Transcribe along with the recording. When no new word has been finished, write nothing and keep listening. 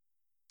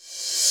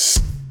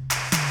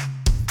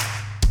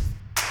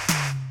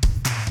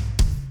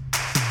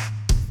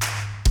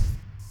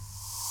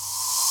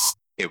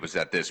It was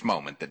at this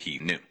moment that he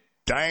knew.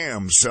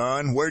 Damn,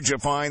 son, where'd you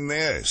find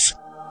this?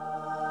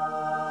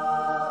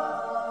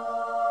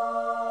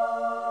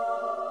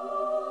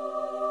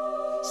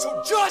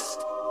 So just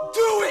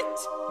do it!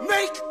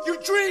 Make your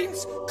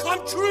dreams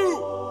come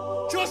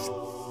true! Just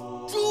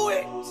do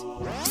it!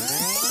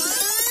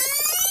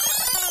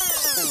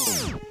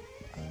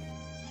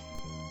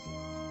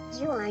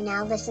 You are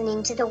now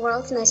listening to the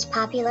world's most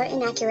popular,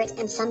 inaccurate,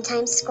 and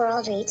sometimes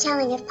squirreled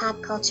retelling of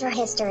pop culture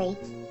history.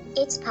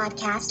 It's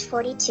Podcast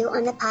 42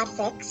 on the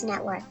Podfix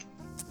Network.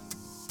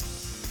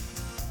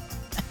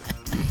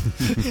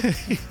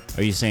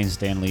 Are you saying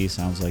Stan Lee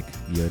sounds like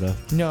Yoda?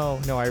 No,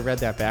 I read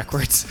that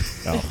backwards.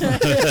 Oh.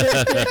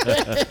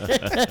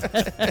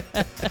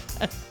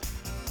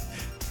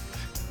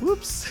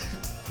 Whoops.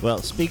 Well,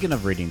 speaking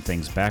of reading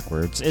things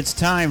backwards, it's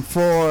time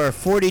for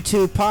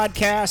 42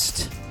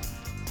 Podcast.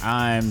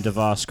 I'm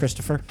DeVos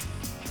Christopher.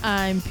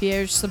 I'm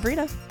Pierre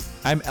Sabrina.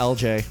 I'm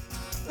LJ.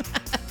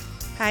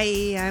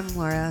 Hi, I'm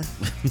Laura.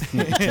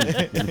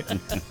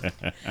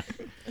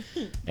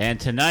 And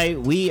tonight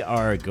we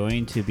are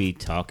going to be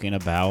talking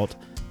about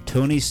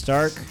Tony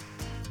Stark,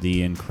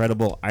 the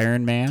Incredible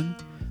Iron Man,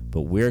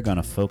 but we're going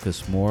to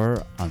focus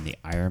more on the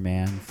Iron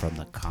Man from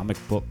the comic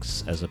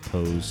books as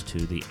opposed to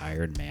the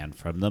Iron Man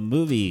from the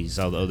movies,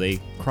 although they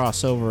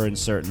cross over in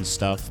certain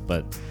stuff.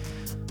 But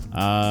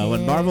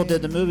when Marvel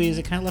did the movies,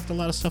 it kind of left a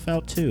lot of stuff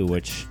out too,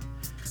 which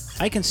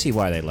I can see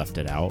why they left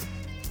it out.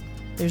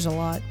 There's a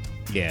lot.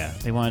 Yeah,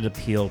 they wanted to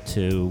appeal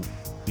to,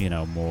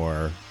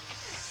 more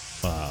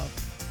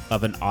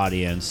of an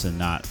audience and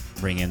not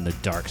bring in the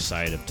dark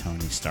side of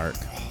Tony Stark,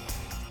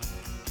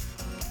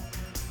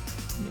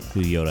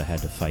 who Yoda had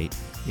to fight.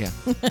 Yeah.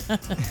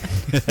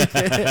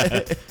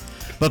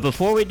 But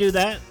before we do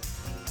that,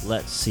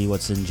 let's see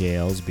what's in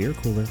JL's beer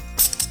cooler.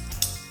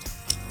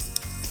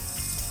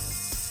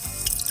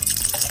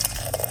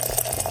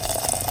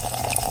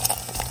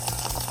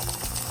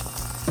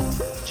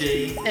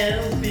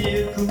 JL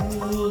Beer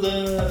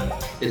Cooler,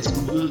 it's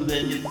cooler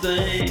than you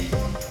think.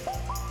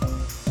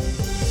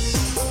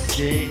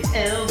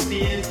 JL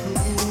Beer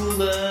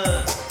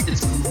Cooler,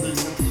 it's cool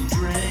enough to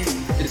drink.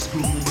 It's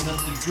cool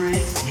enough to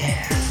drink,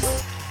 yeah.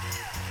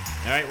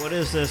 All right, what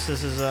is this?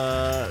 This is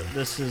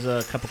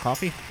a cup of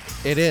coffee.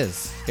 It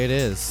is.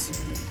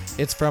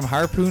 It's from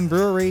Harpoon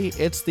Brewery.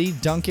 It's the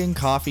Dunkin'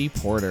 Coffee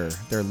Porter,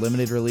 their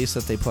limited release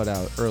that they put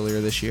out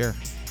earlier this year.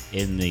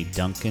 In the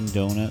Dunkin'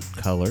 Donut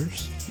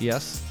colors.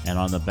 Yes. And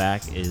on the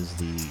back is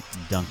the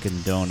Dunkin'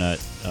 Donut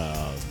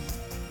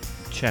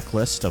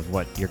checklist of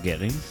what you're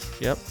getting.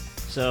 Yep.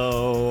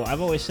 So I've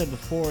always said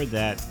before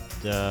that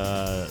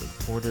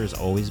porter is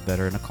always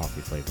better in a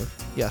coffee flavor.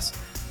 Yes.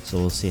 So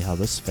we'll see how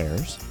this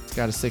fares. It's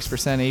got a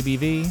 6%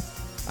 ABV.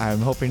 I'm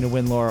hoping to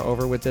win Laura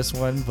over with this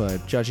one,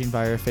 but judging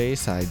by her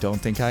face, I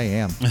don't think I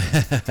am.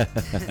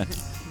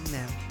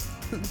 No.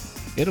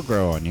 It'll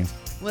grow on you.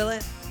 Will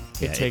it?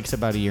 It takes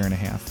about a year and a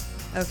half.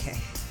 Okay.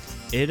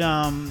 It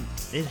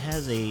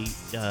has an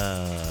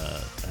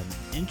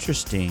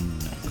interesting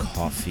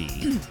coffee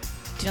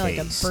taste. Yeah, like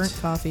a burnt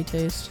coffee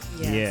taste.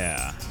 Yes.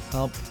 Yeah.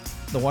 Well,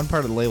 the one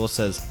part of the label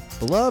says,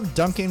 "Beloved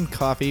Dunkin'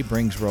 Coffee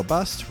brings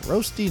robust,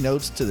 roasty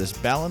notes to this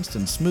balanced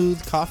and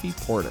smooth coffee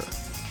porter.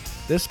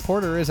 This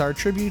porter is our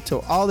tribute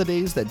to all the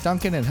days that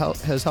Dunkin'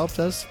 has helped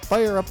us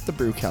fire up the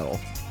brew kettle."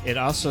 It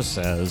also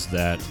says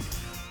that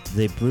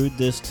they brewed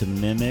this to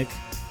mimic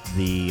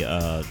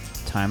the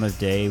time of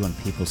day when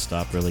people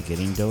stop really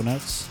getting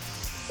donuts.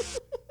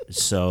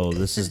 So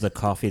this is the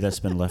coffee that's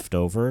been left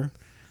over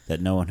that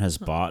no one has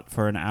bought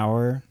for an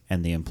hour,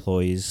 and the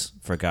employees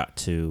forgot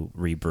to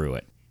rebrew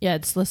it. Yeah,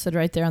 it's listed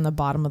right there on the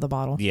bottom of the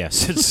bottle.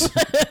 Yes, it's.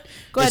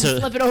 Go ahead and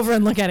flip it over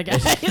and look at it,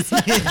 guys.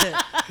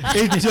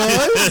 It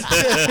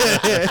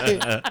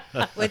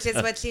does? Which is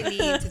what you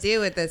need to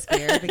do with this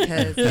beer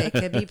because it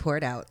could be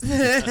poured out.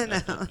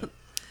 No.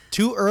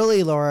 Too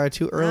early, Laura.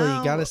 Too early. No.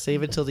 You got to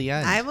save it till the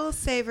end. I will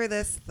savor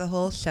this the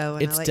whole show,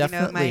 and It's I'll let you know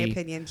definitely. if my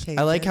opinion changes.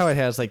 I like how it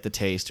has like the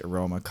taste,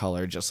 aroma,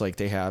 color, just like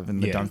they have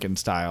in the Yeah. Dunkin'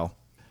 style.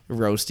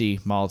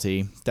 Roasty,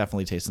 malty.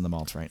 Definitely tasting the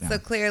malts right now. So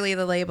clearly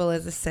the label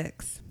is a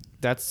 6.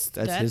 That's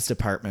his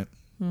department.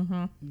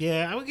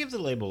 Yeah, I would give the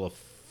label a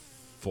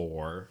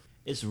 4.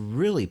 It's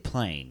really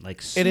plain,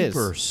 like It is.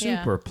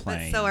 super But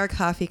plain. so are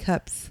coffee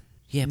cups.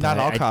 Yeah, but Not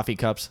all I- coffee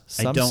cups.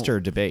 Some don't- stir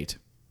debate.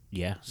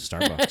 Yeah,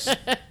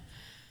 Starbucks.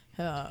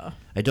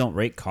 I don't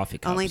rate coffee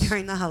cups. Only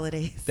during the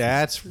holidays.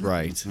 That's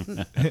right.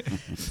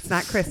 It's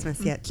not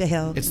Christmas yet,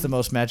 Jill. It's the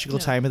most magical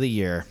time of the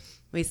year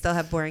We still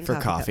have boring for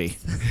coffee.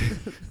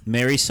 cups.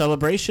 Merry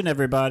celebration,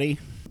 everybody.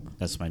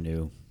 That's my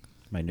new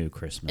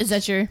Christmas. Is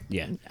that your?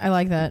 Yeah. I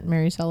like that.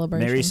 Merry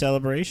celebration. Merry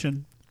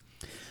celebration.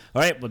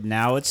 All right, well,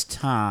 now it's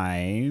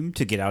time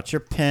to get out your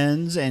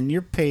pens and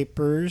your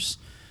papers,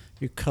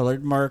 your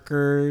colored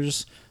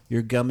markers,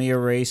 your gummy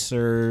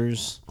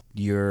erasers,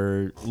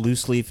 your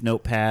loose leaf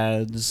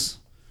notepads,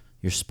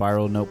 your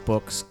spiral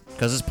notebooks,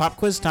 because it's pop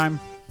quiz time.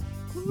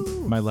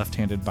 My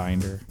left-handed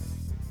binder.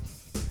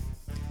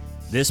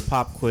 This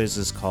pop quiz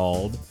is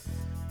called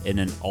In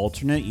an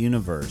Alternate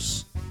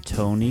Universe,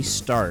 Tony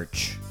Stark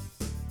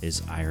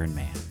is Iron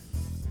Man?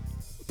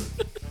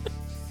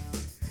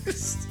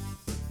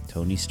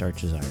 Tony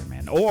Stark is Iron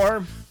Man.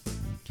 Or,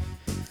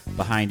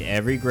 behind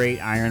every great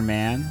Iron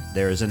Man,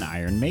 there is an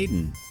Iron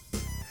Maiden.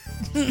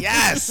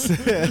 Yes!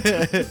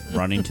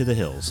 Running to the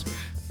hills.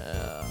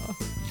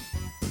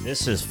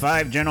 This is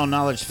 5 general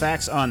knowledge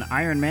facts on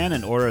Iron Man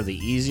in order of the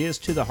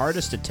easiest to the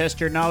hardest. To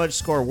test your knowledge,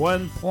 score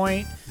 1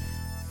 point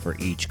for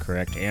each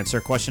correct answer.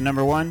 Question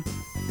number 1.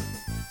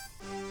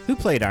 Who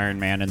played Iron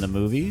Man in the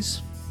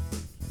movies?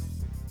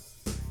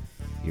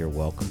 You're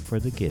welcome for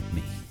the give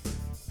me.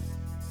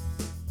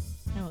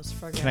 I almost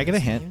forgot Can I get a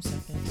his hint?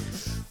 name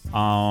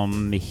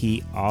second.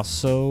 He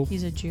also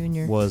He's a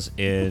junior. was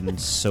in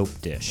Soap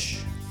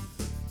Dish.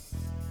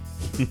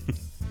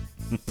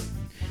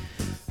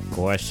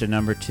 Question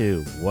number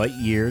 2. What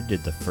year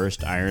did the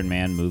first Iron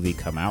Man movie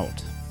come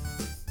out?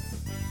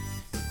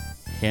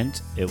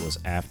 Hint, it was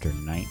after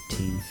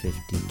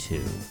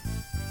 1952.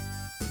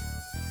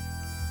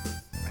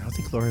 I don't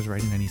think Laura's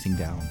writing anything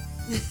down.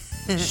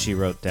 She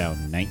wrote down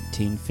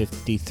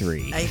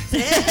 1953. I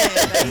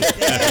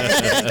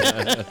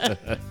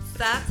did.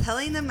 Stop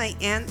telling them my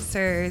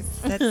answers.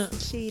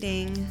 That's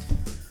cheating.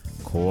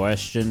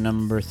 Question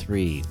number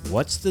 3.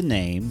 What's the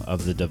name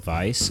of the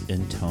device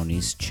in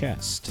Tony's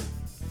chest?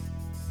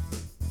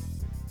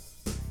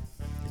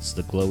 It's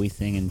the glowy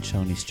thing in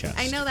Tony's chest.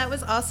 I know that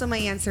was also my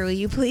answer. Will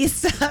you please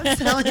stop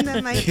telling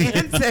them my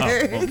answers?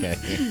 Oh, okay.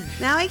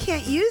 Now I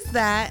can't use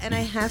that, and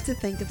I have to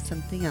think of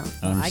something else.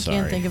 I'm I sorry.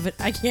 can't think of it.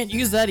 I can't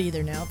use that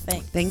either now.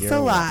 Thanks You're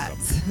a lot. I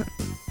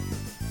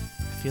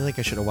feel like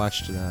I should have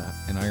watched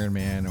an Iron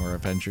Man or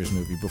Avengers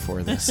movie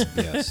before this.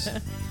 Yes.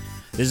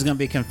 This is going to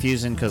be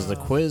confusing because the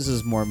quiz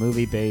is more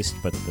movie-based,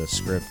 but the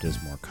script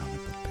is more comic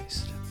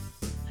book-based.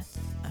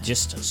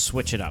 Just to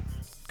switch it up.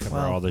 Cover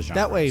all the genres.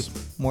 that way,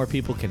 more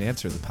people can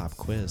answer the pop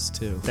quiz,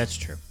 too. That's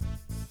true.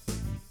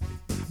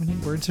 How many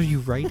words are you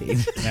writing?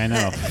 I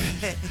know.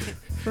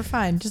 We're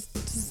fine.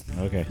 Just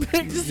Okay.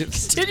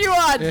 continue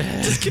on.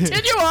 Just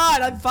continue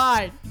on. I'm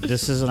fine.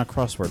 This isn't a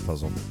crossword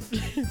puzzle.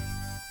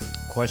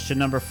 Question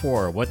number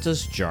 4. What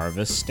does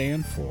Jarvis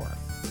stand for?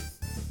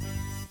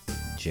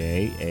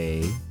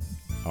 Jarvis.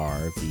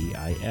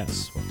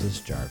 What does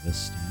Jarvis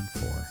stand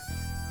for?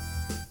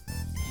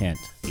 Hint.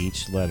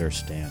 Each letter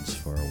stands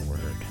for a word.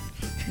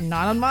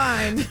 Not on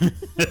mine.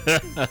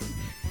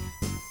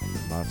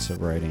 Lots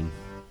of writing.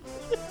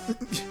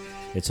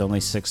 It's only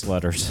 6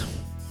 letters.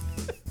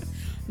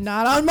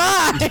 Not on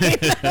mine.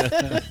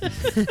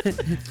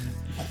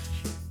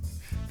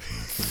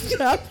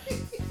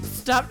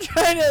 Stop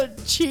trying to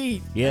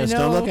cheat. Yes, I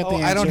don't know. look at the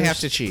Oh, I don't have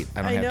answers. to cheat.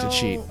 I don't have to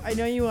cheat. I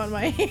know you want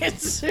my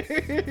answer.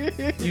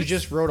 You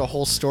just wrote a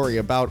whole story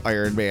about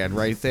Iron Man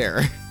right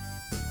there.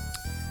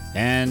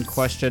 And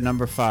question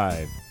number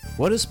 5.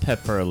 What is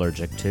Pepper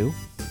allergic to?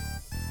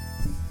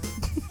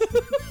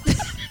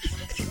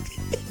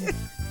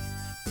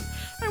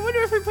 I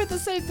wonder if we put the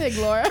same thing,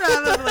 Laura.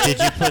 Probably. Did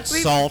you put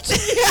salt?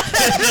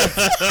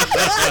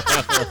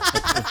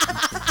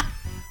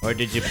 Or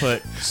did you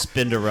put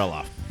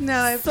Spinderella? No,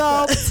 I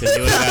Salt. 'Cause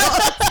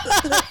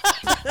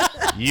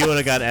you would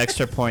have got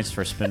extra points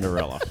for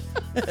Spinderella.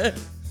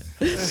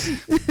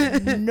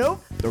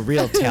 Nope. The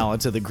real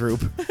talent of the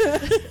group.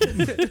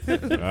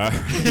 Yeah.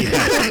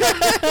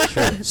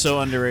 Sure. So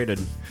underrated.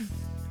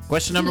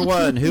 Question number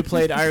 1. Who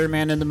played Iron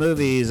Man in the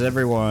movies?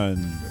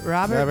 Everyone.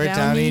 Robert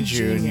Downey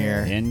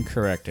Jr.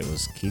 Incorrect. It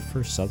was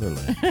Kiefer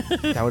Sutherland.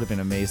 That would have been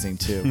amazing,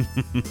 too.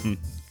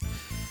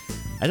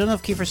 I don't know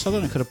if Kiefer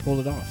Sutherland could have pulled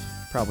it off.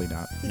 Probably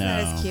not. He's No. not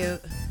as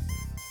cute.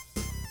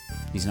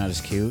 He's not as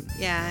cute?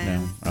 Yeah,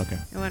 No? Okay.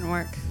 it wouldn't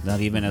work. Not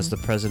even as the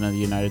President of the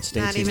United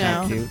States, Not he's even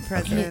not as cute?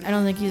 president. I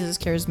don't think he's as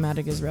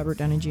charismatic as Robert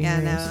Downey Jr. Yeah,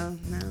 is.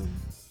 no.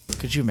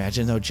 Could you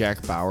imagine, though,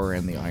 Jack Bauer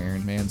in the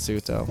Iron Man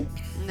suit, though?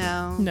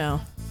 No.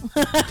 No.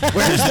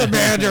 Where's the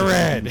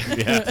Mandarin?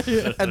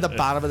 Yeah. And the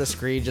bottom of the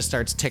screen just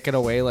starts ticking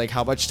away like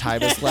how much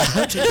time is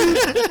left.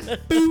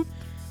 Boop,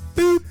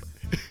 boop,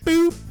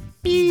 boop,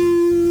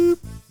 boop.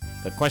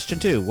 The question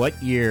 2. What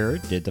year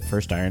did the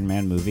first Iron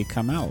Man movie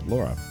come out?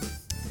 Laura.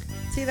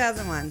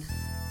 2001.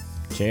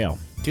 JL.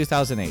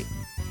 2008.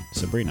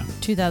 Sabrina.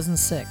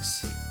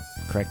 2006.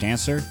 Correct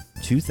answer,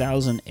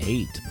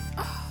 2008.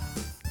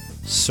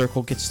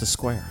 Circle gets the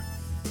square.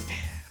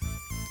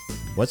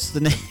 What's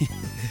the name?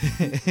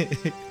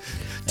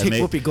 Take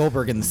made- Whoopi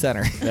Goldberg in the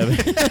center.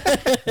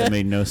 That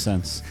made no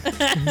sense.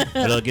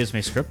 But it gives me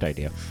a script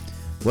idea.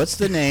 What's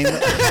the name?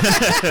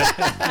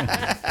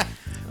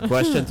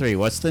 Question 3.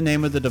 What's the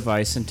name of the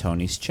device in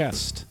Tony's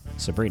chest?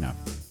 Sabrina.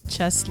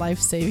 Chest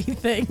life-saving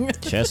thing.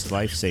 Chest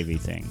life-saving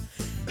thing.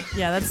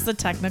 Yeah, that's the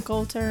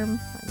technical term.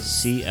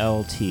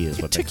 CLT is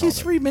what It they took call you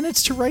 3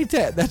 minutes to write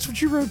that. That's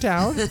what you wrote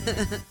down?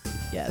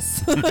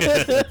 Yes.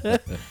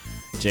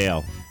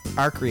 JL.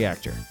 Arc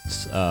reactor.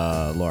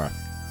 Laura.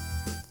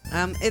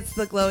 It's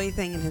the glowy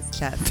thing in his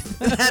chest.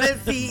 That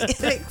is the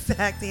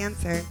exact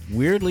answer.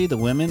 Weirdly, the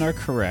women are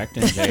correct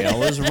and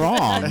JL is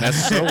wrong.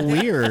 That's so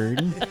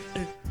weird.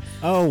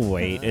 Oh,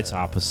 wait. It's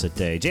opposite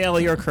day.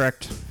 JL, you're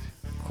correct.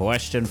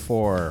 Question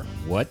 4.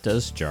 What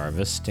does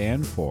Jarvis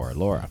stand for?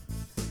 Laura.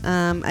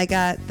 I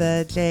got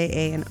the J,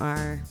 A, and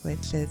R,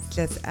 which is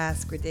just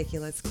ask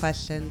ridiculous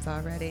questions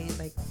already.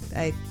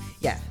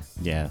 Yeah.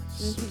 Yeah.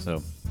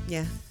 So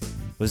Yeah.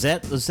 was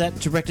that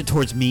directed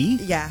towards me?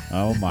 Yeah.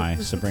 Oh my,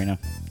 Sabrina.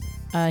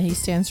 He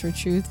stands for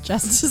truth,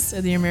 justice,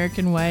 and the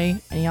American way,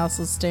 and he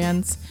also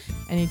stands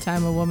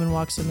anytime a woman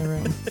walks in the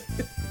room.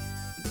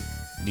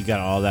 You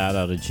got all that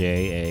out of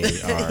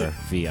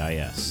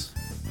JARVIS.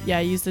 Yeah,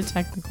 I use the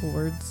technical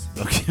words.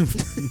 Okay.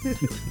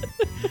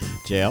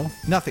 Jail?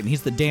 Nothing.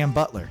 He's the damn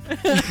butler.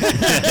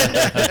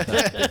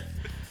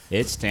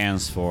 It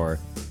stands for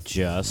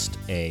just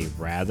a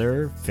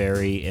rather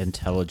very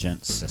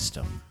intelligent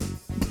system.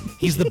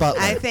 He's the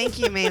butler. I think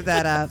you made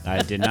that up.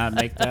 I did not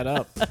make that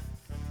up.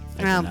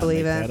 I don't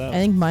believe it. I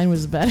think mine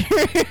was better.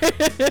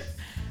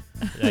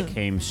 That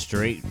came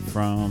straight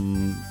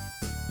from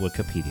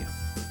Wikipedia.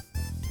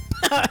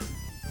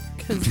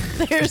 Because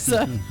there's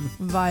a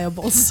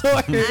viable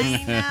source. I know.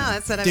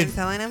 That's what I've been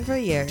telling him for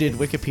years. Did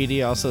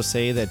Wikipedia also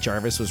say that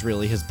Jarvis was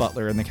really his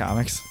butler in the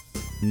comics?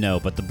 No,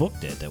 but the book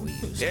did that we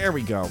used. There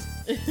we go.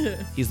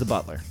 He's the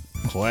butler.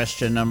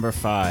 Question number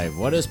 5.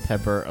 What is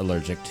Pepper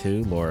allergic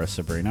to, Laura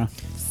Sabrina?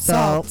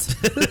 Salt.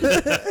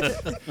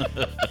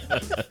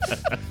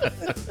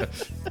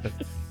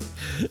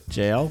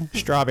 Jail?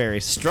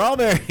 Strawberries.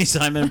 Strawberries.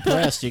 I'm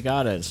impressed. You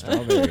got it.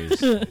 Strawberries.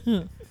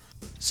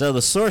 So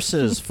the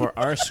sources for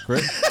our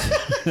script.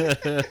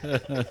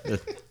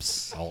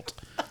 Salt.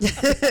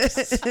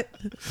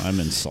 I'm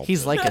insulted.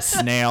 He's like a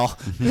snail.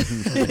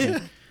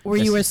 Were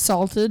you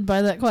assaulted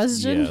by that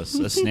question? Yes,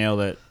 a snail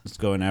that's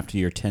going after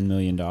your $10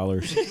 million.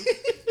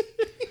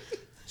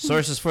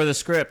 Sources for the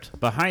script.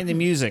 Behind the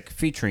Music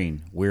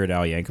featuring Weird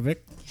Al Yankovic.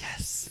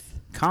 Yes.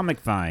 Comic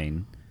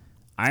Vine.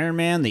 Iron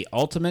Man, The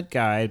Ultimate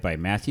Guide by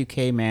Matthew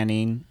K.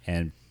 Manning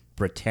and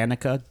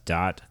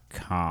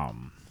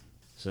Britannica.com.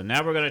 So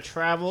now we're going to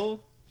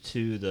travel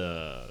to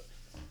a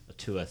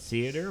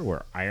theater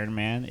where Iron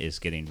Man is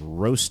getting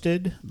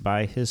roasted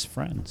by his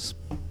friends.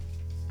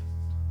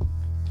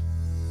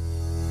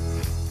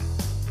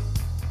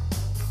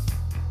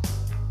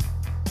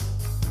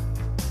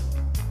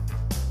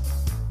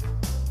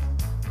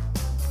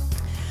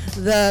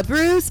 The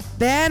Bruce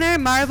Banner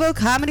Marvel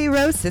Comedy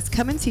Roast is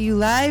coming to you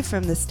live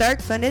from the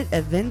Stark-funded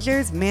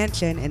Avengers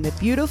Mansion in the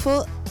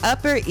beautiful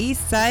Upper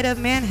East Side of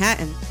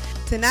Manhattan.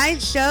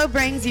 Tonight's show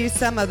brings you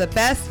some of the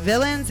best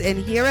villains and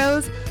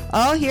heroes,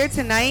 all here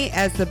tonight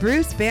as the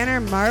Bruce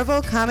Banner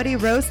Marvel Comedy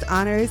Roast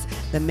honors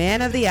the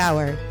man of the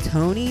hour,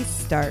 Tony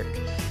Stark.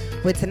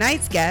 With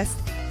tonight's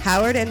guests,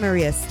 Howard and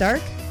Maria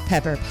Stark,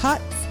 Pepper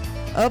Potts,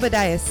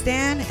 Obadiah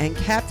Stane, and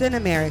Captain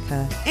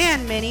America,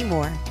 and many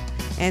more.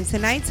 And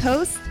tonight's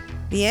host,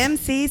 the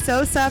MC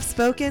so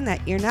soft-spoken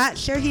that you're not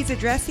sure he's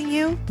addressing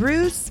you,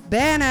 Bruce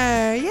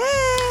Banner. Yay!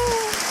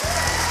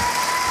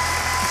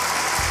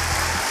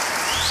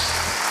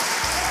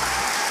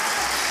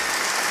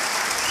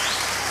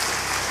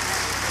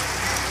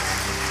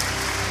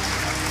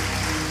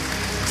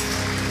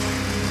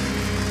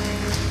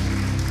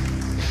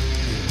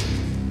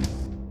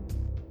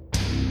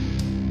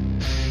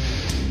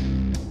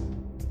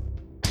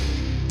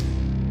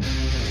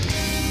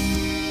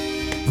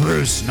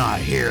 Bruce not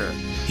here.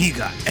 He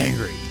got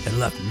angry and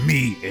left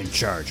me in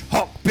charge.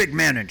 Hulk, big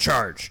man in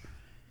charge.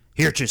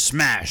 Here to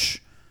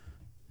smash.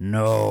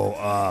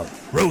 No,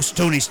 roast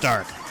Tony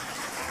Stark,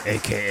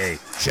 a.k.a.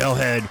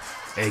 Shellhead,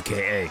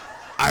 a.k.a.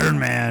 Iron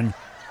Man.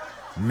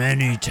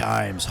 Many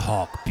times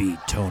Hulk beat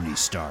Tony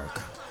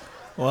Stark.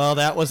 Well,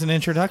 that was an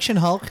introduction,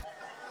 Hulk.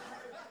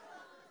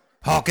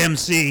 Hulk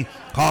MC.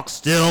 Hulk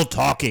still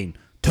talking.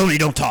 Tony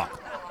don't talk.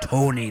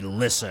 Tony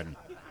listen.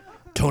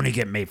 Tony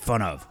get made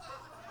fun of.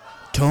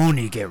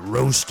 Tony get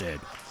roasted.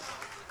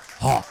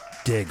 Hulk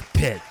dig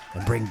pit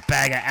and bring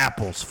bag of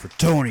apples for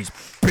Tony's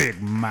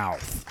big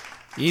mouth.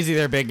 Easy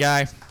there, big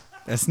guy.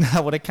 That's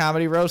not what a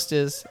comedy roast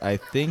is. I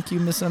think you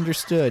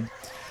misunderstood.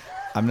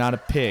 I'm not a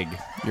pig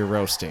you're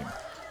roasting.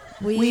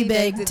 We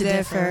beg to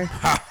differ.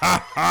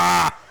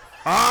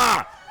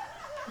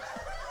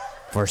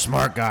 For a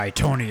smart guy,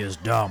 Tony is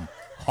dumb.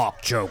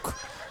 Hulk joke.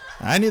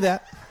 I knew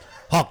that.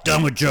 Hulk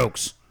done with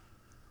jokes.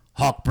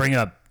 Hulk bring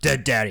up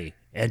dead daddy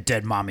and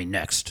dead mommy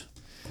next.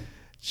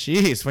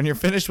 Jeez, when you're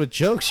finished with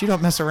jokes, you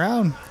don't mess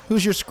around.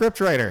 Who's your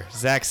scriptwriter?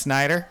 Zack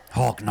Snyder?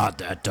 Hulk not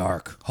that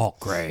dark. Hulk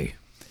gray.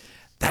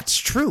 That's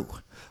true.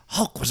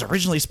 Hulk was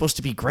originally supposed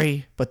to be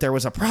gray, but there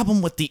was a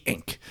problem with the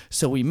ink,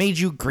 so we made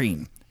you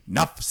green.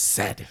 Nuff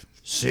said.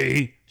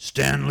 See?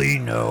 Stan Lee,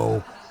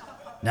 no.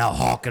 Now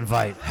Hulk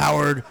invite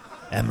Howard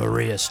and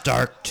Maria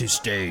Stark to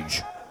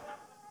stage.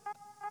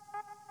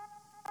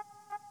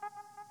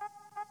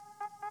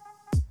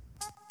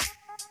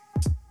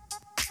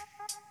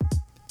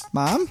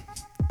 Mom?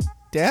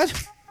 Dad?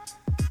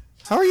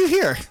 How are you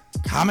here?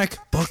 Comic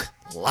book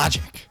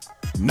logic.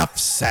 Nuff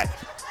said.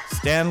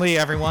 Stan Lee,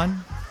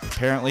 everyone.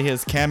 Apparently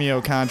his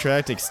cameo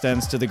contract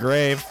extends to the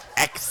grave.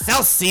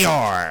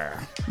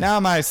 Excelsior! Now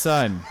my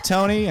son,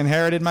 Tony,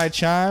 inherited my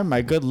charm,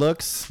 my good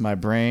looks, my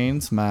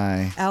brains,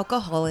 my...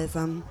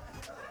 Alcoholism.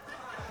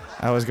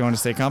 I was going to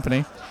say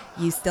company.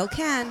 You still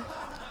can.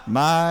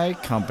 My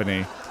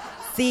company.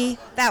 See,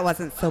 that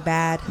wasn't so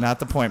bad. Not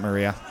the point,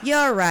 Maria.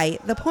 You're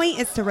right. The point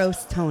is to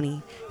roast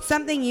Tony.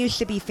 Something you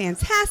should be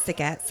fantastic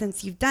at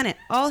since you've done it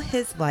all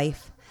his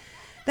life.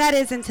 That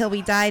is until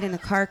we died in a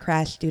car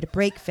crash due to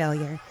brake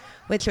failure,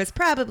 which was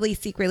probably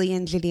secretly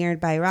engineered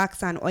by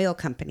Roxxon Oil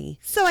Company.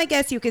 So I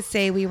guess you could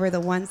say we were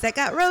the ones that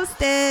got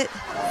roasted.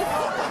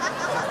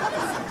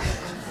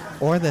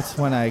 Or that's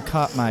when I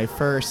caught my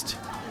first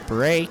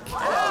brake.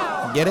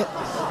 Get it?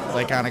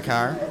 Like on a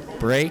car.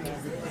 Brake.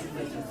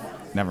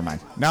 Never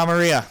mind. Now,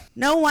 Maria.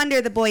 No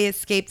wonder the boy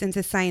escaped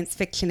into science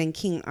fiction and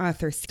King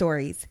Arthur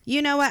stories.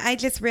 You know what I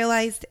just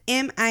realized?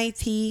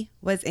 MIT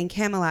was in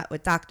Camelot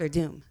with Dr.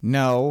 Doom.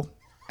 No.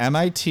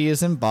 MIT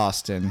is in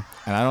Boston,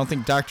 and I don't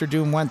think Dr.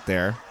 Doom went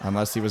there,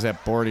 unless he was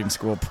at boarding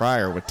school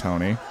prior with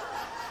Tony.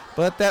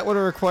 But that would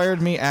have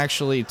required me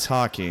actually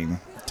talking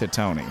to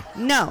Tony.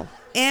 No.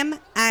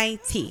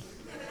 MIT.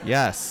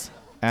 Yes.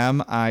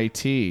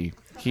 MIT.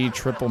 He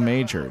triple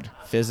majored.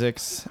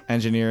 Physics,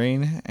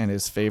 engineering, and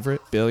his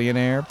favorite,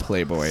 billionaire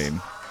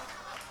playboying.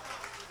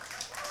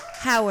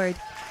 Howard,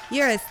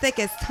 you're as thick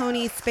as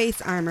Tony's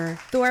space armor,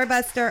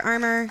 Thorbuster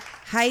armor,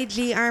 High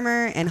G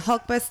armor, and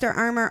Hulkbuster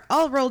armor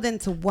all rolled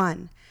into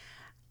one.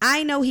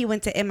 I know he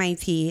went to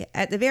MIT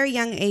at the very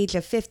young age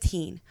of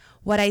 15.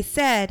 What I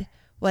said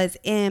was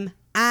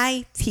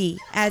MIT,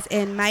 as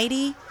in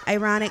Mighty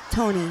Ironic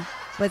Tony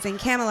was in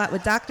Camelot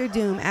with Dr.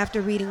 Doom after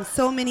reading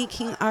so many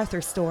King Arthur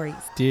stories.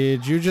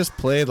 Did you just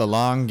play the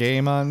long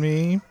game on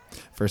me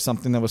for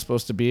something that was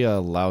supposed to be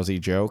a lousy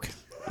joke?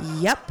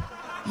 Yep.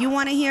 You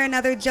want to hear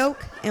another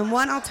joke? In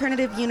one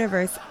alternative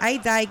universe, I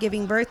died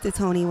giving birth to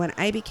Tony when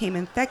I became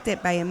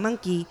infected by a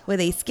monkey with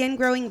a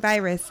skin-growing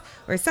virus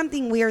or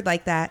something weird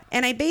like that,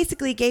 and I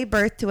basically gave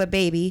birth to a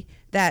baby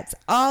that's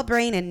all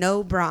brain and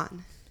no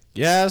brawn.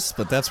 Yes,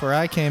 but that's where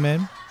I came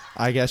in.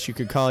 I guess you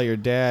could call your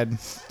dad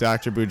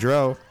Dr.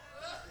 Boudreaux.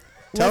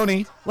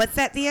 Tony. What's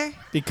that, dear?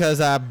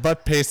 Because I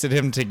butt pasted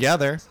him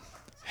together.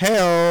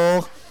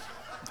 Hey-o.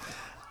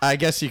 I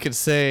guess you could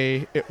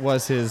say it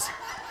was his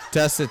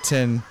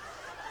Desitin.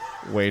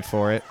 Wait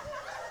for it.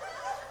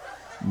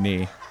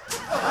 Knee.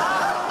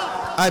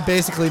 I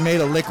basically made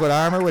a liquid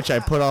armor, which I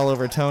put all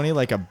over Tony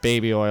like a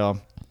baby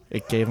oil.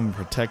 It gave him a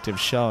protective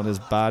shell on his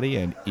body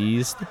and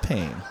eased the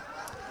pain.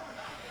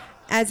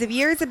 As if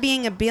years of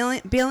being a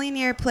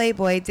billionaire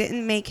playboy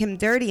didn't make him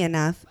dirty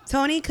enough,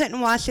 Tony couldn't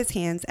wash his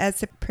hands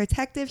as the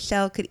protective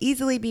shell could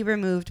easily be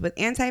removed with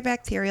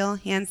antibacterial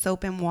hand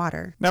soap and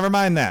water. Never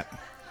mind that.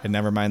 And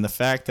never mind the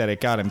fact that it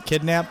got him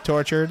kidnapped,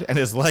 tortured, and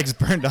his legs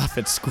burned off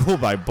at school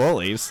by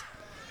bullies.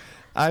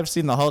 I've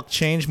seen the Hulk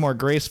change more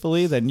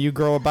gracefully than you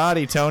grow a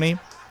body, Tony.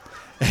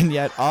 And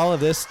yet all of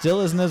this still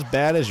isn't as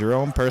bad as your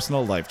own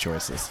personal life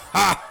choices.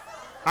 Ha!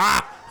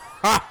 Ha!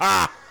 Ha!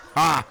 Ha!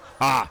 Ha!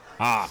 Ha!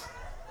 Ha!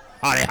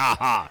 Howdy, ha,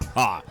 ha,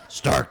 ha.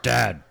 Stark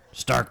dad,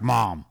 Stark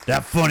mom.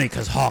 That funny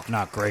cause Hawk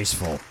not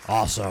graceful.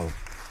 Also,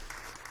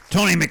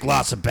 Tony make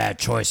lots of bad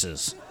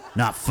choices.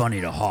 Not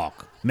funny to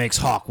Hawk. Makes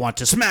Hawk want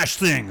to smash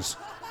things.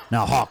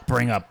 Now Hawk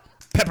bring up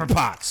pepper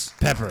pots.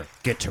 Pepper,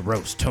 get to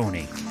roast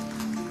Tony.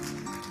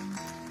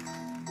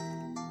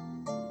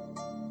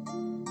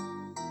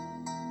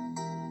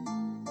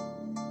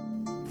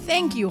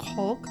 Thank you,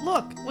 Hulk.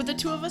 Look, with the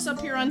two of us up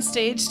here on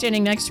stage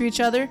standing next to each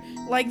other,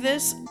 like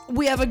this,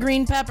 we have a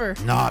green pepper.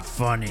 Not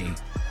funny.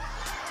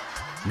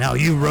 Now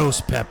you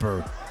roast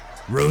Pepper.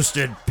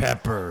 Roasted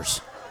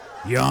peppers.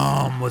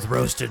 Yum with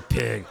roasted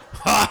pig.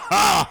 Ha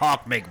ha!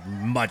 Hawk make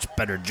much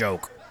better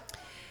joke.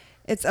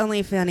 It's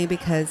only funny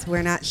because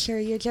we're not sure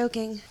you're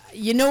joking.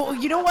 You know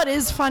what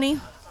is funny?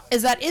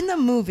 Is that in the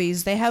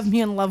movies, they have me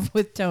in love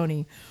with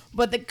Tony.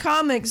 But the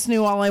comics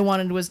knew all I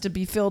wanted was to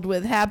be filled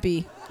with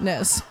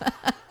happiness.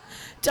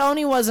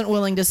 Tony wasn't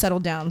willing to settle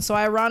down, so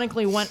I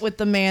ironically went with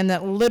the man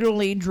that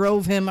literally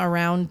drove him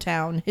around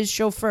town, his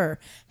chauffeur,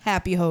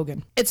 Happy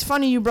Hogan. It's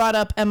funny you brought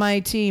up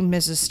MIT,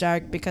 Mrs.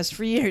 Stark, because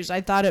for years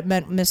I thought it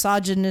meant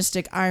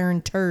misogynistic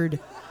iron turd.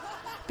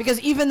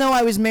 Because even though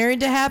I was married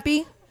to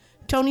Happy,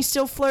 Tony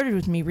still flirted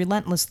with me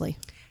relentlessly.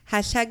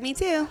 Hashtag me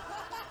too.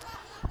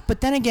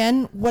 But then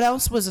again, what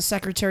else was a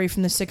secretary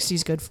from the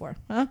 60s good for,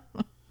 huh?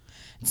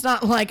 It's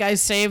not like I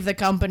saved the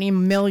company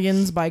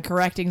millions by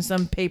correcting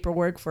some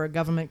paperwork for a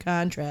government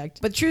contract.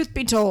 But truth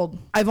be told,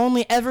 I've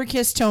only ever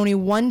kissed Tony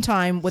one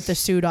time with the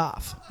suit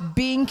off.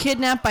 Being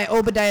kidnapped by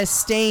Obadiah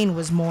Stane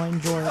was more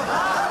enjoyable.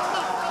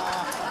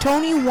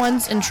 Tony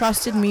once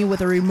entrusted me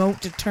with a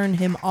remote to turn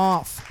him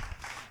off.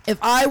 If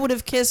I would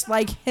have kissed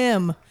like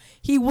him,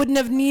 he wouldn't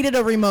have needed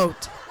a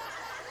remote.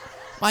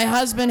 My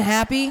husband,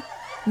 Happy,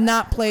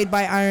 not played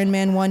by Iron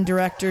Man 1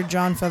 director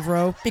Jon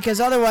Favreau, because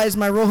otherwise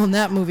my role in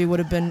that movie would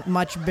have been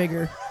much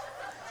bigger.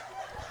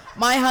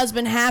 My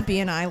husband,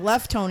 Happy, and I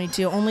left Tony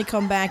to only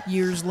come back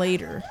years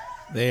later.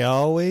 They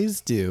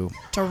always do.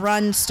 To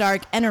run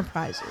Stark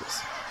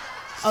Enterprises.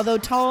 Although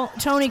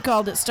Tony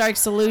called it Stark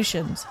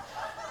Solutions.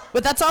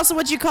 But that's also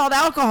what you called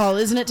alcohol,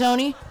 isn't it,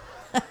 Tony?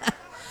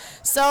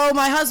 So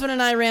my husband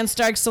and I ran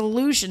Stark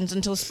Solutions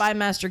until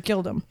Spymaster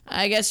killed him.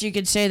 I guess you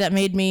could say that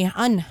made me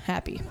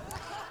unhappy.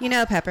 You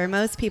know, Pepper,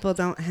 most people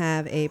don't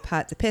have a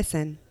pot to piss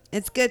in.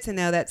 It's good to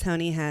know that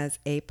Tony has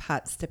a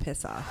pots to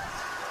piss off.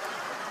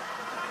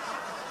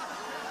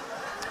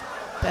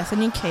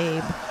 Bethany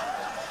Cabe.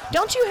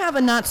 Don't you have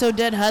a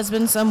not-so-dead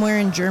husband somewhere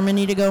in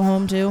Germany to go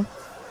home to?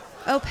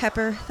 Oh,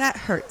 Pepper, that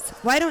hurts.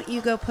 Why don't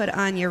you go put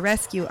on your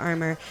rescue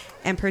armor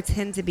and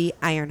pretend to be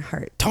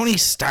Ironheart? Tony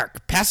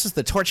Stark passes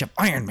the torch of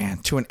Iron Man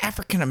to an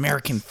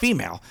African-American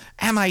female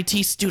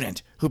MIT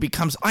student who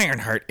becomes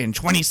Ironheart in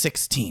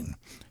 2016.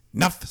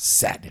 Nuff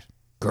said.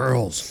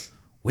 Girls,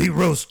 we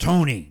roast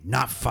Tony,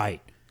 not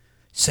fight.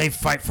 Save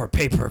fight for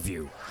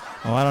pay-per-view.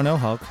 Oh, I don't know,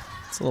 Hulk.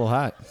 It's a little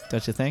hot,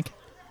 don't you think?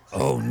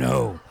 Oh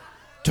no,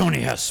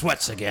 Tony has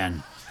sweats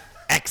again.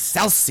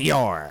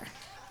 Excelsior!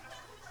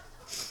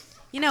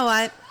 You know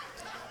what?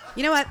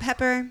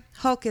 Pepper?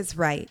 Hulk is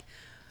right.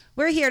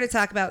 We're here to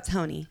talk about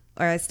Tony,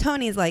 or as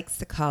Tony likes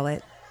to call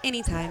it,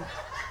 anytime.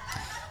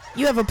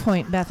 You have a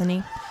point,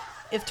 Bethany.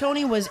 If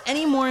Tony was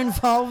any more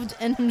involved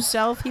in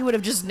himself, he would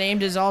have just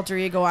named his alter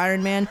ego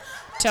Iron Man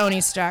Tony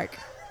Stark.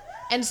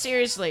 And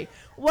seriously,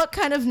 what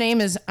kind of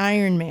name is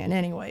Iron Man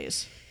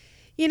anyways?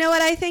 You know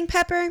what I think,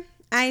 Pepper?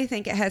 I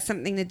think it has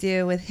something to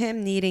do with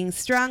him needing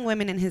strong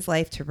women in his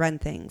life to run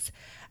things.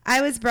 I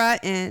was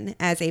brought in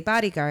as a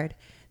bodyguard,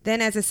 then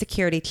as a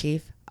security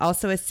chief,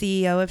 also a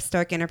CEO of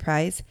Stark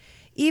Enterprise,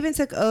 even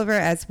took over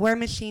as War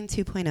Machine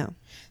 2.0.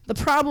 The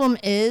problem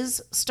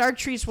is, Stark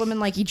treats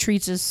women like he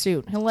treats his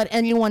suit. He'll let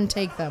anyone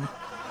take them.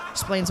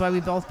 Explains why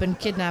we've both been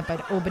kidnapped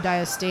by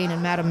Obadiah Stane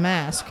and Madame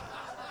Mask.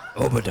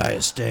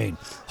 Obadiah Stane,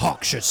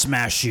 Hawk should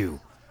smash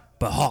you,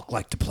 but Hawk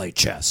liked to play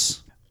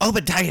chess.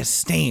 Obadiah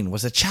Stane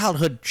was a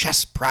childhood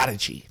chess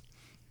prodigy.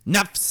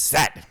 Nuff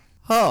said.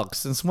 Hulk,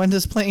 since when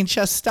does playing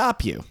chess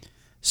stop you?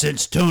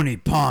 Since Tony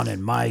pawn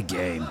in my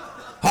game.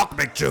 Hawk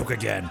make joke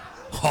again.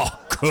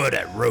 Hawk good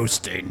at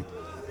roasting.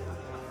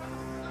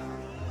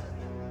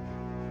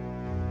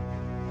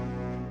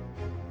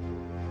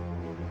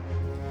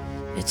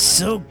 It's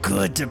so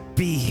good to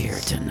be here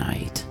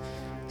tonight.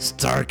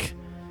 Stark,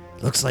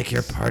 looks like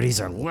your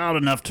parties are loud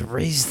enough to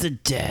raise the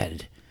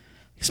dead.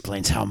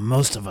 Explains how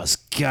most of us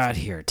got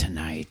here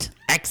tonight.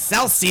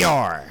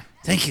 Excelsior!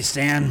 Thank you,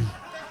 Stan.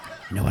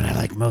 You know what I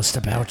like most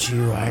about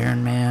you,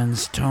 Iron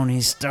Man's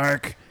Tony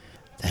Stark?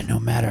 That no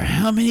matter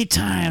how many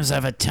times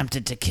I've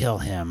attempted to kill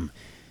him,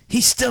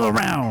 he's still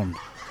around.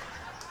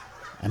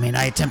 I mean,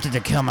 I attempted to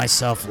kill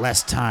myself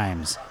less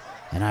times,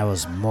 and I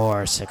was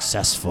more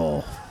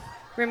successful.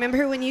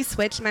 Remember when you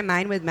switched my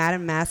mind with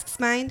Madame Mask's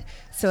mind?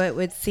 So it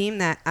would seem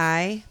that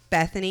I,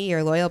 Bethany,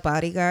 your loyal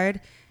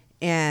bodyguard,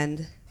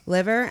 and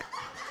Lover,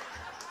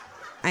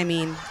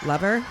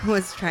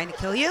 was trying to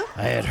kill you?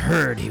 I had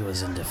heard he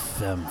was into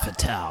femme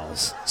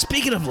fatales.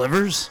 Speaking of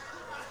livers,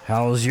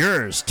 how's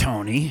yours,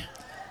 Tony?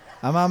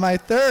 I'm on my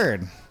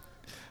third.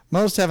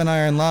 Most have an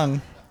iron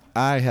lung.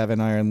 I have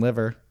an iron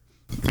liver.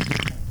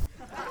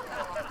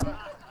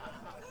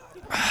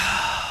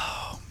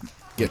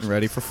 Getting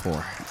ready for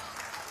 4.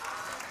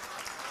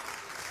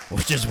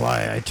 Which is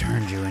why I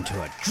turned you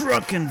into a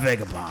drunken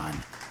vagabond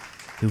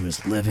who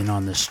was living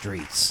on the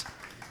streets.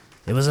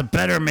 It was a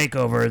better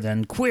makeover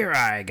than Queer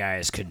Eye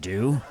guys could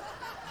do.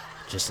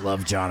 Just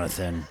love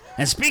Jonathan.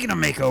 And speaking of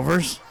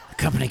makeovers, the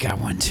company got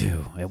one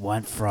too. It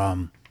went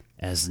from,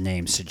 as the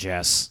name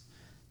suggests,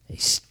 a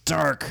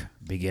Stark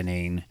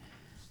beginning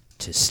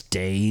to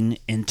Stane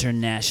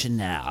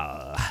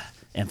International.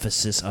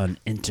 Emphasis on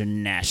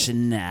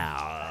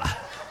international.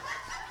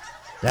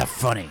 That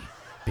funny,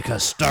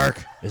 because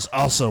Stark is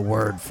also a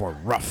word for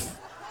rough.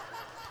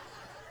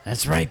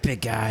 That's right,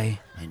 big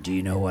guy. And do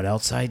you know what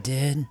else I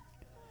did?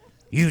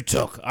 You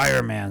took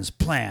Iron Man's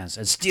plans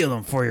and steal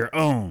them for your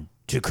own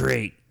to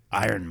create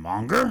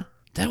Ironmonger?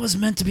 That was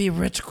meant to be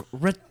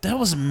that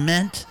was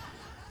meant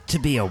to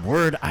be a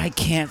word I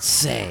can't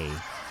say.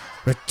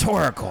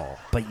 Rhetorical,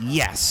 but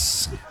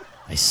yes,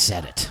 I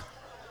said it.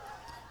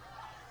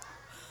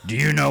 Do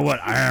you know what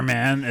Iron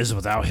Man is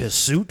without his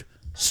suit?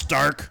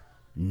 Stark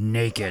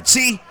naked.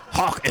 See?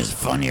 Hawk is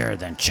funnier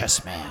than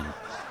Chessman.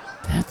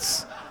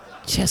 That's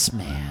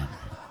Chessman.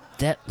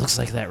 That looks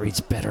like that reads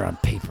better on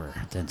paper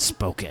than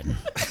spoken.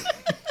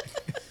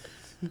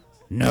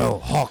 No,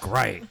 Hawk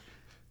right.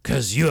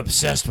 'Cause you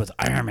obsessed with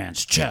Iron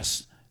Man's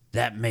chess.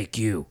 That make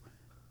you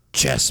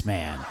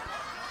Chessman.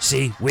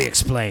 See, we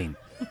explain.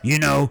 You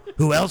know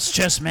who else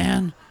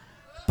Chessman?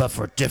 But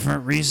for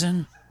different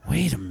reason?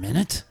 Wait a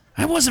minute.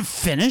 I wasn't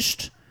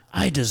finished.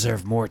 I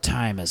deserve more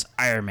time as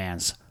Iron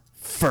Man's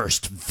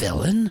first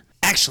villain.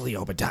 Actually,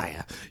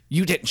 Obadiah,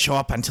 you didn't show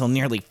up until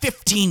nearly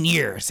 15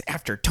 years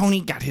after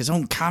Tony got his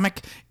own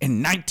comic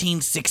in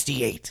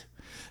 1968.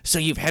 So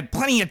you've had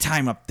plenty of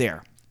time up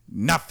there.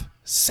 Nuff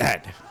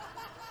said.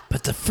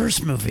 But the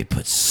first movie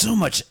put so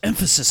much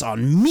emphasis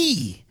on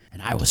me,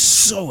 and I was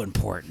so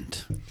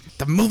important.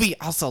 The movie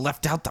also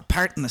left out the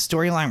part in the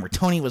storyline where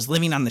Tony was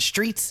living on the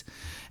streets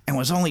and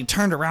was only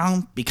turned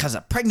around because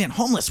a pregnant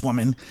homeless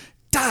woman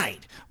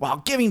died while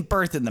giving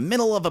birth in the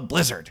middle of a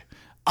blizzard.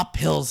 Up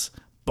hills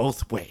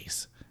both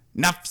ways.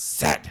 Nuff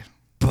said.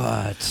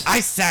 But I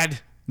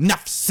said,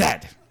 nuff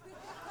said.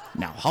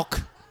 Now,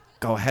 Hulk,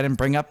 go ahead and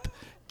bring up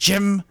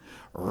Jim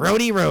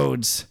Rhodey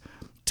Rhodes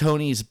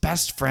Tony's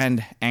best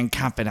friend and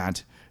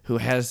confidant, who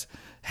has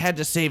had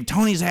to save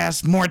Tony's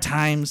ass more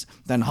times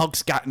than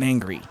Hulk's gotten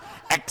angry.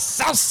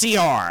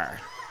 Excelsior!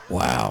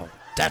 Wow,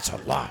 that's a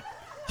lot.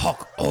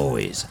 Hulk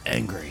always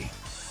angry.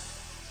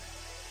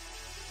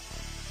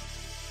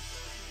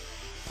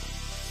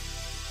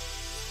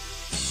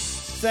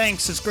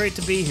 Thanks, it's great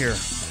to be here.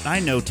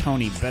 I know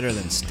Tony better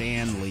than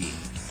Stan Lee.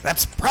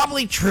 That's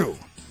probably true.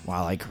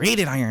 While I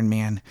created Iron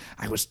Man,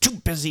 I was too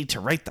busy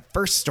to write the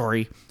first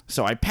story,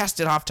 so I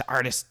passed it off to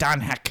artist Don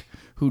Heck,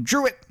 who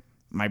drew it,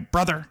 my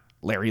brother,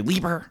 Larry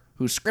Lieber,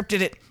 who scripted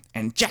it,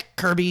 and Jack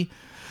Kirby,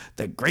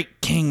 the great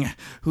king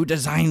who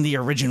designed the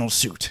original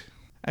suit.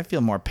 I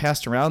feel more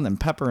passed around than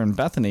Pepper and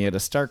Bethany at a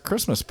Stark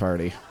Christmas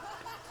party.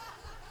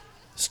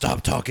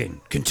 Stop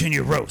talking.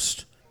 Continue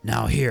roast.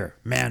 Now here,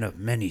 man of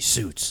many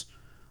suits.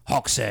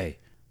 Hulk say,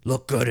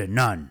 look good in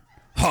none.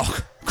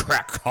 Hulk,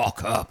 crack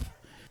Hulk up.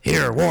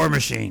 Here, War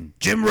Machine,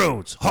 Jim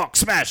Rhodes, Hulk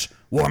smash,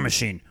 War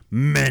Machine,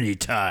 many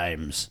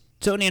times.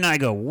 Tony and I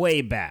go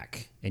way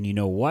back, and you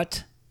know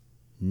what?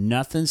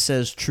 Nothing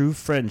says true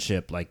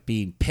friendship like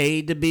being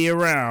paid to be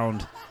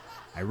around.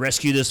 I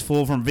rescue this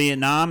fool from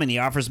Vietnam, and he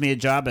offers me a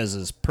job as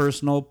his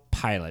personal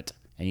pilot.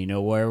 And you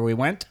know where we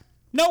went?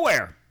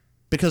 Nowhere!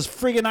 Because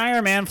friggin'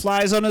 Iron Man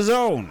flies on his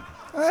own.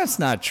 That's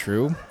not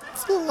true.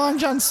 It's little Long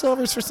John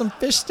Silver's for some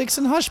fish sticks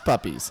and hush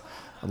puppies.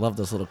 I love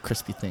those little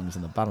crispy things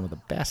in the bottom of the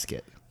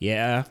basket.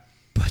 Yeah,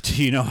 but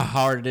do you know how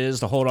hard it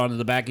is to hold on to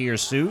the back of your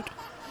suit?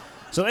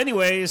 So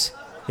anyways,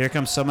 here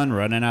comes someone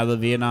running out of the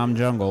Vietnam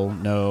jungle.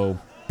 No,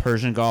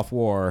 Persian Gulf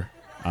War.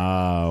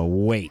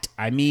 Wait,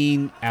 I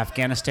mean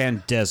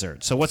Afghanistan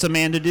desert. So what's a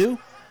man to do?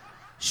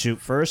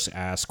 Shoot first,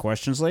 ask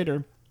questions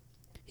later.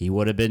 He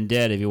would have been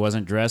dead if he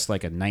wasn't dressed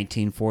like a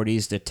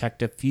 1940s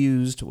detective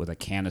fused with a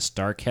can of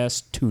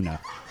Starkest tuna.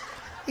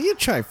 You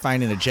try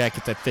finding a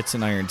jacket that fits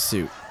an iron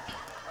suit.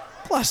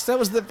 Plus, that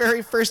was the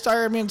very first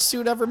Iron Man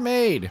suit ever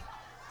made.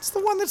 It's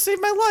the one that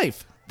saved my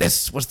life.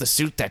 This was the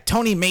suit that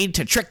Tony made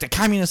to trick the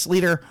communist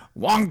leader,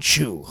 Wang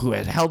Chu, who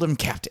had held him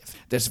captive.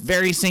 This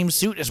very same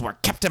suit is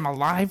what kept him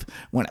alive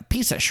when a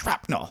piece of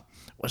shrapnel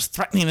was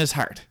threatening his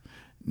heart.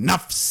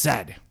 Nuff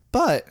said.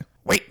 But,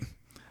 wait,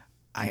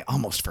 I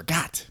almost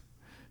forgot.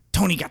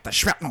 Tony got the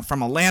shrapnel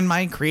from a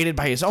landmine created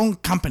by his own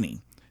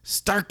company,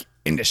 Stark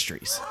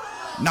Industries.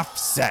 Nuff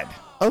said.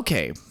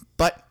 Okay,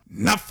 but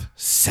nuff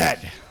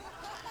said.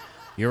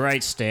 You're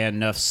right, Stan,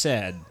 enough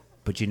said.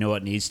 But you know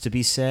what needs to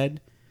be said?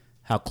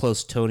 How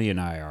close Tony and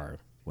I are.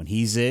 When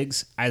he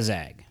zigs, I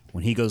zag.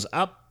 When he goes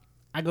up,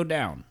 I go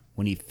down.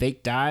 When he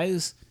fake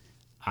dies,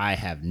 I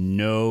have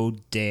no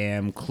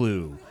damn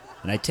clue.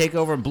 And I take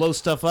over and blow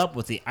stuff up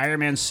with the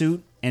Iron Man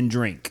suit and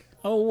drink.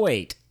 Oh,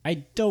 wait,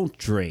 I don't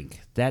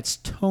drink. That's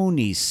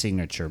Tony's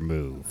signature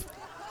move.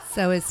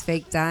 So is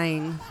fake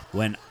dying.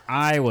 When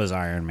I was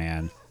Iron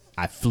Man,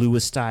 I flew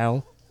with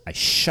style, I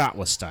shot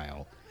with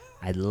style,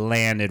 I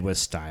landed with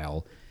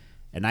style,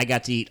 and I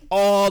got to eat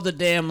all the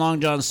damn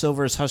Long John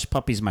Silver's hush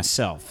puppies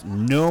myself.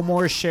 No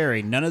more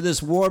sharing. None of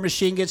this War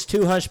Machine gets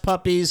 2 hush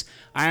puppies.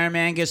 Iron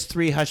Man gets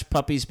 3 hush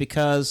puppies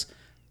because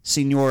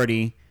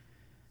seniority.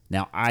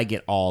 Now I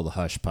get all the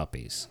hush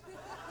puppies.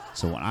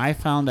 So when I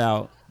found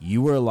out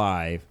you were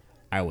alive,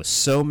 I was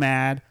so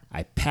mad,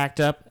 I packed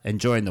up and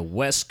joined the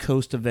West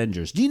Coast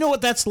Avengers. Do you know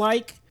what that's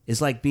like?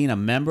 It's like being a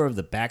member of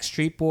the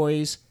Backstreet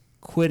Boys,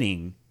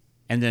 quitting,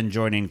 and then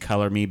joining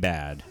Color Me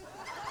Bad.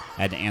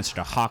 I had to answer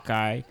to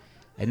Hawkeye,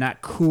 and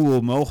not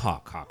cool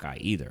Mohawk Hawkeye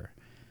either.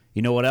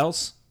 You know what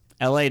else?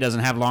 LA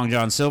doesn't have Long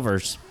John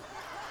Silver's.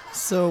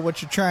 So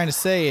what you're trying to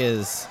say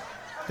is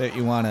that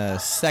you want to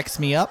sex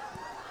me up?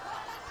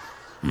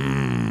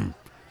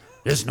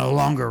 This no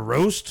longer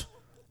roast.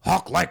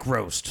 Hawk like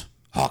roast.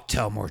 Hawk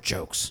tell more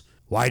jokes.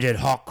 Why did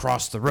Hawk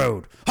cross the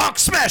road? Hawk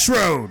smash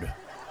road!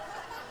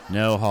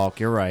 No, Hulk,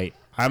 you're right.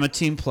 I'm a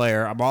team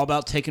player. I'm all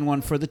about taking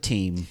one for the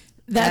team.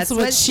 That's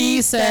what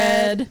she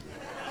said.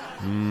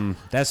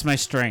 That's my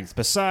strength.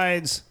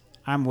 Besides,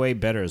 I'm way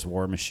better as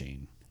War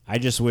Machine. I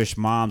just wish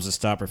moms would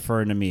stop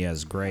referring to me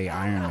as Gray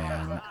Iron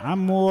Man. I'm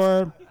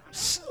more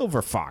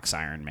Silver Fox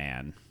Iron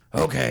Man.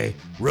 Okay,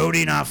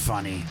 Rhodey not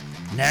funny.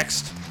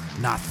 Next,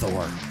 not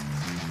Thor.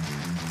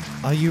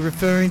 Are you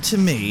referring to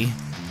me?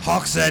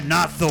 Hawk said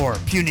not Thor.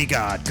 Puny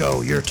God,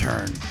 go, your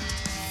turn.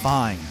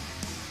 Fine.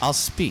 I'll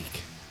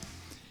speak.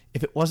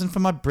 If it wasn't for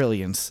my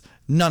brilliance,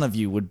 none of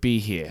you would be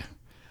here.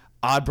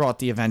 I brought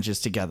the Avengers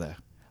together.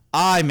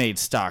 I made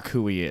Stark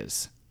who he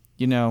is.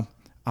 You know,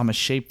 I'm a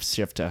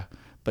shapeshifter,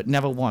 but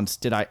never once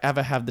did I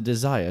ever have the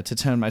desire to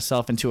turn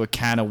myself into a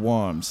can of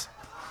worms.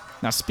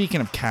 Now,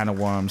 speaking of can of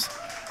worms,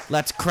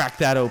 let's crack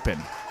that open.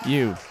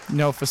 You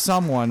know, for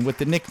someone with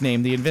the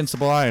nickname the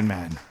Invincible Iron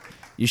Man,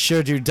 you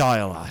sure do die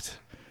a lot.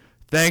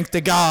 Thank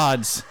the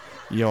gods.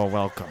 You're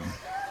welcome.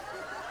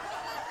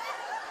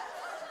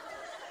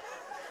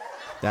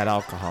 That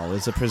alcohol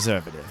is a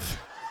preservative.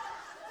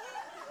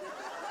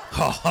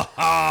 Ha ha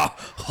ha!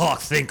 Hawk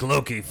think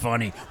Loki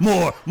funny.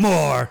 More!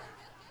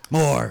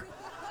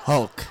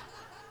 Hulk,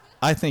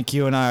 I think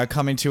you and I are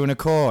coming to an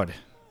accord.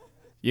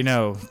 You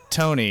know,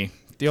 Tony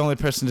The only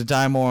person to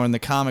die more in the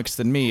comics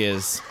than me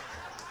is,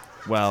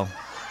 well,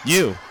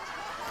 you.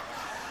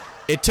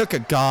 It took a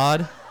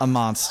god, a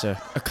monster,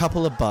 a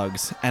couple of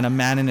bugs, and a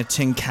man in a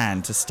tin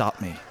can to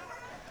stop me.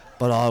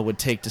 But all it would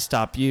take to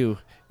stop you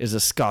is a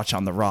scotch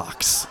on the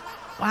rocks.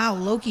 Wow,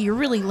 Loki, you're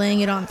really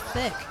laying it on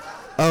thick.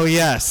 Oh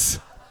yes,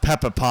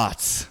 Pepper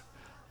Potts.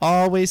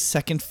 Always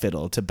second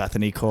fiddle to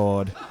Bethany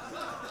Cord.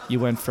 You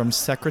went from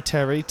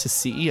secretary to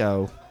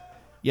CEO,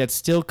 yet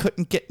still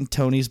couldn't get in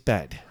Tony's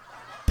bed.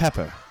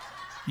 Pepper,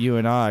 you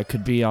and I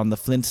could be on the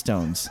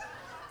Flintstones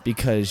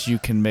because you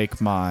can make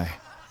my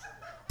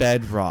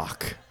bed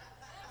rock.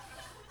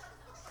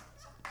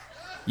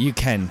 You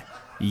can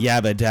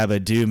yabba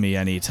dabba do me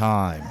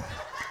anytime.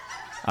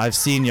 I've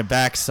seen your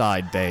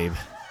backside, babe.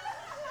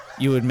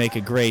 You would make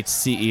a great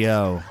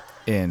CEO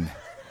in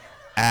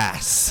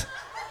Ass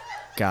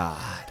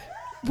God.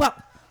 Well,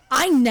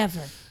 I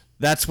never.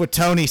 That's what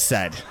Tony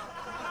said.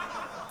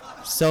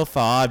 So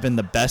far, I've been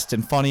the best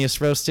and funniest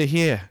roaster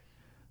here.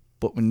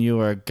 But when you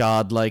are a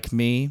god like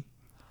me,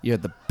 you're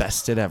the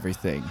best at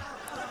everything.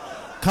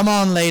 Come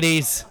on,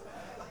 ladies.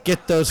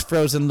 Get those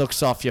frozen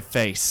looks off your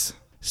face.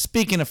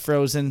 Speaking of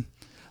frozen,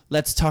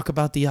 let's talk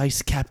about the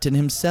Ice Captain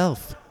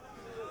himself.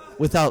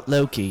 Without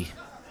Loki,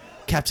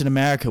 Captain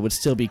America would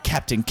still be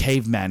Captain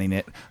Cavemaning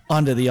it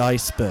under the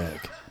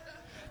iceberg.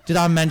 Did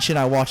I mention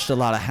I watched a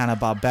lot of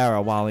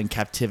Hanna-Barbera while in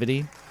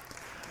captivity?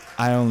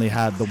 I only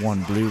had the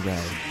one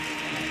Blu-ray.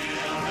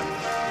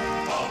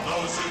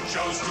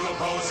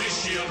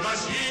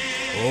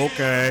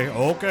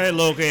 Okay,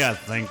 Loki, I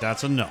think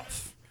that's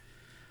enough.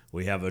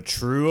 We have a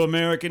true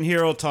American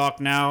hero talk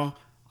now.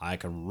 I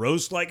can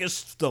roast like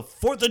it's the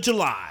 4th of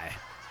July.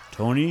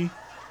 Tony,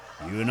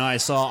 you and I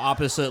saw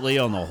oppositely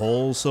on the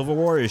whole Civil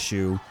War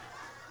issue,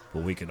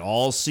 but we can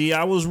all see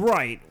I was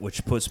right,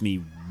 which puts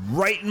me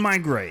right in my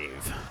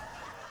grave.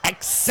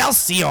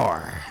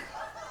 Excelsior!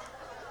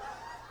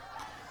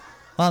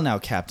 Well now,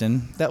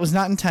 Captain, that was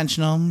not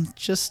intentional,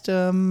 just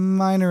a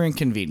minor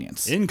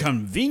inconvenience.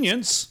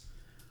 Inconvenience?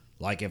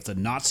 Like if the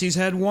Nazis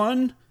had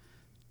won?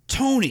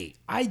 Tony,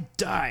 I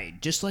died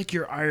just like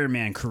your Iron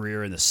Man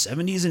career in the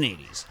 70s and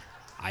 80s.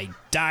 I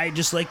died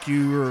just like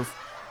your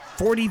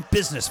 40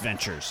 business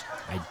ventures.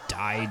 I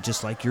died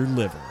just like your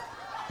liver,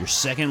 your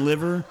second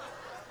liver,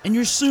 and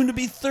your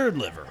soon-to-be third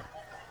liver.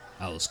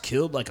 I was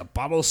killed like a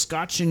bottle of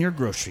scotch in your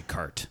grocery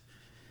cart.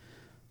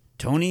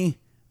 Tony,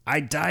 I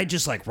died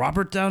just like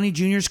Robert Downey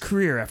Jr.'s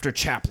career after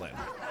Chaplin.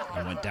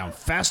 I went down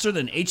faster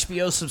than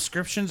HBO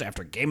subscriptions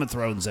after Game of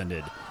Thrones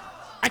ended.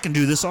 I can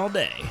do this all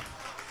day.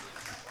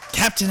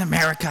 Captain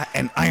America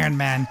and Iron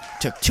Man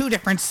took two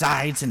different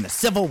sides in the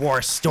Civil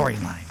War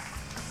storyline.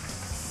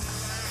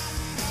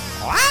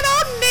 I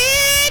don't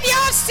need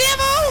your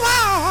Civil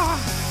War.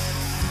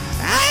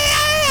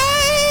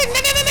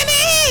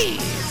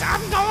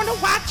 I'm going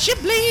to watch you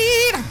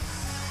bleed.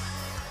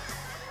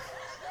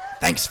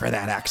 Thanks for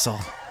that, Axel.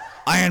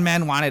 Iron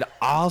Man wanted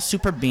all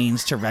super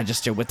beings to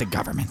register with the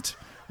government,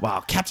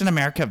 while Captain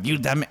America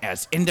viewed them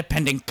as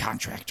independent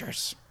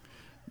contractors.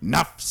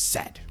 Nuff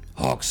said.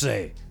 Hawk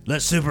say,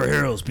 let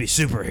superheroes be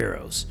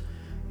superheroes.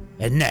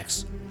 And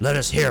next, let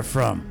us hear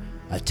from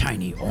a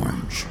tiny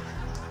orange.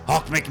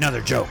 Hawk make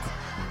another joke.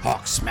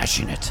 Hawk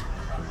smashing it.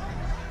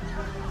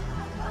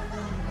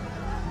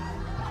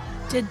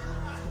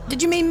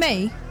 Did you mean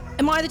me?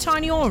 Am I the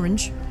tiny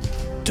orange?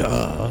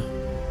 Duh.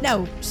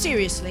 No,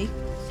 seriously.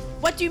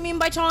 What do you mean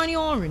by tiny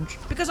orange?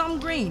 Because I'm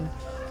green.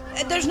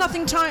 There's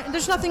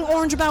nothing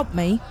orange about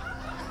me.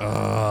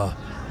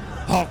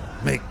 Hawk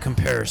make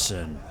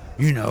comparison.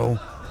 You know,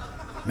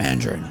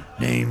 Mandarin,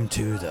 name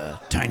to the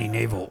tiny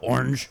navel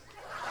orange.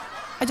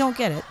 I don't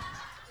get it.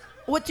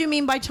 What do you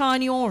mean by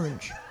tiny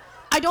orange?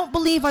 I don't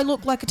believe I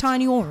look like a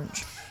tiny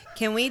orange.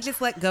 Can we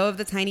just let go of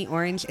the tiny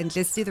orange and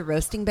just do the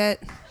roasting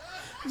bit?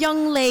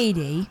 Young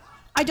lady,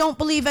 I don't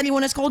believe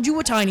anyone has called you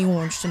a tiny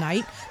orange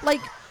tonight.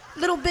 Like,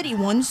 little bitty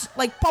ones.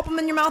 Like, pop them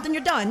in your mouth and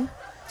you're done.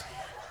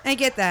 I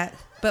get that,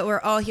 but we're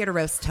all here to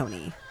roast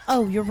Tony.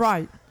 Oh, you're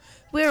right.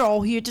 We're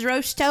all here to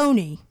roast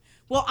Tony.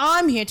 Well,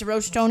 I'm here to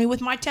roast Tony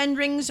with my 10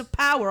 rings of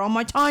power on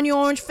my tiny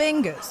orange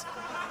fingers.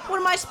 What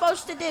am I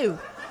supposed to do?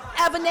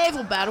 Have a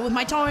naval battle with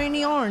my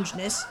tiny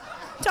orangeness?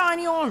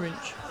 Tiny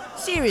orange.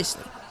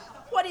 Seriously.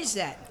 What is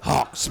that?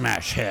 Hawk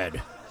smash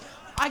head.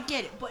 I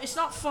get it, but it's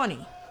not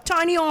funny.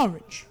 Tiny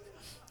orange.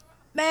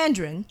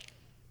 Mandarin.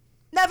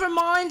 Never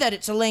mind that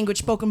it's a language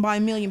spoken by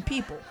 1 million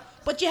people.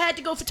 But you had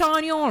to go for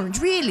tiny orange,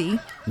 really?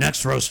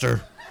 Next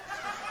roaster.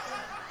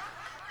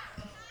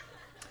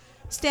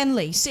 Stan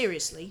Lee,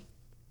 seriously.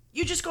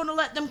 You just gonna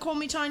let them call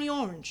me tiny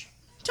orange?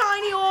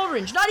 Tiny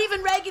orange. Not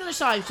even regular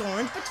sized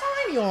orange, but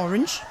tiny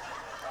orange.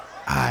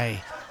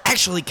 I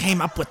actually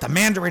came up with the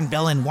Mandarin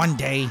villain one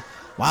day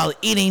while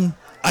eating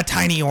a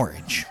tiny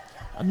orange.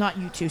 Not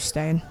you two,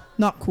 Stan.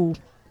 Not cool.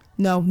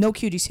 No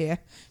cuties here.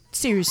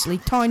 Seriously,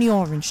 tiny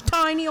orange.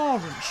 Tiny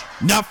orange.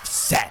 Nuff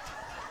said.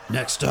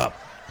 Next up,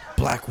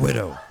 Black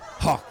Widow.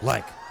 Hawk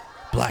like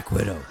Black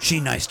Widow. She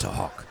nice to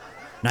Hawk.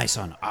 Nice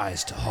on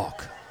eyes to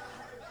Hawk.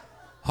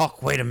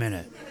 Hawk, wait a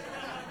minute.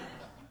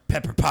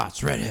 Pepper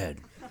Potts, redhead.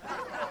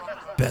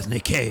 Bethany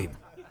Cabe,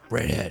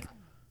 Redhead,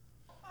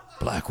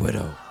 Black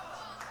Widow,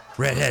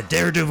 Redhead,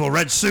 Daredevil,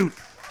 red suit,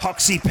 Hawk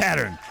C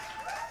pattern.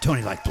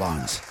 Tony like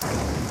blondes.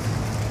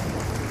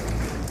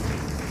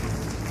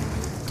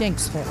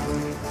 Thanks,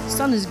 Hawk.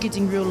 Sun is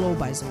getting real low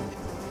by the way.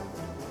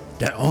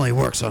 That only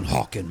works on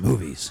Hawk in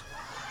movies.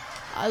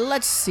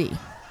 Let's see.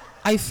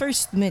 I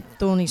first met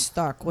Tony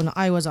Stark when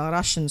I was a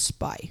Russian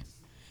spy.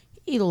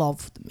 He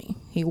loved me.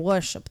 He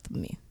worshipped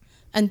me.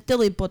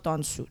 Until he put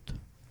on suit.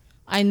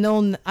 I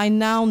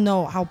now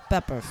know how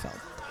Pepper felt.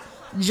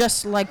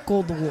 Just like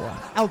Cold War.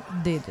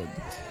 Outdated.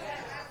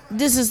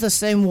 This is the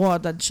same war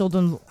that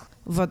children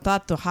were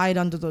taught to hide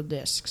under the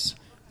desks.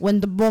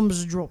 When the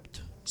bombs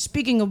dropped.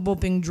 Speaking of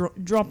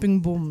dropping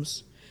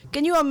bombs.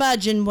 Can you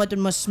imagine what it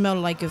must smell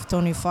like if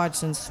Tony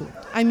farts in suit?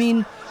 I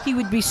mean, he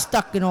would be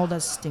stuck in all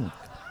that stink.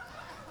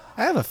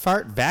 I have a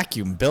fart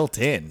vacuum built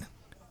in.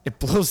 It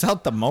blows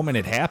out the moment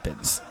it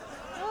happens.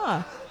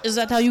 Ah, is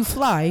that how you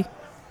fly?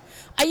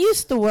 I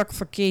used to work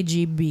for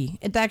KGB.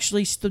 It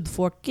actually stood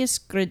for Kiss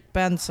Great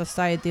Band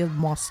Society of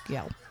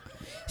Moscow.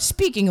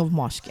 Speaking of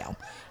Moscow,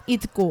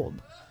 it's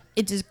cold.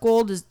 It is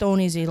cold as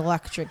Tony's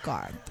electric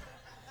art.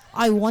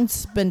 I once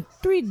spent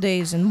 3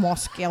 days in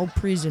Moscow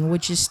prison,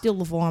 which is still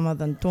warmer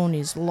than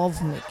Tony's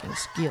lovemaking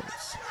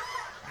skills.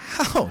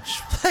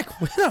 Ouch, Black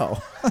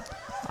Widow.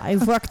 I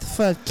worked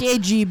for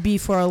KGB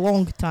for a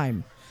long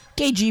time.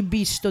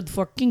 KGB stood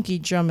for Kinky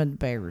German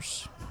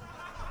Bears.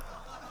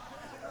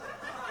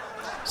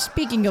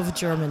 Speaking of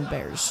German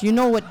bears, you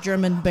know what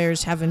German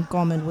bears have in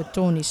common with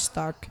Tony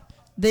Stark?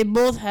 They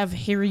both have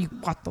hairy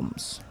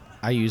bottoms.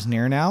 I use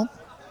Nair now.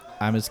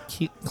 I'm as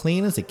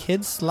clean as a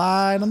kid's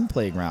slide on the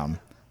playground.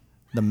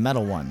 The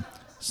metal one.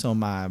 So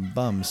my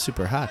bum's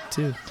super hot,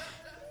 too.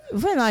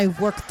 When I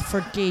worked for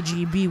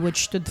KGB,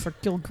 which stood for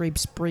Kill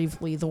Grapes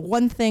Bravely, the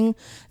one thing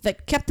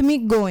that kept me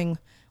going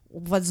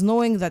was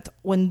knowing that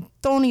when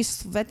Tony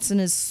sweats in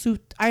his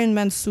suit, Iron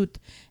Man suit,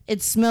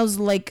 it smells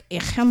like a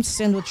ham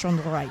sandwich on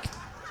the right.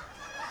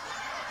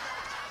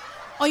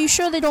 Are you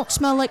sure they don't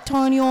smell like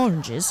tiny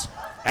oranges?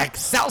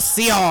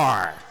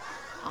 Excelsior!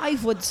 I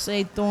would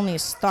say Tony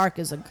Stark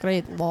is a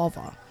great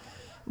lover,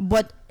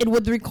 but it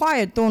would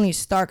require Tony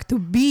Stark to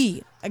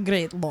be a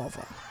great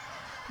lover.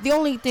 The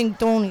only thing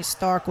Tony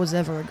Stark was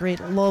ever a great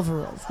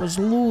lover of was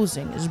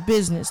losing his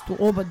business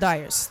to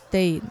Obadiah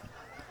Stane.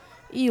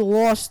 He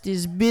lost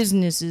his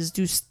businesses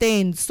to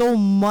Stane so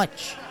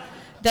much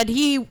that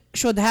he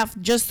should have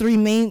just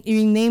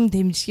renamed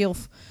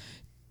himself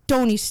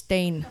Tony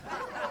Stane.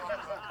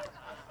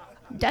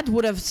 That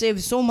would have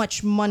saved so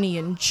much money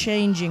in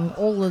changing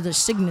all of the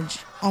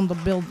signage on the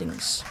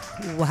buildings.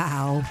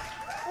 Wow.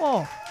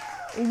 Oh,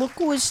 look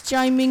who is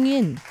chiming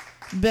in.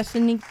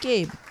 Bethany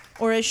Cabe,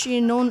 or as she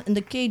is known in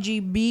the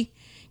KGB,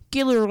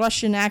 killer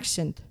Russian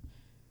accent.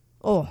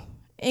 Oh,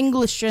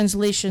 English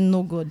translation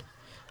no good.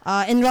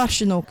 In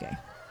Russian, okay.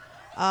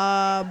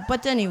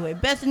 But anyway,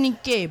 Bethany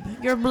Cabe,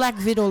 you're Black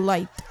Widow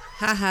light.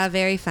 Haha,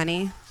 very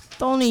funny.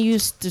 Tony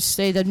used to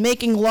say that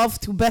making love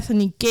to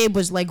Bethany Cabe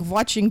was like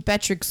watching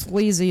Patrick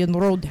Swayze in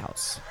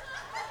Roadhouse.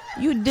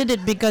 You did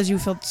it because you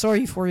felt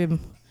sorry for him,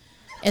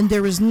 and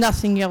there was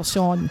nothing else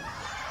on.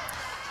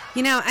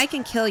 You know, I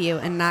can kill you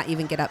and not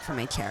even get up from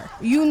my chair.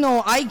 You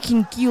know I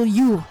can kill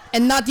you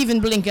and not even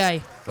blink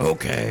eye.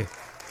 Okay.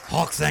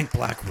 Hawk thank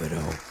Black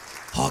Widow.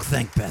 Hawk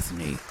thank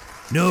Bethany.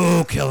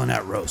 No killing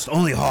that roast.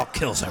 Only Hawk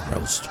kills that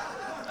roast.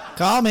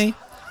 Call me.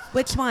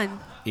 Which one?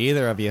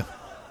 Either of you.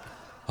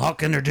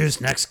 Hawk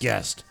introduce next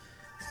guest.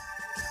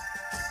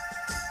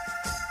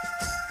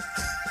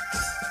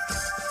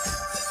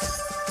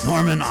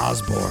 Norman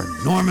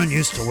Osborn. Norman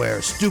used to wear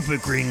a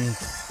stupid Green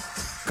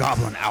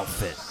Goblin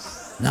outfit.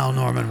 Now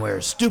Norman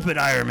wears stupid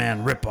Iron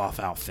Man ripoff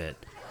outfit.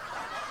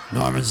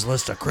 Norman's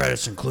list of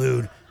credits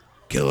include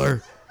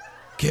killer,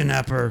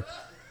 kidnapper,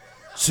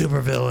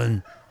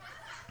 supervillain,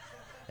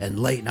 and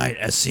late night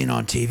as seen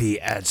on TV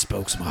ad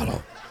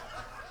spokesmodel.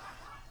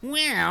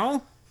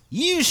 Well,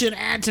 you should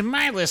add to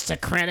my list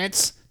of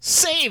credits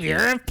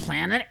Savior of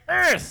Planet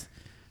Earth.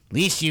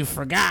 Least you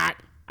forgot,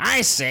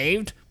 I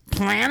saved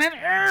Planet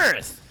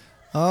Earth.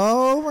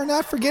 Oh, we're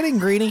not forgetting,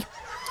 Greenie.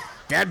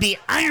 That'd be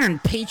Iron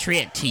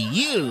Patriot to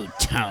you,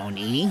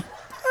 Tony.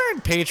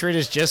 Iron Patriot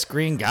is just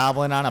Green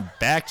Goblin on a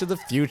Back to the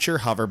Future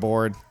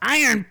hoverboard.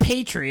 Iron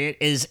Patriot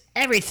is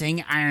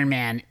everything Iron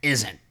Man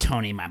isn't,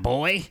 Tony, my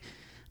boy.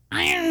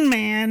 I'm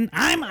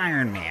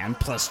Iron Man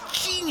plus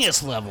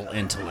genius level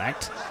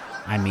intellect.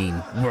 I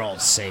mean,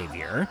 world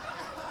savior.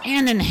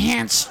 And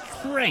enhanced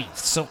strength.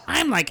 So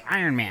I'm like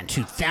Iron Man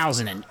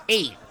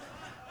 2008.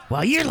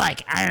 While you're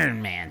like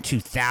Iron Man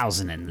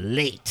 2000 and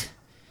late.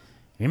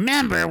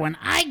 Remember when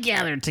I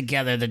gathered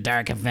together the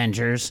Dark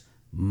Avengers,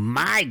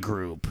 my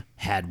group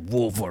had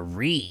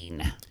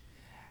Wolverine.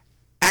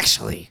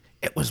 Actually,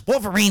 it was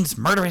Wolverine's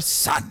murderous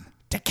son,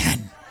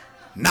 Tekken.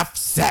 Enough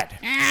said.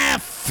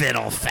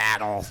 Fiddle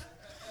faddle.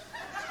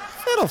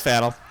 Fiddle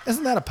faddle.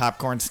 Isn't that a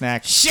popcorn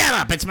snack? Shut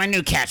up, it's my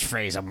new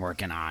catchphrase I'm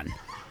working on.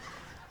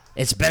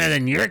 It's better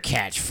than your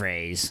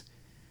catchphrase.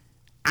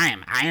 I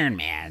am Iron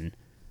Man.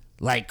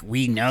 Like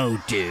we know,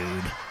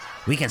 dude.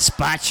 We can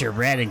spot your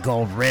red and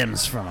gold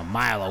rims from a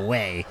mile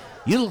away.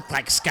 You look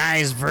like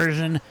Sky's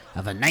version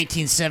of a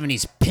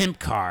 1970s pimp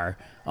car,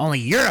 only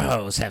your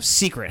hoes have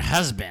secret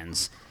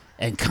husbands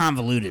and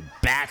convoluted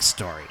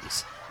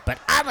backstories. But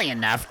oddly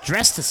enough,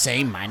 dressed the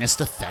same minus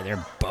the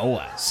feather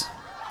boas.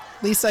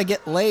 At least I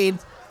get laid.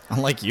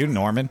 Unlike you,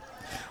 Norman.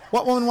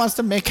 What woman wants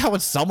to make out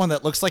with someone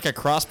that looks like a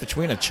cross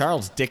between a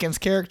Charles Dickens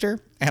character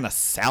and a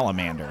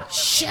salamander?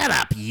 Shut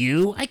up,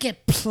 you. I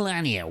get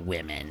plenty of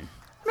women.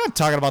 I'm not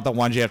talking about the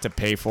ones you have to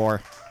pay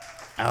for.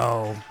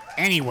 Oh,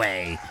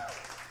 anyway,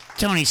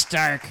 Tony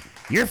Stark,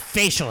 your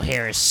facial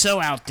hair is so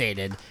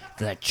outdated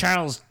that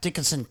Charles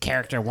Dickinson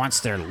character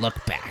wants their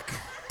look back.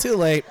 Too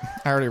late.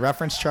 I already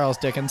referenced Charles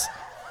Dickens.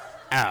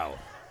 Oh.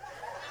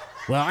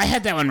 Well, I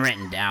had that one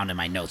written down in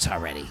my notes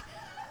already.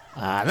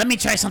 Let me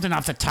try something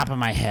off the top of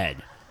my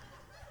head.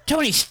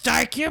 Tony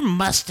Stark, your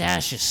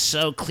mustache is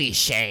so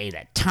cliche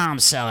that Tom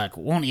Selleck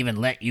won't even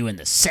let you in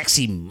the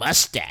sexy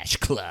mustache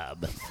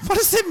club. What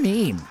does it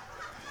mean?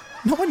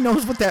 No one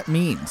knows what that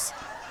means.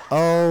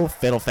 Oh,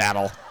 fiddle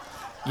faddle.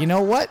 You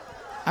know what?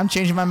 I'm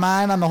changing my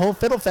mind on the whole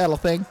fiddle faddle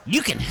thing.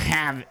 You can't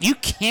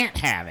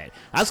have it.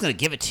 I was going to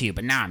give it to you,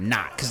 but now I'm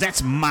not, because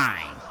that's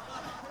mine.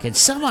 Can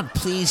someone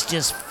please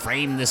just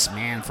frame this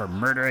man for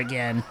murder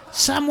again?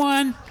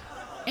 Someone?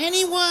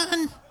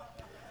 Anyone?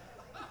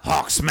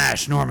 Hawk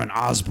smash Norman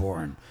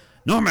Osborn.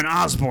 Norman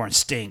Osborn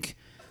stink.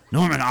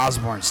 Norman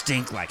Osborn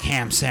stink like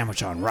ham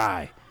sandwich on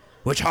rye.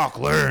 Which Hawk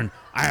learn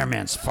Iron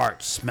Man's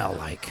farts smell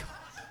like.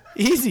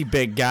 Easy,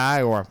 big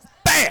guy, or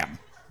bam!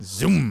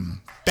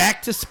 Zoom!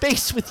 Back to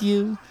space with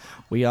you.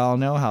 We all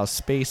know how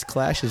space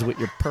clashes with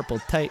your purple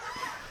tight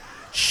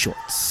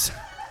shorts.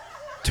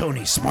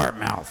 Tony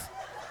Smartmouth.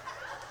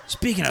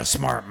 Speaking of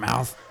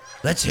Smartmouth,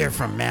 let's hear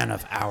from Man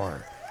of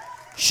Hour.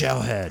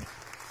 Shellhead.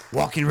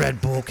 Walking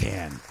Red Bull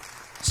Can.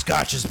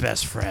 Scotch's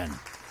best friend.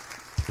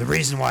 The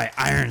reason why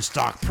iron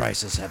stock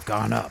prices have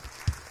gone up.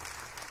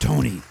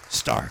 Tony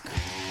Stark.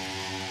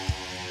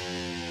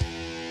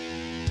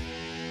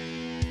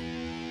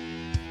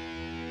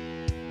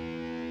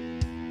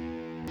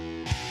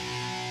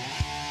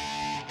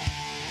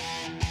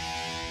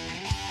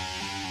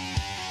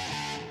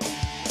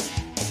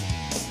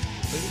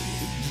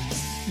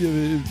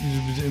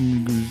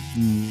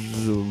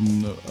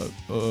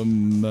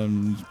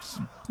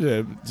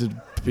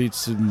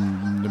 Pizza,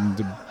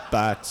 the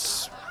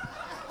bats.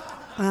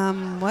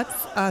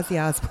 What's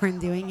Ozzy Osbourne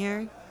doing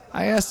here?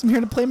 I asked him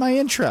here to play my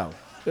intro.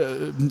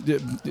 I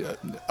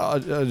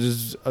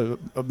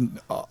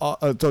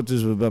thought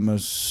this was about my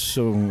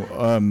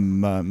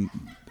song.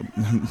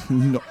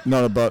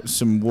 Not about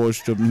some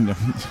worship.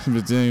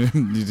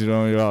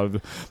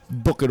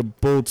 Bucket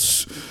of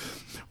bolts.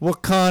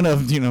 What kind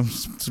of,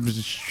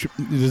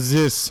 is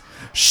this?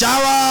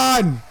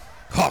 Sharon!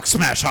 Hawk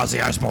smash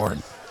Ozzy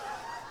Osbourne.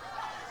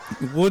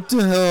 What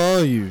the hell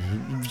are you?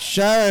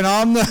 Sharon,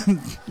 I'm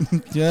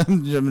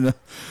the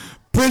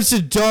Prince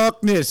of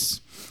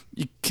Darkness.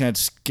 You can't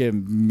scare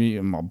me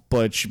in my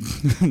butt.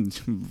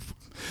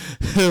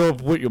 Head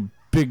up with your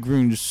big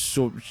green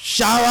sword.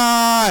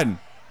 Sharon!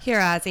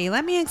 Here, Ozzy,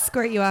 let me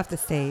escort you off the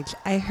stage.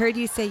 I heard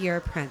you say you're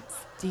a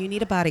prince. Do you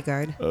need a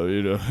bodyguard? Oh,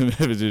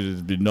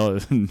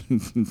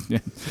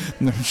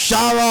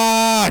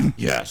 Sharon!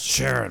 Yes,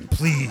 Sharon,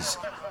 please.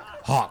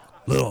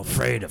 Hawk, little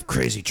afraid of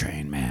Crazy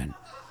Train, man.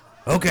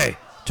 Okay,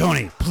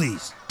 Tony,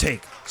 please,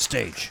 take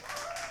stage.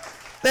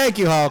 Thank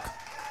you, Hulk.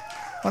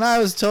 When I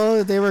was told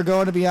that they were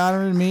going to be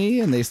honoring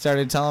me and they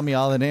started telling me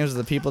all the names of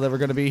the people that were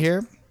going to be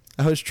here,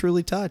 I was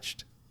truly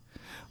touched.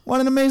 What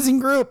an amazing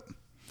group.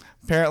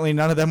 Apparently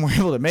none of them were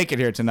able to make it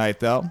here tonight,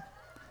 though.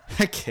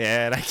 I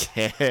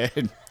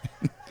kid.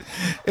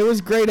 It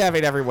was great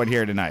having everyone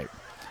here tonight.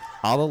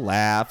 All the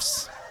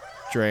laughs,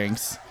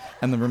 drinks,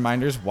 and the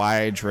reminders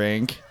why I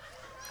drink.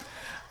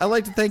 I'd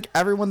like to thank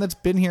everyone that's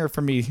been here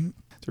for me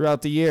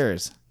throughout the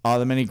years. All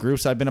the many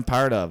groups I've been a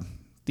part of.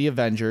 The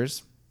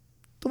Avengers,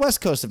 the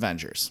West Coast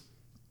Avengers,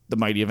 the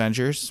Mighty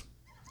Avengers,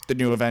 the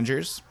New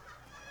Avengers.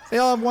 They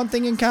all have one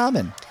thing in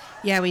common.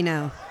 Yeah, we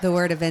know. The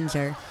word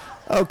Avenger.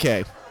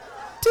 Okay,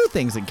 2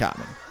 things in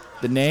common.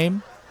 The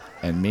name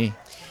and me.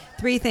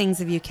 3 things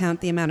if you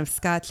count the amount of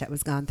scotch that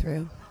was gone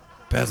through.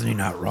 Bethany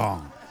not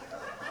wrong.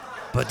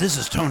 But this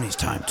is Tony's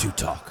time to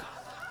talk.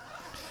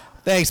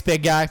 Thanks,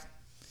 big guy.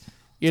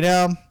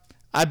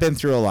 I've been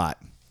through a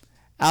lot.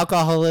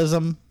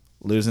 Alcoholism,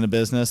 losing a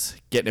business,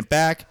 getting it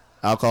back.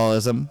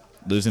 Alcoholism,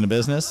 losing a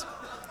business,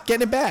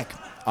 getting it back.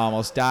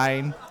 Almost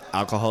dying,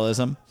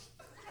 alcoholism.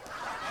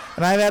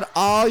 And I've had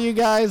all you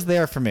guys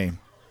there for me.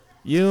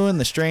 You and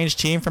the strange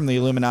team from the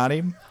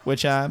Illuminati,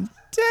 which I'm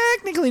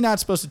technically not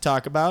supposed to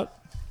talk about.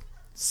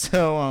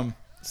 So,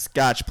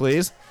 scotch,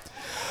 please.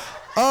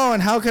 Oh,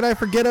 and how could I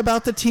forget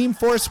about the Team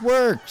Force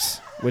Works,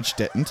 which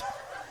didn't.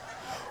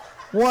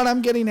 What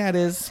I'm getting at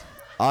is,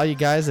 all you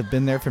guys have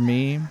been there for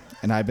me,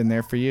 and I've been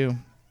there for you.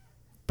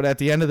 But at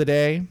the end of the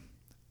day,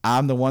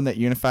 I'm the one that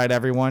unified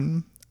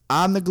everyone.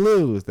 I'm the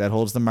glue that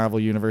holds the Marvel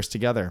Universe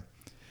together.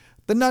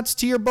 The nuts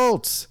to your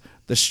bolts,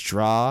 the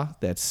straw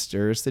that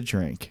stirs the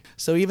drink.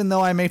 So even though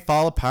I may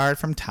fall apart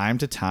from time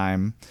to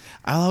time,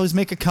 I'll always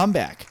make a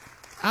comeback.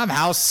 I'm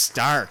House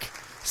Stark,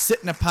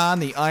 sitting upon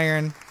the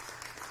Iron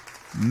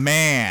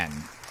Man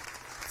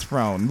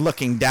throne,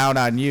 looking down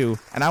on you,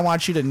 and I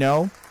want you to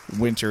know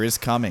winter is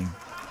coming.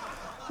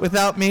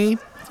 Without me,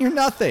 you're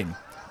nothing.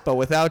 But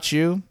without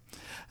you,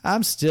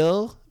 I'm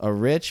still a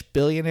rich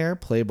billionaire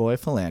playboy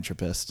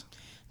philanthropist.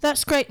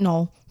 That's great,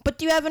 Noel. But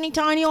do you have any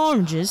tiny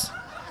oranges?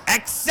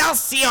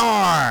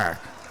 Excelsior!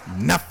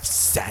 Nuff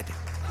said.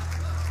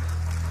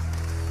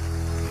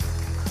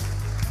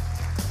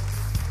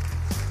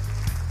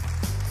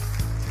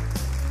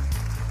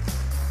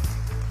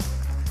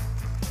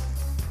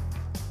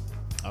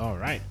 All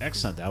right,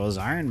 excellent. That was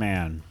Iron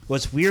Man.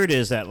 What's weird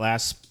is that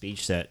last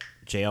speech that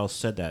JL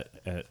said that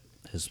at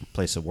his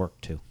place of work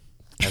too,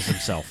 as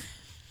himself.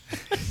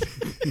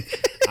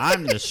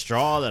 I'm the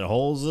straw that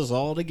holds us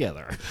all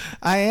together.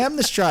 I am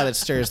the straw that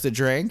stirs the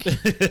drink.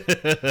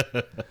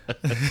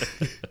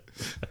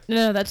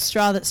 No, that's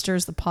straw that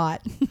stirs the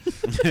pot. And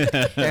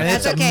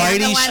it's a okay.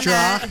 mighty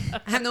straw.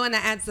 I'm the one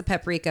that adds the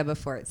paprika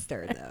before it's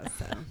stirred, though.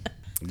 So.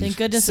 Thank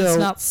goodness So- it's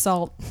not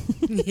salt.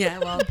 Yeah,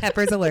 well,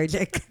 Pepper's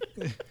allergic.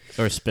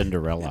 Or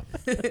Spinderella,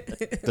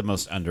 the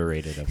most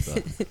underrated of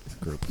the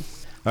group.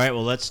 All right,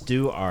 well, let's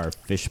do our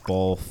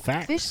fishbowl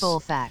facts. Fishbowl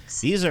facts.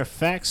 These are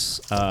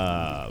facts,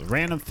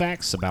 random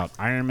facts about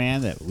Iron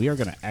Man that we are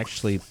going to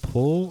actually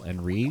pull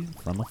and read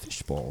from a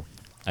fishbowl.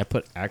 I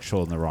put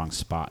actual in the wrong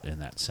spot in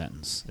that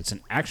sentence. It's an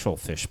actual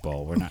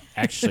fishbowl. We're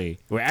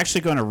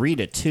actually going to read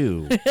it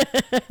too,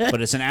 but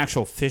it's an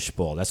actual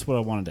fishbowl. That's what I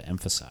wanted to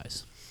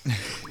emphasize.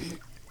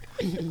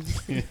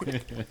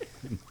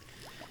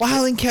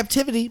 While in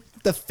captivity,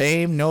 the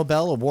famed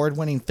Nobel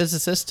Award-winning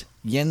physicist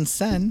Yen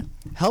Sen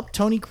helped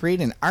Tony create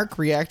an arc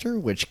reactor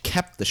which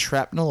kept the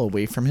shrapnel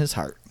away from his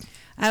heart.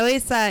 I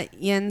always thought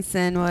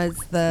Jensen was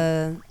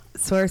the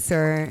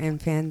sorcerer in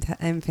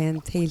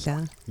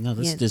Fantasia. No,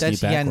 this is Yen. Disney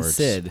That's Yen backwards.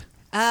 Sid.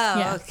 Oh,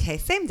 Yeah. okay.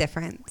 Same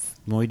difference.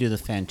 When we do the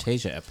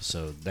Fantasia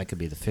episode, that could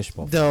be the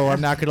fishbowl. Though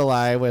I'm not gonna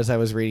lie, as I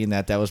was reading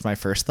that was my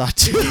first thought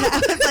too.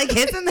 I was like,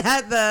 isn't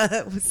that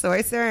the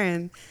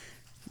sorcerer?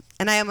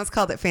 And I almost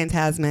called it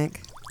Phantasmic.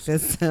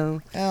 Just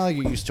so. Well,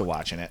 you're used to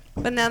watching it.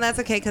 But no, that's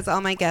okay because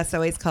all my guests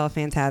always call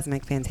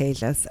Phantasmic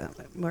Fantasia, so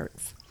it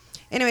works.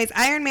 Anyways,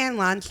 Iron Man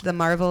launched the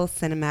Marvel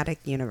Cinematic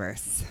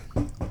Universe.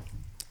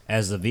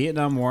 As the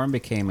Vietnam War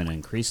became an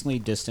increasingly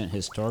distant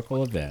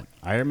historical event,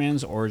 Iron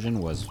Man's origin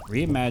was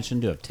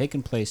reimagined to have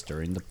taken place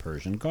during the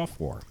Persian Gulf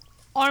War.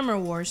 Armor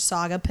Wars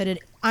saga pitted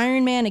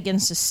Iron Man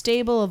against a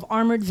stable of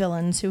armored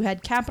villains who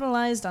had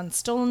capitalized on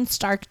stolen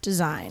Stark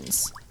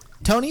designs.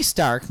 Tony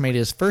Stark made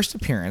his first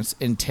appearance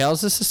in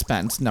Tales of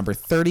Suspense number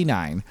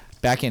 39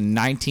 back in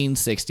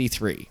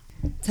 1963.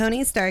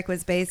 Tony Stark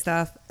was based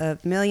off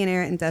of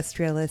millionaire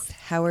industrialist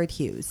Howard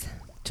Hughes.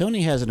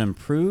 Tony has an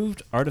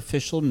improved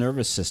artificial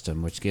nervous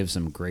system which gives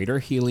him greater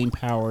healing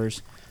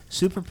powers,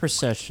 super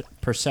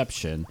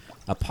perception,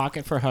 a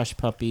pocket for hush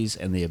puppies,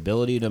 and the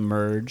ability to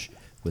merge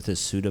with his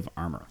suit of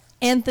armor.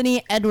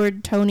 Anthony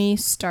Edward Tony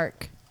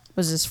Stark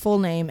was his full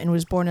name and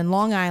was born in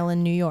Long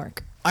Island, New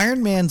York.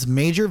 Iron Man's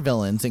major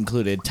villains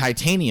included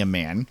Titanium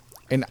Man,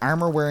 an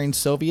armor-wearing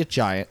Soviet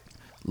giant,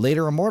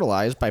 later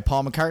immortalized by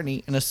Paul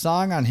McCartney in a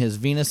song on his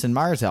Venus and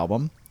Mars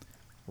album,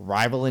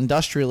 rival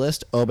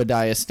industrialist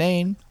Obadiah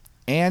Stane,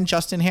 and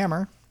Justin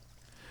Hammer,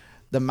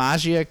 the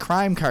Magia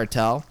crime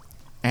cartel,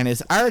 and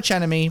his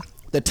archenemy,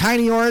 the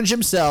Tiny Orange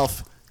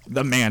himself,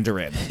 the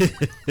Mandarin.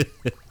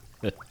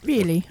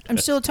 Really? I'm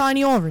still a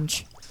tiny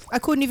orange. I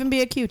couldn't even be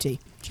a cutie.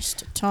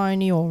 Just a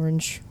tiny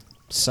orange.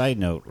 Side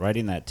note,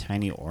 writing that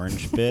tiny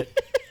orange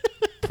bit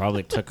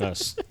probably took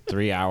us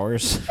 3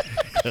 hours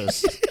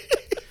because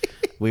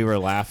we were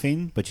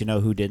laughing, but you know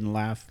who didn't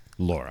laugh?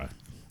 Laura.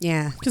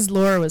 Yeah. Because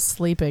Laura was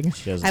sleeping.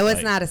 She doesn't I was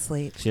like- not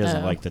asleep. She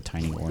doesn't like the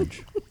tiny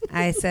orange.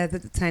 I said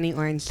that the tiny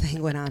orange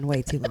thing went on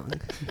way too long.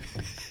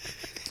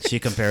 She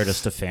compared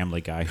us to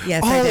Family Guy.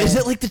 Yes, I did. Is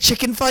it like the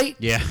chicken fight?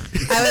 Yeah.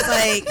 I was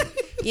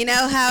like, you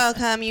know how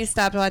come you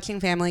stopped watching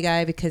Family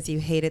Guy because you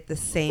hated the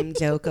same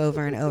joke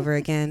over and over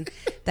again?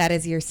 That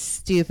is your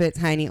stupid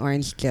tiny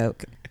orange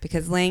joke.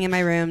 Because laying in my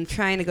room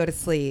trying to go to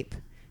sleep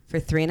for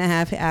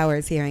 3.5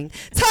 hours hearing,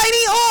 tiny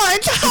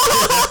orange!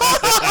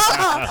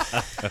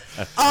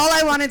 All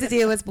I wanted to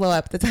do was blow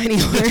up the tiny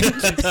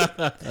orange.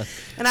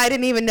 And I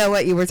didn't even know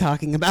what you were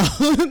talking about.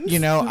 You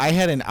know, I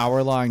had an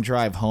hour-long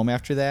drive home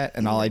after that,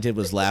 and all I did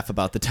was laugh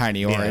about the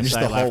Tiny Orange Yes,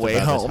 I the whole laughed way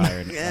about home.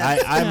 this iron.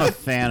 I'm a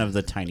fan of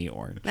the tiny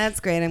orange.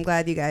 That's great. I'm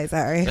glad you guys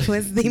are. It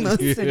was the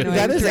most annoying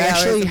That is 3 hours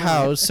actually of my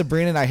how life.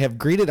 Sabrina and I have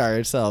greeted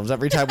ourselves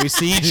every time we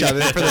see each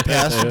other for the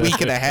past week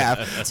and a half.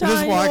 We just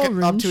Tiny walk up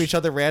orange. to each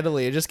other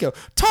randomly and just go,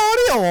 Tiny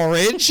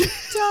Orange!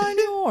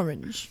 Tiny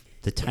orange.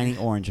 The tiny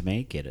orange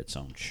may get its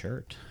own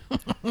shirt.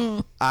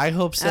 I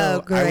hope so. Oh, I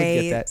would get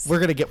great. that. We're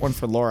going to get one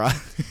for Laura.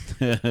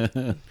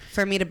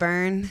 for me to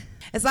burn.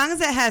 As long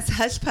as it has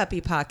hush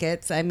puppy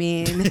pockets, I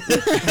mean,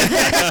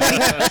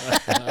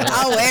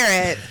 I'll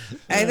wear it.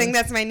 I think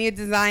that's my new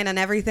design on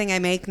everything I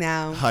make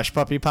now. Hush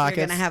puppy pockets.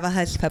 You're going to have a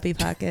hush puppy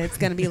pocket. It's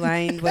going to be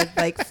lined with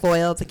like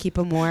foil to keep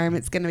them warm.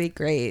 It's going to be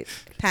great.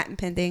 Patent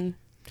pending.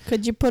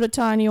 Could you put a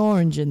tiny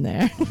orange in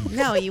there?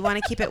 No, you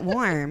want to keep it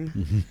warm.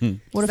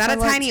 What It's if not I a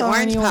like tiny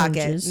orange pocket.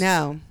 oranges?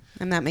 No,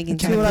 I'm not making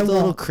Can you tiny put the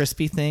little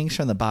crispy things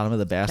from the bottom of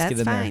the basket That's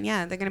in there? fine.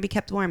 Yeah, they're going to be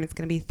kept warm. It's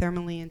going to be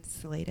thermally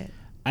insulated.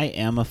 I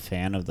am a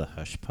fan of the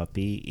Hush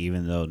Puppy,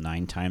 even though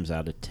 9 times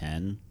out of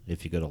 10,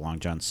 if you go to Long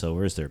John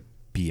Silver's, they're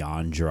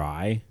beyond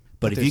dry.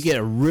 But if you get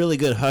a really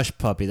good Hush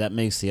Puppy, that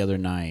makes the other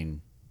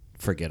 9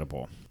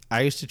 forgettable.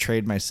 I used to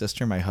trade my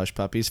sister my hush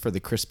puppies for the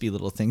crispy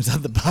little things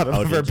on the bottom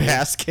of did her you?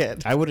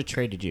 basket. I would have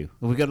traded you.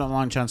 We go to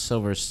Long John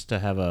Silver's to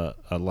have a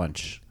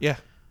lunch. Yeah,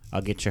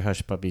 I'll get your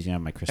Hush Puppies, you have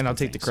my crispy and I'll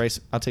take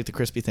things. I'll take the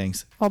crispy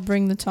things I'll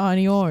bring the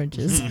tiny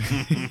oranges.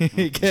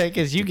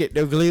 because you get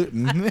no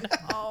gluten.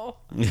 Oh.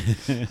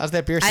 How's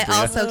that beer? I Sabrina?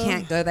 also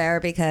can't go there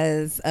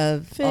because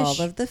of Fish.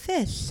 all of the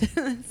fish.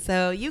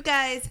 So you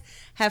guys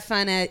have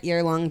fun at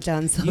your Long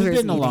John Silver's. You've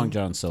been to meeting. Long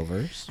John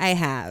Silver's. I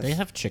have. They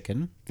have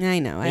chicken. I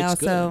know.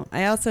 It's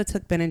I also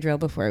took Benadryl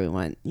before we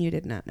went. You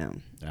did not know.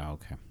 Oh,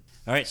 okay.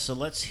 All right, so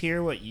let's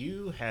hear what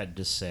you had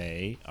to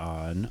say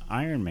on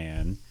Iron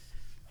Man.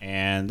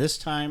 And this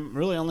time,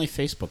 really only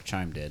Facebook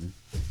chimed in.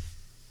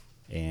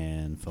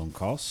 And phone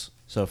calls.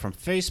 So from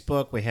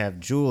Facebook, we have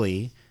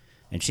Julie.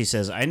 And she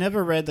says, I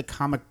never read the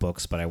comic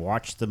books, but I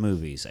watched the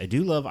movies. I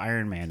do love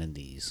Iron Man in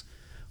these.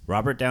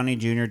 Robert Downey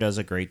Jr. does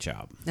a great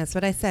job. That's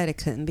what I said. It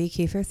couldn't be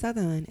Kiefer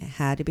Sutherland. It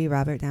had to be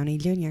Robert Downey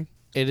Jr.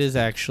 It is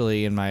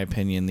actually, in my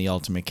opinion, the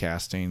ultimate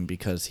casting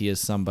because he is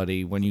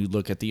somebody, when you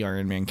look at the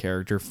Iron Man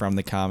character from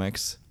the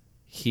comics,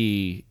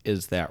 he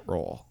is that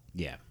role.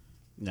 Yeah.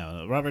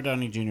 No, Robert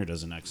Downey Jr.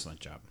 does an excellent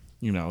job.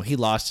 You know, he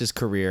lost his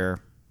career,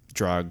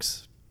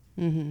 drugs,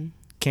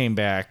 came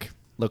back,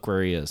 look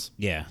where he is.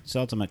 Yeah, it's the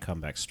ultimate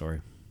comeback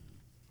story.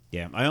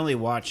 Yeah, I only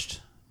watched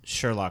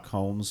Sherlock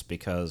Holmes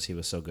because he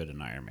was so good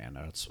in Iron Man.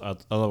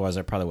 Otherwise,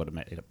 I probably would have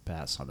made a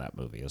pass on that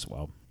movie as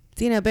well.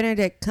 Do you know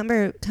Benedict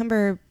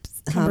Cumberbatch?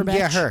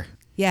 Yeah, her.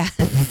 Yeah.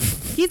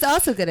 He's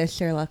also good as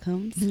Sherlock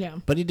Holmes. Yeah.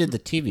 But he did the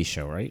TV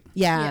show, right?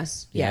 Yeah.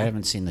 Yes. Yeah, I Yeah.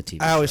 haven't seen the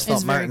TV I always show. thought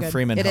It's very Martin good.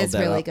 Freeman It held is that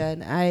really up.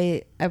 good.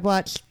 I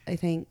watched, I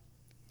think,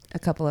 a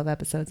couple of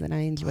episodes and I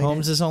enjoyed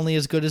Holmes it. is only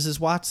as good as his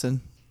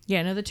Watson.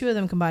 Yeah, no, the two of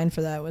them combined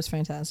for that was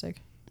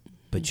fantastic.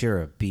 But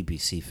you're a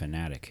BBC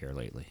fanatic here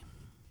lately.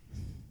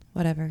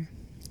 Whatever.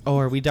 Oh,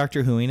 are we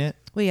Doctor Whoing it?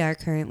 We are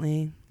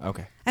currently.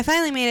 Okay. I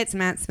finally made it to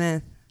Matt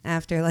Smith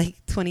after like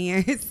 20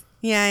 years.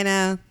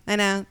 Yeah, I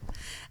know.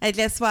 I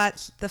just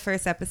watched the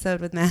first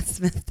episode with Matt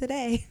Smith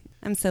today.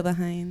 I'm so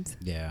behind.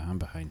 Yeah, I'm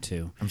behind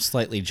too. I'm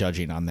slightly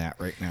judging on that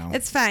right now.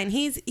 It's fine.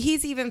 He's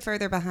even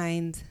further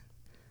behind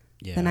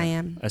Yeah, than I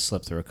am. I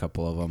slept through a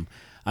couple of them.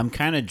 I'm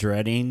kind of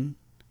dreading.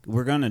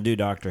 We're going to do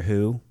Doctor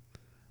Who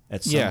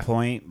at some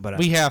point, but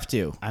we have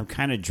to. I'm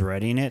kind of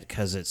dreading it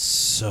because it's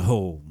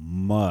so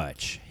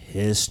much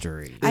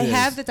history. I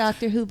have the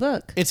Doctor Who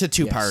book. It's a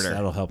two-parter. Yes,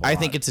 that'll help a I lot.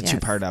 think it's a Yes.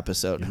 two-part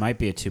episode. It might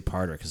be a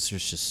two-parter because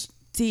there's just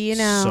Do you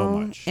know, so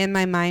much. in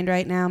my mind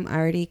right now, I'm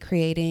already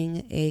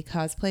creating a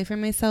cosplay for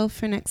myself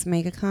for next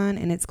MegaCon,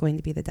 and it's going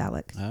to be the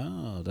Dalek.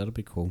 Oh, that'll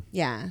be cool.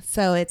 Yeah,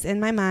 so it's in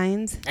my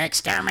mind.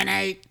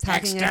 Exterminate!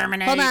 Talking of-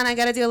 Exterminate! hold on, I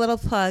got to do a little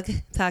plug.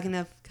 Talking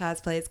of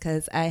cosplays,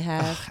 because I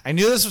have... I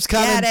knew this was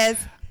coming. Yeah, it is.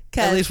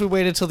 'cause- At least we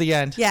waited till the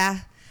end. Yeah,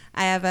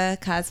 I have a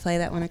cosplay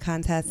that won a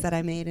contest that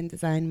I made and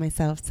designed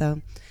myself,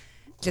 so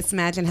just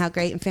imagine how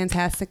great and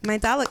fantastic my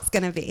Dalek's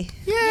going to be.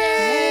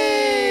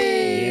 Yay!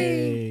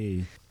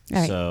 All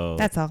right, So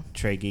that's all.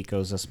 Trey Geek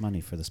owes us money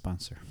for the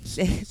sponsor.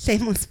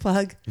 Shameless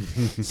plug.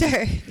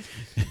 Sure.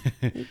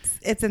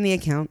 It's in the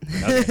account.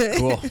 Okay,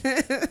 cool.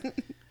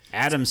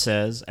 Adam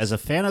says, as a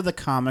fan of the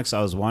comics,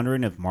 I was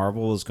wondering if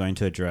Marvel was going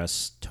to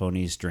address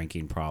Tony's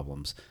drinking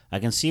problems. I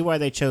can see why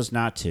they chose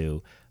not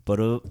to, but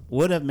it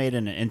would have made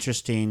an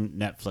interesting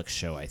Netflix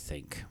show, I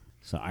think.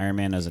 So Iron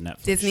Man as a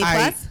Netflix Disney show.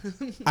 Plus?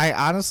 I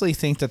honestly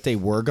think that they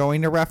were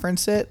going to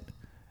reference it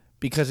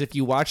because if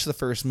you watch the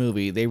first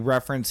movie, they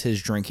reference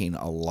his drinking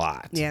a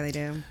lot. Yeah, they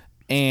do.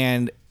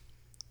 And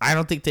I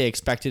don't think they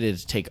expected it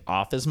to take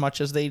off as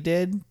much as they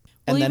did. Well,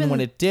 And then even- when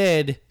it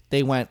did,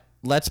 they went,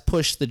 let's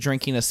push the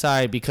drinking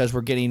aside because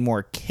we're getting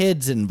more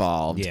kids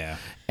involved. Yeah.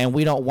 And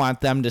we don't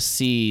want them to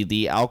see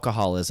the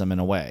alcoholism in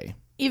a way.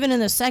 Even in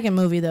the second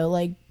movie, though,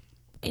 like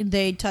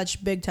they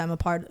touched big time a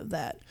part of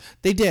that.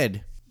 They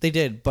did. They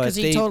did, but 'Cause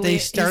he they, totally- they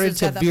he's started just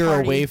to got the veer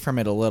party. away from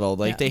it a little.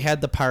 Like Yeah. they had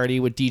the party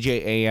with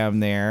DJ AM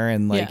there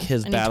and like Yeah,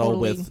 his and he battle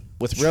totally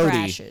with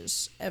Rhodey.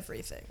 trashes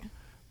everything.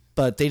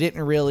 But they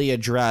didn't really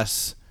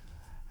address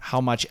how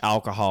much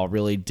alcohol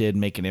really did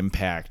make an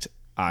impact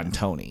on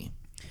Tony.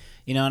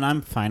 You know, and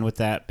I'm fine with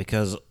that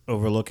because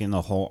overlooking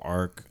the whole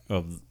arc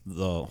of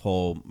the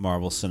whole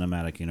Marvel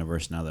Cinematic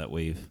Universe now that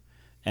we've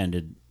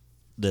ended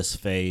this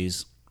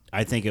phase,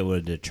 I think it would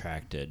have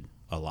detracted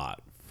a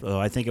lot. So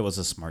I think it was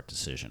a smart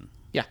decision.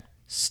 Yeah.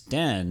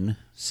 Sten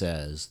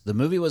says, the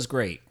movie was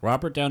great.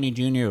 Robert Downey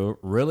Jr.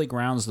 really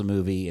grounds the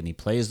movie, and he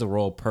plays the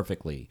role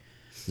perfectly.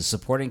 The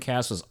supporting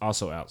cast was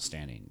also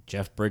outstanding.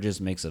 Jeff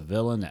Bridges makes a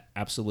villain that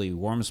absolutely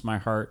warms my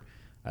heart.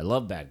 I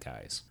love bad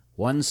guys.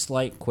 One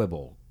slight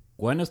quibble.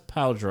 Gwyneth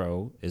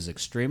Paltrow is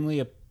extremely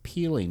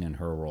appealing in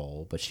her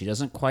role, but she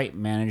doesn't quite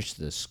manage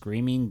the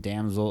screaming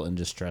damsel in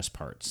distress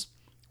parts,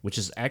 which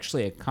is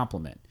actually a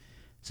compliment.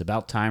 It's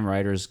about time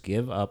writers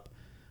give up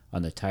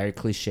on the tired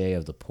cliche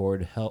of the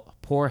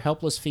poor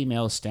helpless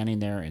female standing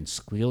there and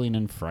squealing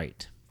in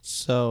fright.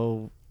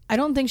 So I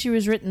don't think she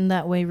was written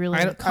that way, really.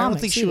 I in the don't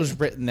comics think she either. was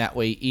written that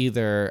way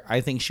either. I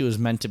think she was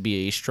meant to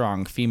be a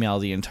strong female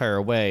the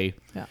entire way.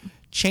 Yeah.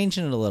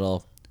 Changing it a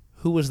little,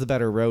 who was the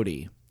better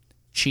roadie,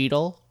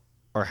 Cheadle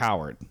or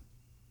Howard?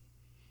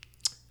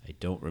 I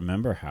don't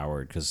remember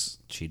Howard because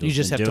Cheadle's You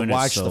just been have to doing it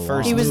watch so the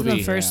first He movie. was in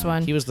the first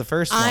one. He was the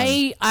first one.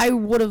 I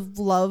would have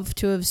loved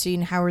to have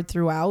seen Howard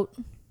throughout.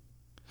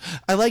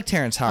 I like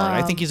Terrence Howard.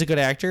 I think he's a good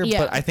actor, yeah.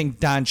 but I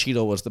think Don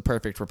Cheadle was the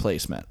perfect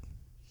replacement.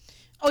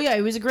 Oh yeah,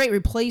 he was a great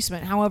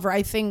replacement. However,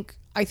 I think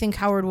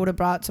Howard would have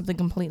brought something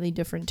completely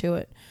different to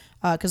it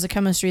because the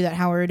chemistry that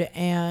Howard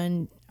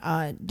and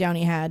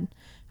Downey had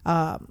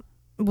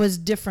was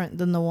different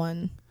than the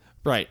one.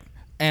 Right.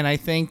 And I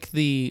think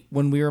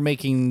when we were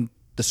making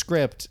the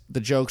script, the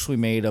jokes we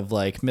made of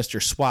like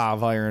Mr.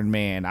 Suave Iron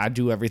Man, I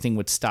do everything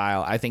with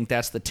style. I think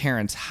that's the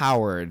Terrence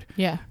Howard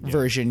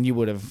version you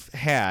would have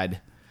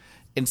had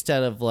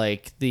instead of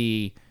like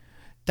the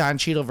Don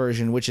Cheadle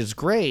version, which is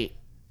great.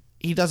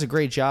 He does a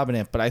great job in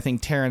it, but I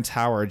think Terrence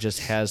Howard just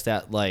has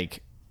that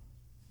like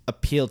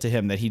appeal to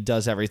him that he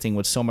does everything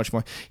with so much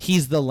more.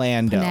 He's the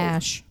Lando.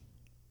 Panache.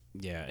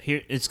 Yeah,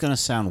 here it's gonna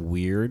sound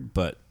weird,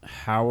 but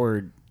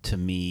Howard to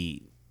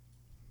me,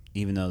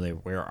 even though they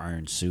wear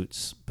iron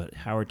suits, but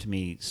Howard to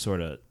me sort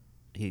of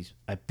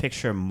I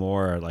picture him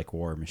more like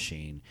War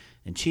Machine,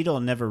 and Cheadle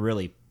never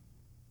really.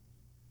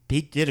 He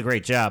did a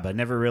great job. I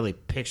never really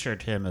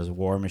pictured him as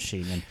War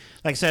Machine, and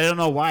like I said, I don't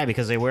know why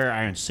because they wear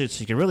iron suits. So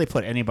you can really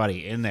put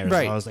anybody in there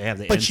Right. as long as they have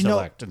the But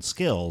intellect and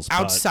skills. but-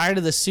 Outside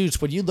of the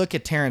suits, when you look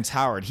at Terrence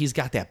Howard, he's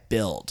got that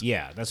build.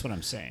 yeah, that's what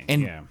I'm saying.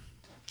 And yeah.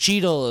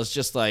 Cheadle is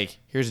just like,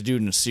 here's a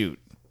dude in a suit.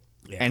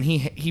 Yeah. And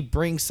he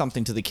brings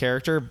something to the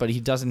character, but he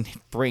doesn't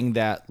bring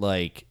that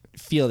like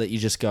feel that you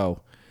just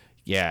go,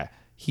 yeah,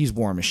 he's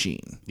War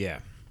Machine. Yeah,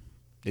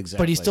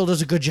 exactly. But he still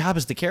does a good job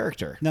as the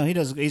character. No, he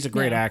does. He's a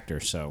great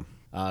actor. So,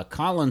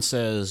 Colin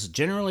says,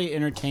 generally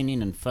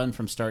entertaining and fun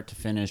from start to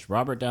finish.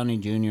 Robert Downey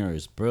Jr.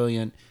 is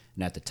brilliant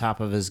and at the top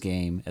of his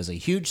game. As a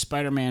huge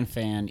Spider-Man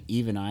fan,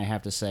 even I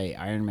have to say,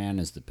 Iron Man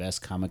is the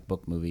best comic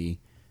book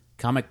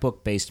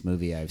based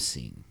movie I've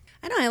seen.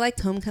 I know, I liked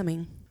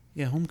Homecoming.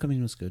 Yeah,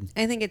 Homecoming was good.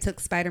 I think it took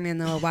Spider-Man,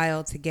 though, a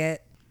while to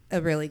get a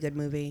really good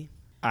movie.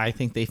 I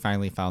think they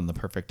finally found the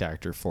perfect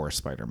actor for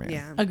Spider-Man.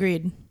 Yeah.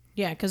 Agreed.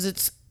 Yeah,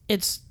 because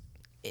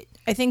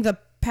I think the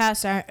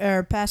past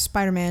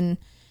Spider-Man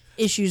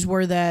issues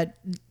were that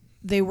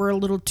they were a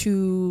little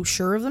too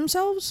sure of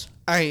themselves.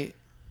 I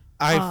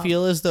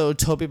feel as though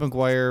Tobey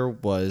Maguire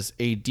was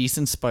a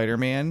decent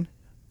Spider-Man,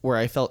 where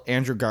I felt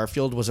Andrew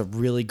Garfield was a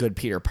really good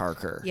Peter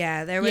Parker.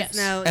 Yeah, there was Yes.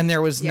 no... And there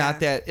was yeah.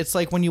 not that. It's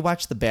like when you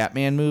watch the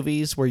Batman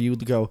movies where you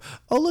go,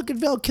 oh, look at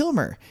Val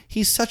Kilmer.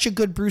 He's such a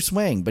good Bruce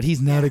Wayne, but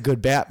he's not a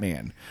good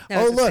Batman.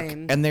 That was Oh, the look.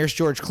 same. And there's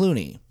George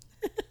Clooney,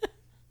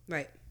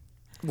 Right.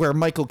 where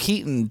Michael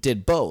Keaton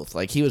did both.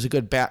 Like, he was a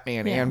good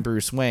Batman Yeah. and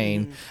Bruce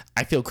Wayne. Mm-hmm.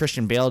 I feel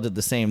Christian Bale did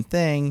the same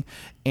thing.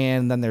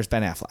 And then there's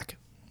Ben Affleck.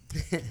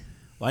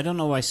 Well, I don't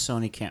know why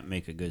Sony can't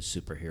make a good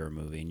superhero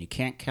movie, and you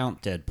can't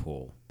count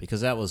Deadpool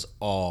because that was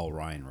all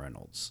Ryan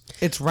Reynolds.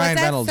 It's Ryan was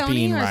that Reynolds Sony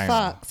being or Ryan.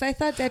 Fox? I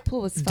thought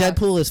Deadpool was Fox.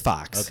 Deadpool is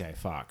Fox. Okay,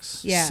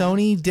 Fox. Yeah.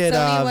 Sony did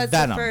Sony was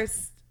Venom. the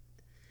first...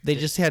 They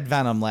just had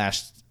Venom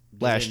last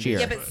year.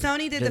 Yeah, but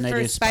Sony did Didn't the they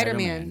do first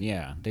Spider-Man.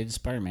 Yeah, they did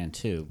Spider-Man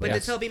too. With But the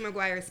Tobey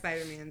Maguire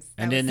Spider-Mans.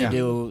 That and was then they Sony.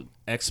 do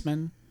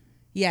X-Men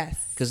Yes.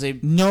 because they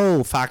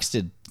No, Fox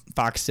did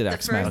The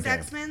X-Men. first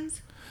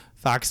X-Men's?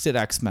 Fox did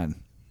X-Men.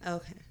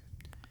 Okay.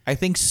 I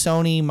think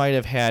Sony might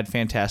have had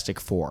Fantastic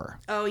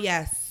Four. Oh,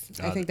 yes.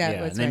 I think that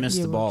yeah, was and they right.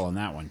 missed the ball on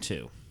that one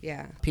too.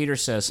 Yeah. Peter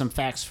says, some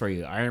facts for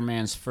you. Iron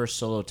Man's first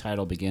solo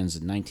title begins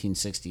in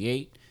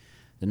 1968.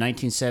 The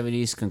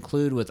 1970s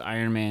conclude with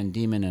Iron Man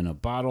Demon in a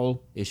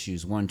Bottle,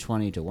 issues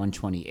 120 to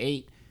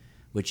 128,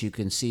 which you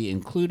can see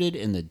included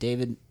in the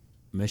David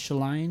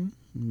Michelin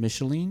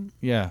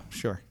Yeah,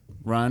 sure.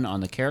 run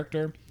on the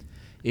character.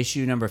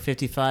 Issue number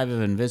 55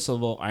 of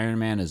Invincible Iron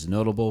Man is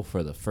notable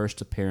for the first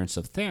appearance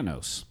of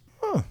Thanos.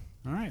 Huh.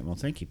 All right, well,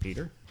 thank you,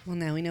 Peter. Well,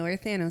 now we know where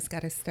Thanos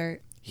got to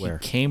start. Where?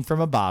 He came from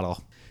a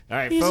bottle. All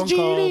right, He's phone a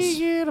genie calls.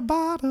 in a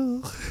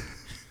bottle.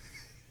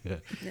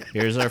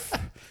 Here's our.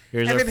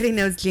 Everybody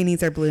knows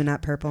genies are blue,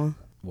 not purple.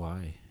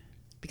 Why?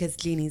 Because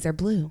genies are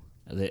blue.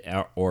 They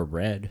are, or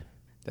red.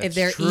 If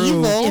they're true.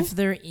 evil, If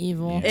they're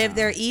evil. if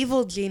they're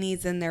evil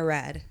genies, then they're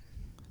red.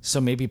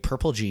 So maybe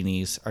purple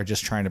genies are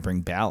just trying to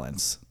bring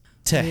balance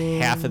to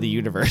half of the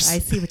universe. I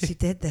see what you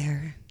did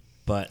there.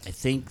 But I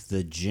think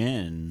the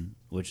Jinn,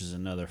 which is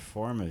another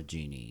form of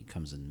genie,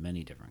 comes in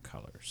many different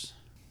colors.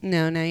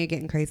 No, now you're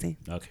getting crazy.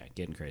 Okay,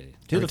 getting crazy.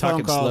 Are we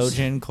talking slow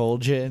gin,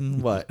 cold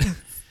gin? What?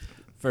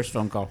 First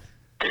phone call.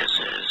 This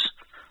is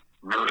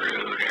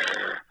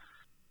Bruder.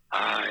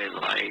 I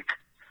like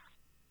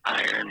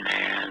Iron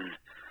Man.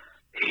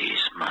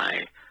 He's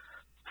my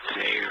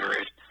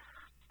favorite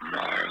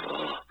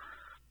Marvel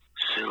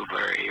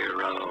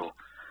superhero.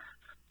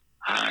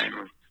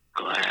 I'm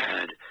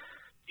glad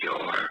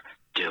you're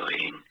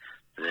doing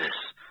this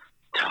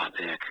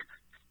topic.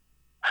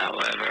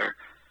 However,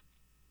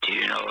 do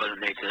you know what would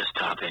make this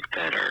topic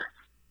better?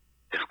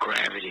 If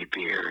Gravity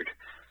Beard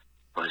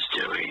was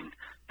doing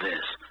this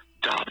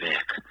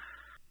topic.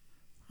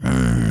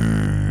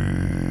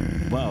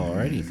 Well,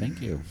 alrighty,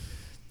 thank you.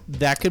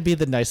 That could be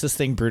the nicest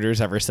thing Bruder's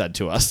ever said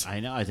to us.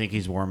 I know. I think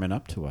he's warming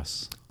up to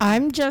us.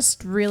 I'm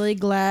just really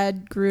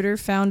glad Gruder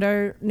found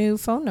our new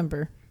phone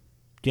number.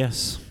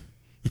 Yes.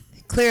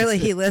 Clearly,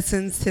 he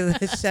listens to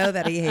the show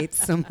that he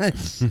hates so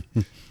much.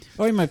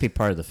 Or he might be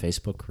part of the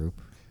Facebook group.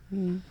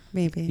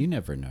 Maybe. You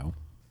never know.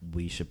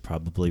 We should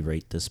probably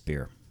rate this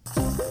beer.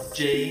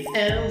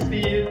 JL's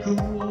Beer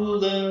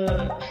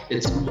Cooler.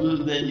 It's cooler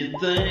than you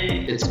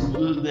think. It's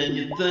cooler than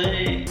you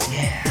think.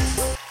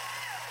 Yeah.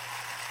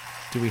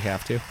 Do we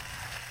have to?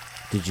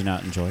 Did you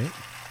not enjoy it?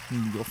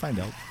 You'll find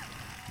out.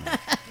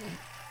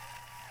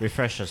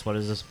 Refresh us. What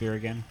is this beer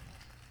again?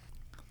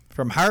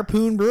 From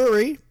Harpoon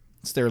Brewery.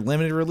 It's their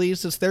limited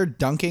release. It's their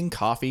Dunkin'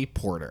 Coffee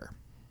Porter.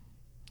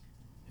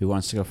 Who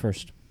wants to go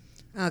first?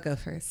 I'll go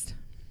first.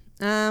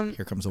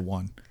 Here comes a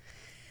 1.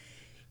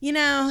 You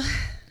know,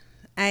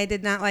 I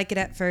did not like it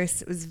at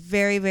first. It was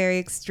very, very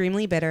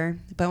extremely bitter.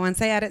 But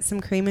once I added some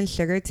cream and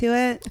sugar to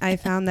it, I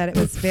found that it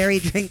was very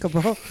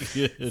drinkable.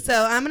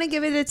 So I'm going to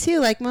give it a 2,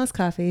 like most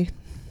coffee.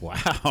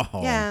 Wow.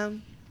 Yeah.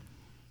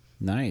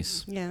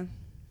 Nice. Yeah.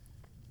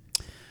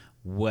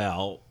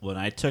 Well, when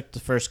I took the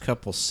first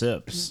couple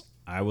sips,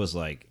 I was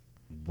like,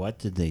 what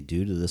did they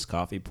do to this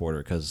coffee porter?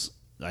 Because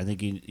I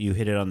think you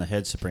hit it on the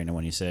head, Sabrina,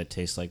 when you said it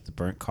tastes like the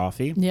burnt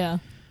coffee. Yeah.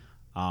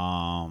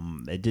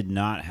 It did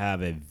not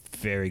have a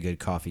very good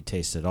coffee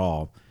taste at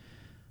all.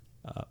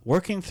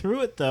 Working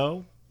through it,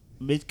 though,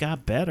 it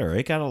got better.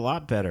 It got a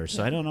lot better.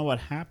 So I don't know what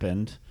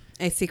happened.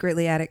 I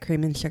secretly added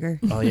cream and sugar.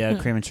 Oh, yeah,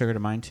 cream and sugar to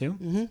mine, too?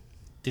 Mm-hmm.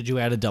 Did you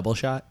add a double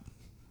shot?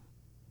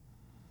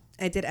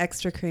 I did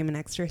extra cream and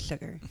extra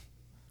sugar.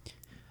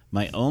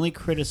 My only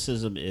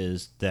criticism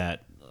is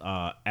that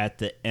at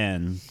the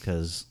end,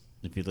 because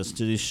if you listen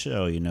to this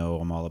show, you know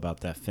I'm all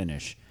about that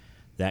finish.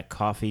 That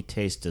coffee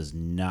taste does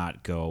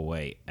not go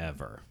away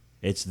ever.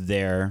 It's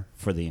there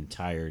for the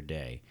entire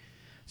day.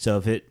 So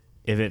if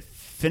it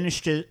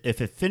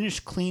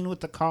finished clean with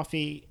the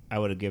coffee, I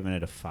would have given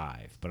it a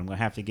 5. But I'm gonna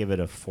have to give it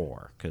a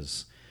 4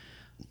 because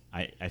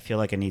I feel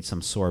like I need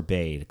some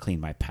sorbet to clean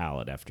my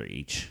palate after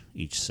each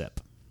sip.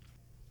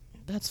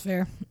 That's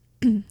fair.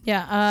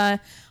 Yeah,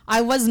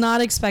 I was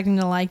not expecting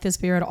to like this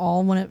beer at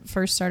all when it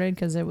first started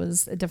because it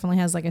definitely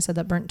has, like I said,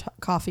 that burnt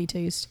coffee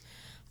taste.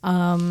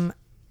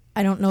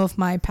 I don't know if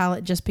my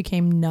palate just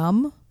became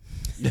numb.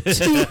 Maybe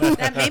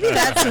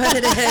that's what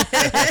it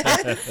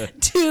is.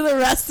 To the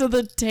rest of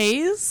the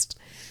taste,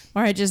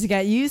 or I just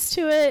got used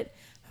to it.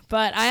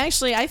 But I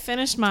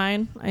finished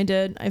mine.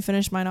 I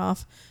finished mine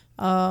off.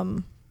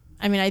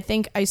 I mean, I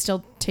think I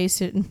still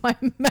taste it in my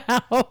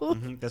mouth.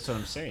 Mm-hmm, that's what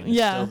I'm saying. It's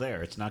still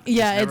there. It's not.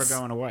 Yeah, it's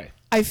never going away.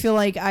 I feel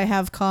like I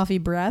have coffee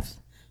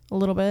breath a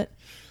little bit.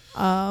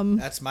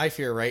 That's my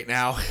fear right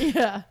now.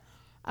 Yeah.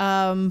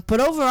 But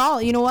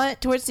overall, you know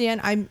what? Towards the end,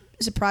 I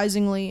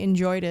surprisingly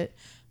enjoyed it.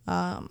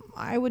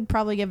 I would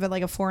probably give it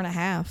like a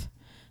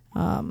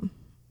 4.5.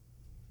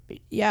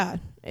 Yeah,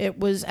 it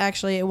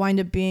wound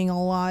up being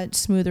a lot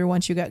smoother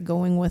once you got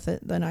going with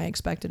it than I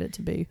expected it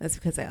to be. That's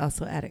because I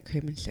also added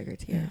cream and sugar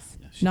to yours.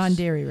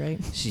 Non-dairy, right?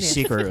 She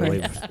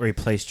secretly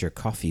replaced your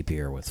coffee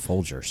beer with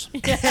Folgers.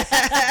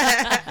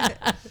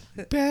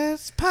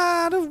 Best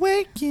part of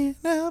waking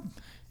up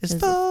is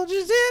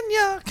Folgers in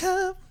your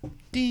cup.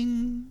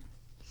 Ding.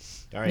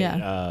 All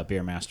right,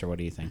 Beer Master, what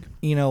do you think?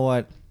 You know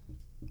what?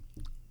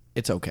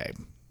 It's okay.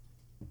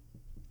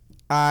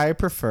 I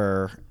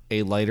prefer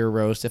a lighter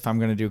roast if I'm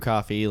going to do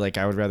coffee. Like,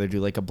 I would rather do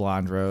like a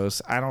blonde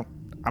roast. I'm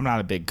not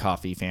a big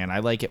coffee fan. I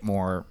like it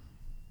more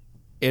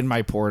in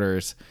my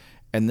porters.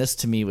 And this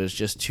to me was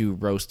just too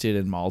roasted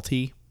and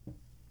malty.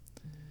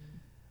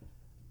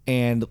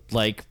 And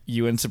like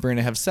you and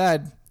Sabrina have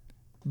said,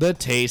 the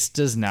taste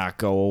does not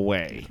go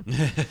away.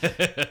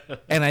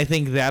 And I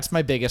think that's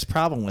my biggest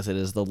problem with it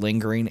is the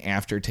lingering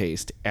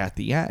aftertaste at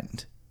the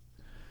end.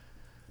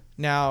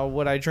 Now,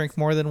 would I drink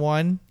more than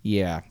one?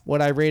 Yeah. Would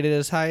I rate it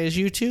as high as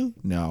you two?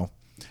 No.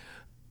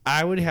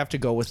 I would have to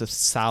go with a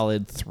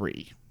solid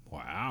 3.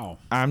 Wow.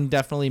 I'm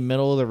definitely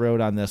middle of the road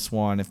on this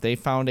one. If they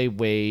found a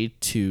way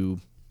to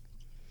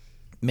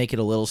make it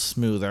a little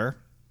smoother.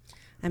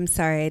 I'm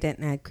sorry I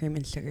didn't add cream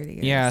and sugar to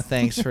yours. Yeah,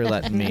 thanks for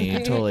letting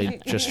me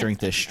totally just drink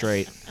this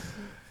straight.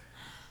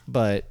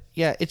 But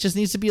yeah, it just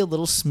needs to be a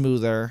little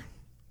smoother.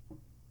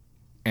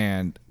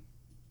 And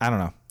I don't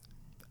know.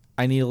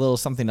 I need a little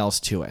something else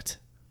to it.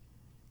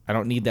 I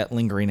don't need that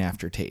lingering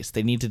aftertaste.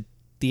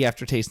 The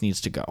aftertaste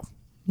needs to go.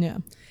 Yeah.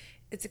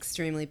 It's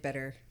extremely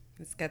bitter.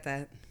 It's got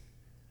that.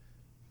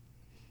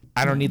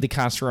 I don't need the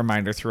constant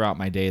reminder throughout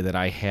my day that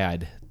I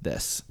had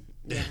this.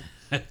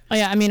 Oh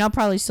yeah, I mean, I'll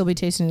probably still be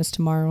tasting this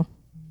tomorrow.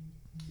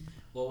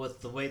 Well,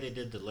 with the way they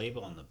did the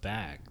label on the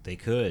back, they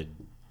could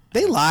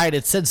They lied.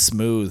 It said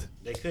smooth.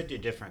 do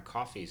different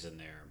coffees in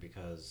there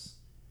because,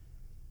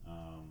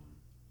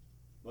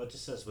 well, it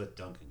just says with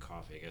Dunkin'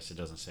 coffee. I guess it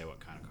doesn't say what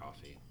kind of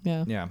coffee.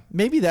 Yeah. Yeah.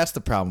 Maybe that's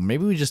the problem.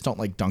 Maybe we just don't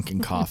like Dunkin'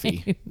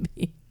 coffee.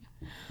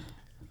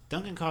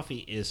 Dunkin' coffee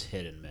is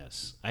hit and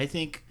miss. I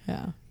think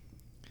Yeah.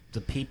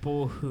 the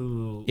people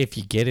who If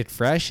you get it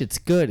fresh, it's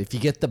good. If you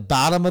get the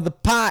bottom of the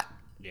pot,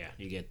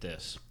 you get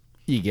this.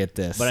 you get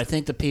this. But I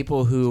think the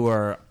people who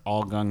are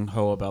all gung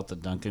ho about the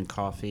Dunkin'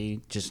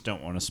 coffee just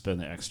don't want to spend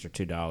the extra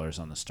 $2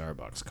 on the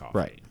Starbucks coffee.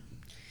 Right.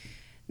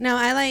 No,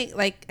 I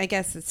like. I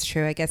guess it's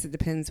true. I guess it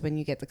depends when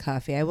you get the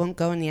coffee. I won't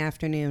go in the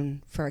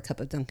afternoon for a cup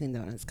of Dunkin'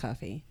 Donuts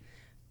coffee,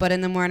 but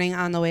in the morning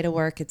on the way to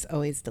work, it's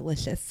always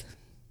delicious.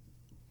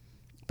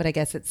 But I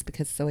guess it's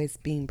because it's always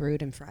being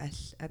brewed and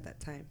fresh at that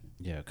time.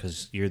 Yeah,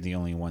 because you're the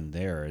only one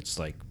there. It's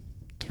like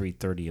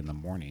 3:30 in the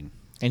morning.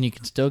 And you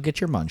can still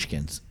get your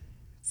munchkins.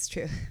 It's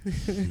true.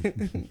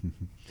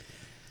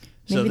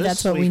 So Maybe this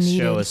that's what we week's needed.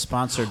 show is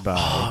sponsored by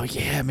Oh,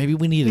 yeah. Maybe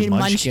we needed We need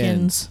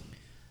munchkins.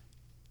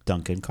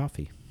 Dunkin'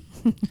 Coffee.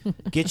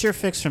 Get your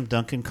fix from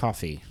Dunkin'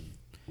 Coffee.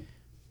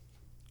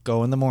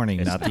 Go in the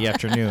morning, not the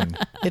afternoon.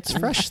 It's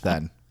fresh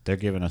then. They're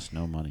giving us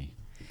no money.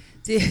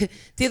 Do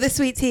the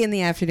sweet tea in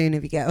the afternoon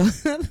if you go.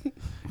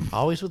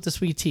 Always with the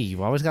sweet tea.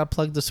 You always got to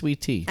plug the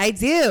sweet tea. I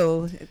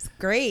do. It's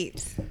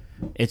great.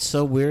 It's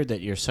so weird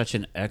that you're such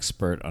an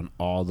expert on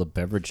all the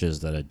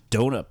beverages that a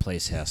donut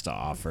place has to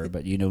offer,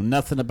 but you know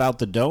nothing about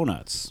the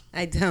donuts.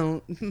 I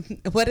don't.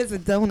 What is a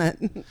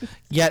donut?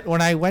 Yet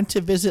when I went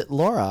to visit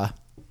Laura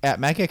at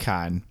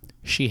MegaCon,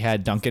 she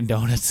had Dunkin'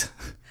 Donuts.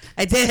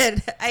 I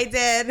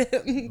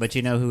did. But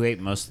you know who ate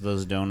most of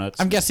those donuts?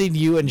 I'm guessing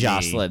you and Me.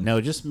 Jocelyn. No,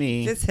 just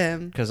me. Just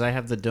him. Because I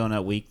have the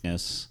donut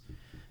weakness.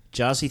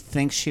 Jossie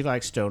thinks she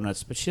likes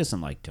donuts, but she doesn't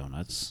like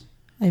donuts.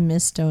 I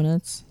miss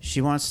donuts. She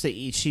wants to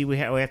eat. We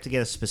have to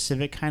get a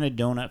specific kind of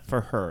donut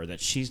for her that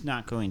she's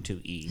not going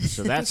to eat.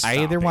 So that's I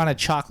either want a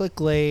chocolate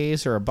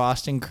glaze or a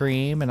Boston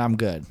cream, and I'm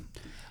good.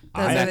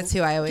 Those are the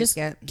two I always Just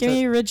get. give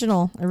me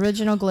original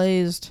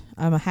glazed.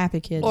 I'm a happy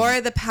kid. Or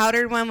the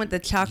powdered one with the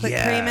chocolate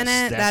cream in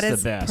Yes, it. that's That the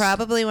is best.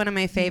 probably one of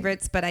my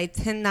favorites, but I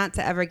tend not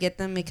to ever get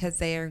them because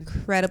they are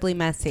incredibly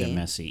messy. They're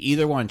messy.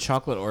 Either one,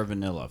 chocolate or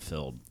vanilla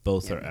filled.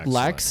 Both are excellent.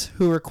 Lex,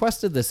 who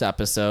requested this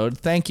episode,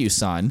 thank you,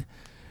 son.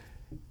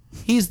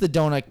 He's the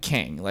donut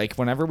king. Like,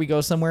 whenever we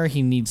go somewhere,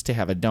 he needs to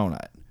have a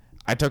donut.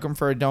 I took him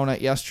for a donut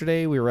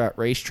yesterday. We were at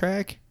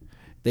Racetrack.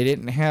 They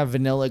didn't have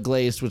vanilla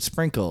glazed with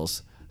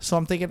sprinkles. So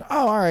I'm thinking,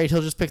 oh, all right,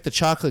 he'll just pick the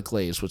chocolate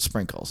glaze with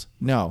sprinkles.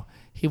 No,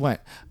 he went,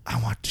 I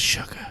want the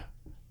sugar.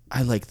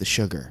 I like the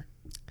sugar.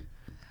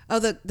 Oh,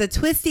 the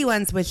twisty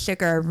ones with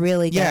sugar are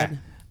really good. Yeah.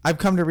 I've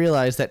come to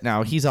realize that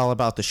now he's all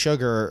about the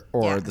sugar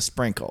or the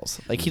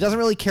sprinkles. Like, he doesn't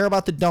really care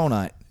about the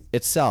donut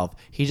itself.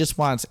 He just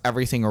wants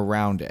everything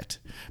around it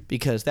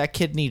because that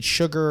kid needs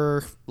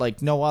sugar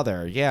like no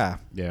other. Yeah.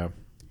 Yeah.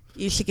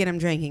 You should get him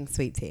drinking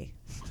sweet tea.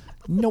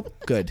 Nope.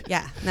 Good.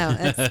 Yeah. No,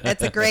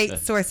 it's a great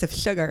source of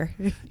sugar.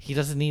 He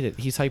doesn't need it.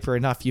 He's hyper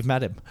enough. You've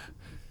met him.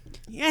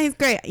 Yeah, he's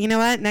great. You know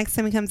what? Next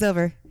time he comes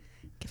over,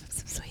 give him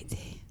some sweet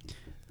tea.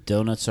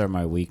 Donuts are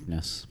my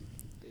weakness.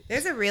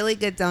 There's a really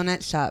good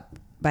donut shop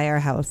by our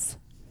house.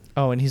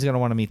 Oh, and he's going to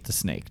want to meet the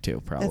snake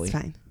too, probably.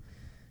 That's fine.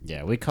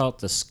 Yeah, we call it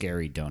the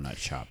scary donut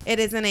shop. It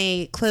is in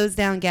a closed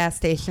down gas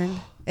station.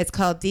 It's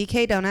called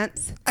DK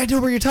Donuts. I know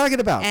what you're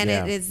talking about. And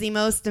it is the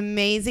most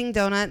amazing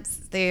donuts.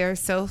 They are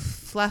so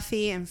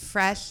fluffy and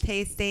fresh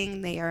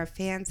tasting. They are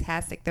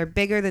fantastic. They're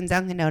bigger than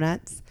Dunkin'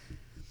 Donuts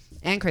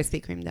and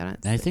Krispy Kreme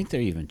donuts. And I think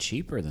they're even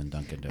cheaper than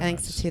Dunkin' Donuts. I think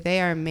so too.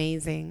 They are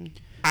amazing.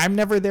 I'm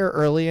never there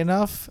early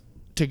enough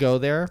to go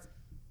there,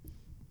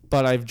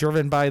 but I've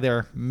driven by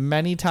there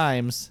many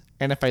times.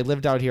 And if I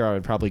lived out here, I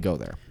would probably go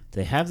there.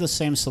 They have the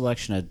same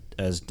selection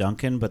as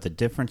Dunkin', but the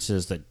difference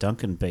is that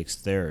Dunkin' bakes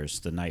theirs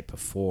the night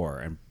before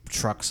and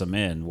trucks them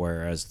in,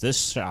 whereas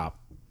this shop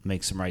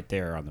makes them right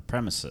there on the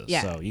premises.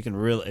 Yeah. So you can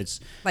really,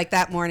 it's Like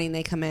that morning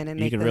they come in and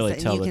You make can those, really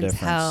and tell you the can difference.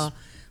 tell.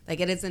 Like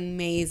it is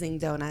amazing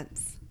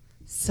donuts.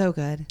 So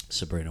good.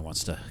 Sabrina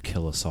wants to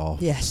kill us all.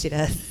 Yeah, she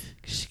does.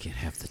 She can't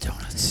have the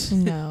donuts.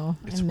 No,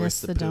 It's I worth miss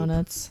the the poop.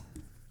 donuts.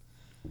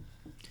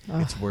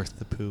 It's worth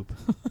the poop.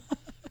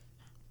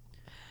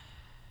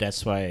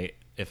 That's why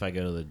if I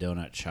go to the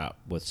donut shop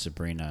with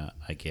Sabrina,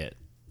 I get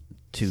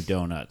 2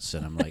 donuts,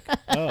 and I'm like,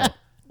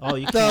 oh,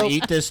 you can't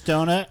eat this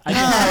donut? I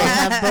can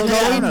have both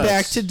Going donuts.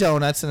 back to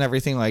donuts and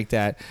everything like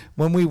that,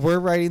 when we were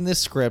writing this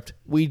script,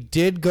 we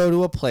did go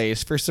to a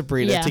place for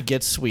Sabrina Yeah. to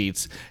get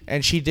sweets,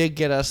 and she did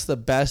get us the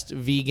best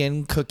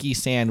vegan cookie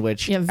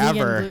sandwich Yeah, vegan,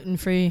 ever. gluten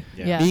free.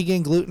 Yeah.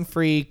 Vegan,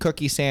 gluten-free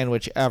cookie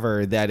sandwich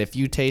ever that if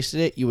you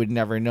tasted it, you would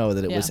never know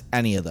that it was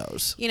any of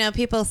those. You know,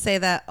 people say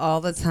that all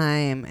the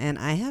time, and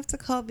I have to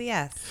call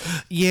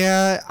BS.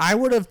 Yeah, I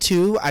would have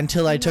too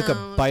until I took a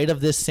bite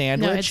of this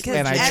sandwich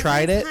and I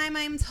tried it. Every time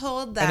I'm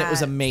told that. And it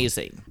was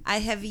amazing. I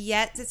have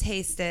yet to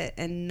taste it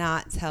and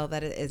not tell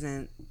that it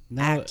isn't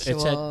No, actual.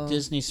 it's at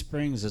Disney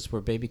Springs. It's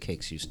where Baby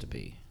Cakes used to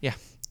be. Yeah.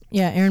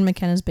 Yeah, Aaron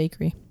McKenna's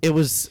Bakery. It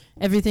was.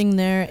 Everything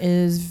there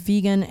is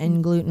vegan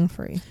and gluten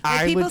free.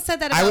 People said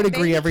that about I would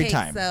agree baby every cakes,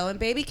 time. though, and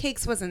baby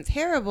cakes wasn't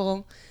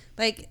terrible.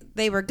 Like,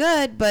 they were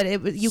good,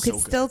 but you could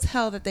still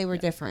tell that they were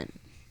different.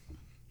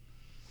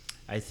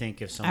 I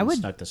think if I someone would-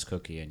 snuck this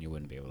cookie in, you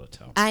wouldn't be able to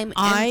tell.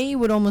 I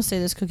would almost say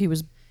this cookie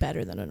was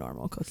better than a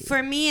normal cookie.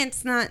 For me,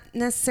 it's not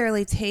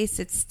necessarily taste,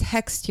 it's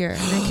texture.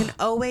 And I can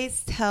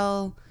always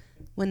tell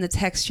when the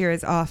texture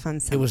is off on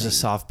something. It was a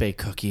soft baked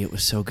cookie. It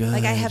was so good.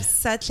 Like, I have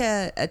such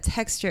a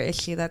texture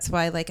issue. That's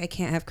why, like, I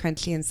can't have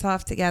crunchy and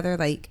soft together.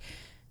 Like,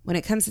 when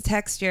it comes to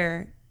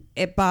texture,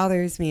 it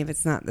bothers me if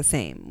it's not the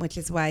same, which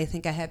is why I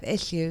think I have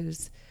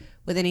issues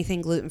with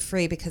anything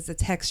gluten-free, because the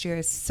texture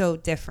is so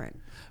different.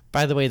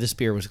 By the way, this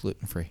beer was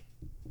gluten free.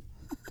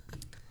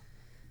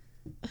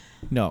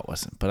 No, it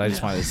wasn't. But I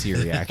just wanted to see your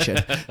reaction.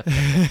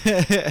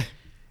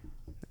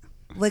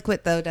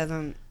 Liquid, though,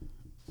 doesn't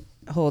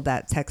hold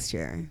that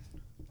texture.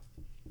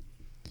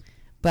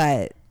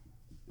 But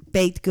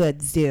baked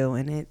goods do,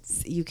 and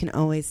you can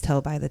always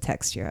tell by the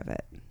texture of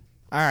it.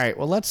 All right,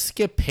 well, let's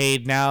skip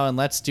paid now and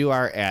let's do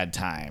our ad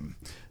time.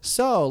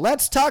 So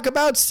let's talk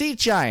about Seat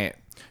Giant.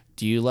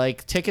 Do you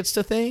like tickets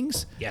to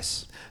things?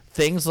 Yes.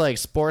 Things like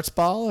sports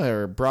ball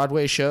or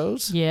Broadway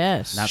shows?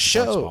 Yes. Not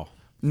sports ball.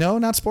 No,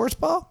 not sports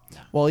ball? No.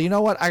 Well, you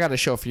know what? I got a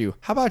show for you.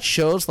 How about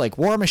shows like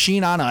War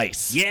Machine on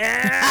Ice?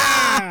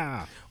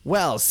 Yeah!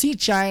 Well, Seat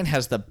Giant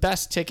has the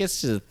best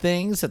tickets to the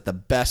things at the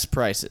best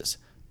prices.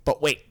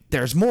 But wait,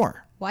 there's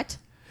more. What?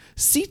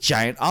 Seat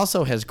Giant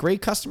also has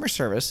great customer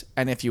service,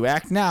 and if you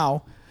act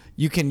now,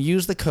 you can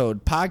use the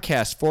code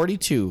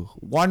podcast42,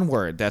 one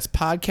word, that's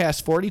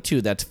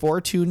podcast42, that's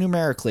 42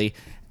 numerically,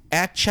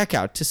 at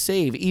checkout to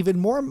save even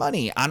more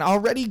money on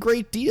already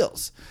great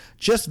deals.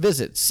 Just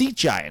visit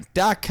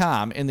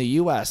SeatGiant.com in the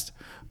U.S.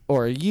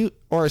 or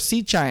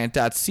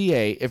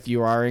SeatGiant.ca if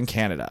you are in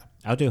Canada.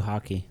 I'll do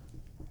hockey.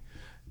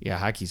 Yeah,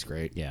 hockey's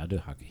great. Yeah, I'll do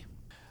hockey.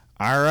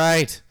 All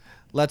right.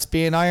 Let's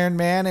be an Iron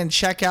Man and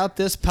check out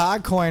this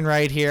Podcoin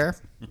right here.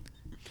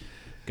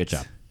 Good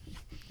job.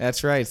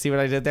 That's right. See what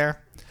I did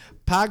there?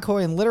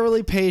 Podcoin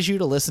literally pays you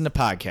to listen to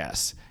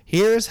podcasts.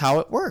 Here's how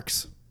it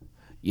works.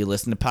 You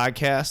listen to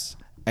podcasts,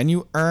 and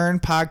you earn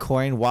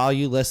Podcoin while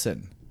you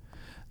listen.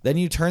 Then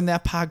you turn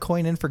that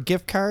Podcoin in for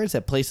gift cards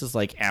at places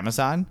like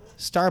Amazon,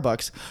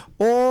 Starbucks,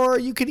 or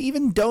you could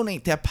even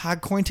donate that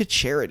Podcoin to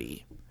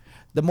charity.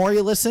 The more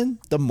you listen,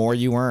 the more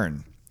you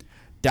earn.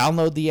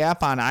 Download the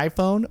app on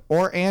iPhone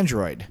or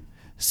Android.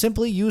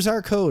 Simply use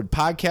our code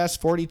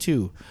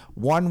podcast42,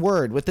 one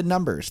word with the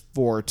numbers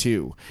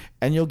 42,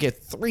 and you'll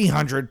get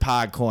 300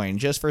 Podcoin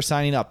just for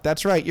signing up.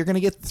 That's right, you're going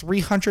to get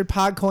 300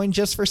 Podcoin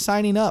just for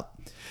signing up.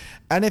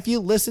 And if you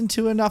listen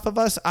to enough of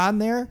us on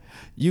there,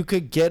 you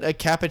could get a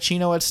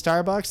cappuccino at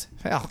Starbucks.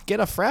 Hell, get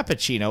a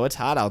frappuccino. It's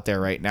hot out there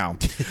right now.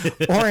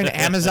 Or an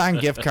Amazon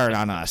gift card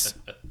on us.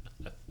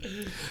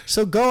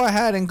 So go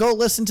ahead and go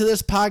listen to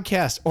this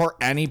podcast or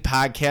any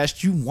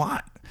podcast you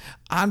want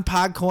on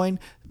Podcoin,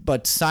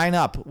 but sign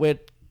up with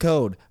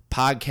code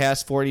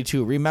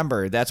podcast42.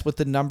 Remember, that's with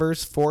the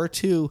numbers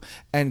 42,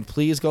 and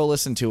please go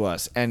listen to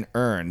us and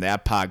earn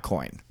that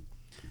Podcoin.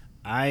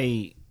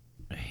 I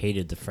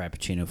hated the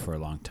Frappuccino for a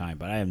long time,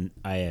 but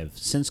I have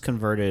since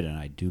converted, and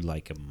I do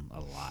like them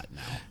a lot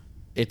now.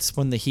 It's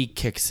when the heat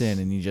kicks in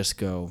and you just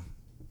go,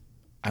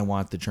 I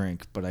want the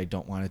drink, but I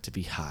don't want it to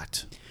be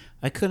hot.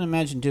 I couldn't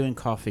imagine doing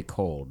coffee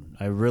cold.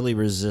 I really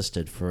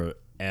resisted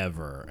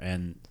forever,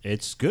 and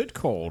it's good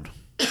cold.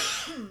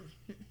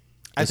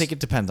 I think it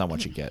depends on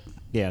what you get.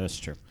 Yeah, that's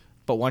true.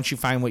 But once you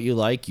find what you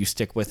like, you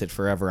stick with it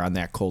forever on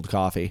that cold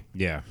coffee.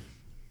 Yeah.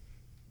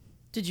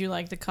 Did you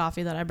like the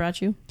coffee that I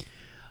brought you?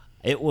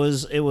 It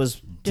was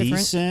Different?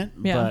 decent,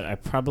 Yeah. but I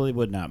probably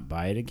would not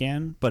buy it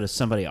again. But if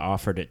somebody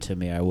offered it to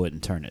me, I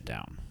wouldn't turn it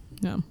down.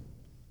 No.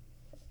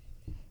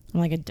 I'm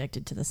like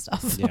addicted to this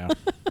stuff. Yeah.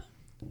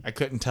 I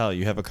couldn't tell.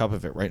 You have a cup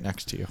of it right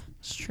next to you.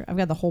 It's true. I've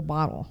got the whole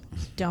bottle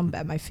down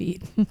at my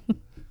feet.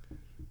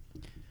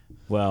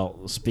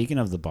 Well, speaking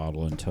of the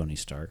bottle and Tony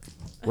Stark,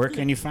 where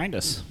can you find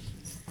us?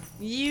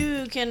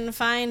 You can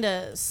find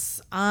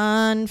us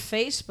on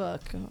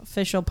Facebook,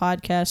 official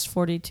Podcast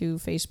 42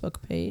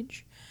 Facebook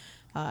page.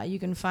 You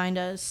can find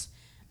us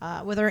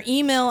with our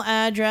email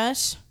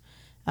address,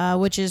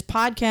 which is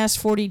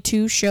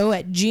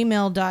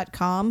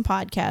podcast42show@gmail.com.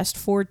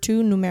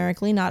 Podcast42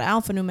 numerically, not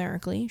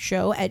alphanumerically,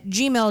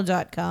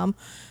 show@gmail.com.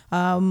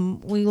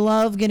 We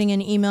love getting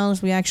in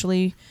emails. We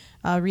actually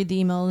read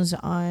the emails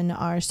on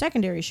our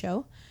secondary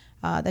show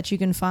that you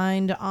can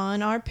find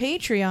on our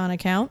Patreon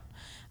account.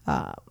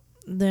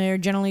 They're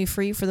generally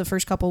free for the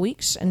first couple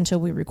weeks until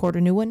we record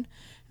a new one,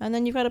 and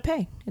then you've got to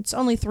pay. It's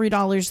only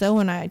 $3 though,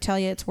 and I tell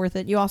you it's worth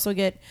it. You also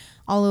get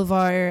all of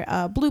our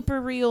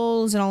blooper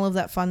reels and all of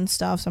that fun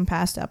stuff, some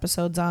past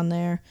episodes on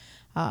there.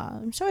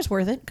 So it's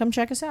worth it. Come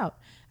check us out.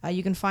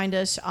 You can find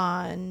us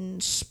on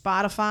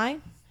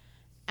Spotify,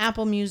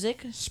 Apple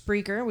Music,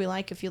 Spreaker. We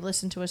like if you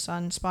listen to us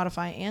on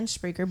Spotify and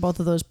Spreaker. Both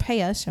of those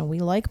pay us, and we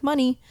like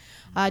money.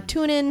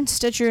 TuneIn,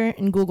 Stitcher,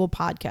 and Google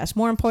Podcasts.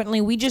 More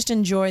importantly, we just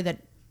enjoy that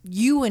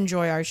you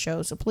enjoy our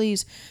show, so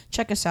please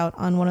check us out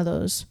on one of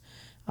those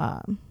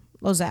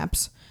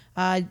apps.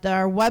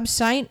 Our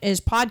website is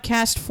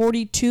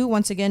podcast42,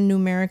 once again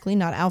numerically,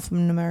 not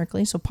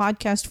alphanumerically, so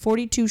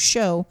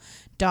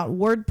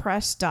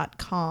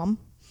podcast42show.wordpress.com.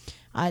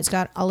 It's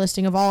got a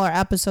listing of all our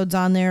episodes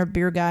on there,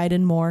 beer guide,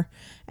 and more.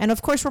 And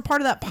of course, we're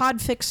part of that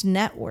Podfix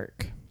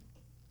network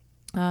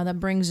that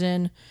brings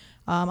in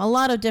a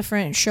lot of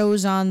different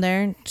shows on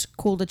there. It's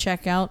cool to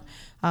check out.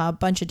 A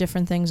bunch of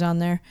different things on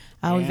there.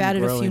 We've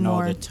added a few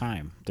more. All the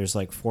time. There's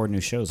like 4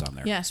 new shows on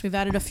there. Yes, we've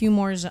added a few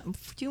more. There's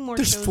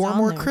There's shows 4 on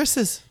more there.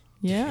 Chris's.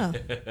 Yeah,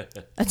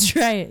 that's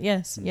right.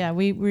 Yes, yeah.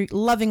 We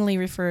lovingly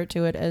refer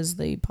to it as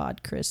the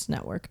Pod Chris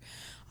Network.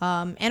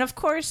 And of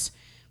course,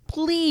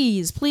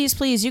 please,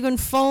 you can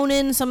phone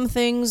in some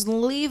things.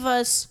 Leave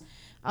us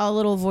a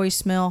little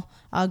voicemail.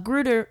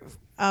 Bruder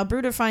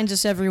finds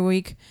us every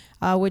week,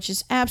 which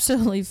is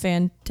absolutely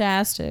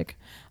fantastic.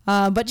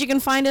 But you can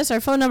find us. Our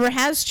phone number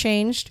has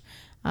changed,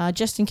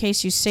 just in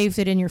case you saved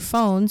it in your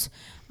phones.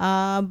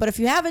 But if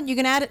you haven't, you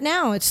can add it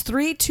now. It's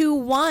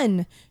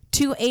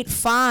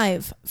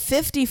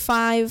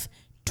 321-285-5512.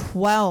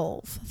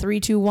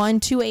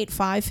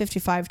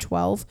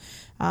 321-285-5512.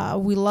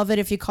 We love it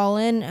if you call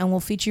in, and we'll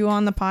feature you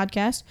on the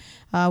podcast.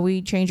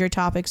 We change our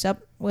topics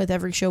up with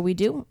every show we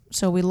do,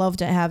 so we love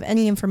to have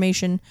any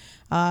information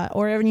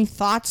or any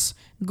thoughts,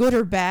 good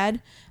or bad,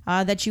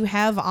 that you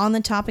have on the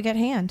topic at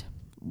hand.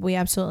 We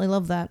absolutely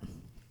love that.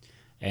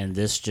 And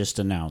this just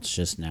announced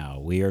just now,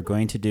 we are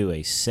going to do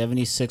a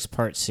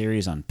 76-part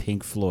series on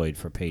Pink Floyd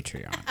for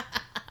Patreon.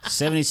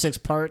 76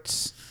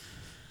 parts.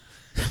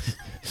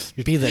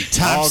 Be the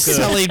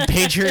top-selling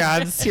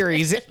Patreon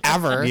series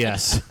ever.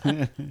 Yes.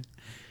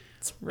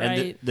 That's right.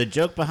 And the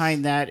joke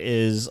behind that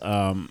is,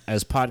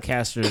 as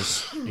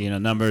podcasters,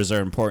 numbers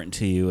are important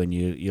to you, and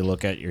you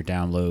look at your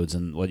downloads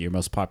and what your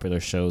most popular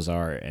shows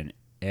are, and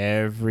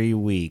every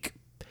week,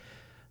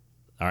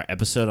 our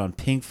episode on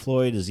Pink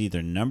Floyd is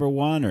either number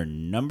 1 or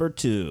number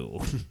 2.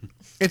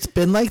 It's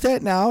been like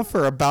that now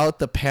for about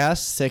the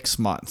past 6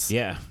 months.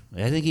 Yeah,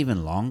 I think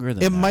even longer than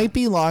that. It might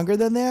be longer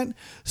than that.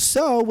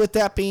 So, with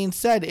that being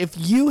said, if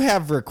you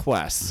have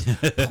requests,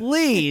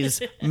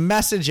 please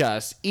message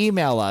us,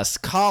 email us,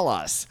 call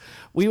us.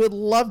 We would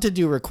love to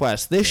do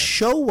requests. This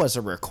show was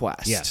a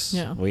request. Yes,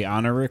 we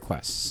honor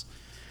requests.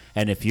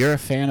 And if you're a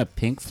fan of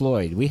Pink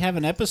Floyd, we have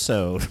an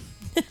episode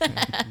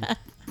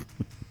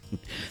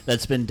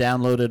that's been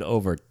downloaded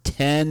over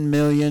 10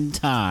 million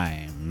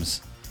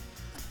times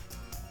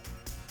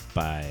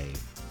by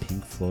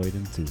Pink Floyd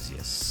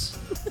enthusiasts.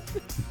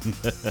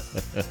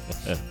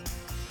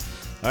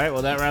 All right,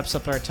 well, that wraps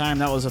up our time.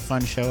 That was a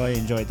fun show. I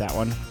enjoyed that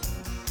one.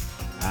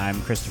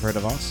 I'm Christopher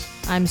DeVos.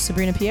 I'm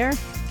Sabrina Pierre.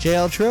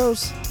 JL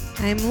Tros.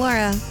 I'm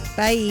Laura.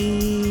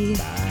 Bye.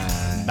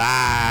 Bye.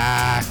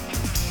 Bye.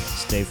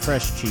 Stay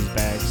fresh, cheese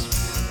bags.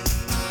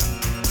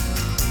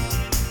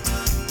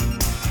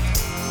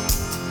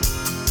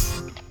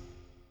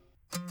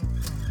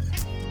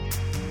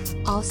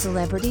 All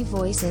celebrity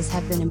voices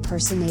have been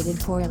impersonated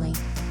poorly.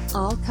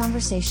 All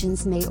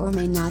conversations may or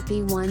may not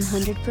be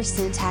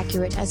 100%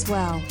 accurate as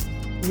well.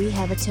 We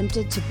have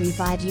attempted to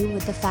provide you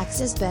with the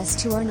facts as best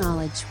to our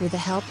knowledge with the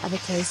help of a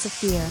case of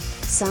fear,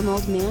 some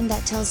old man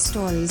that tells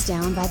stories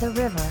down by the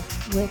river,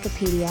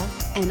 Wikipedia,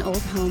 and old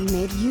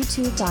homemade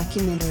YouTube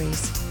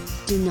documentaries.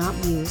 Do not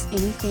use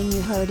anything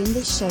you heard in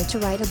this show to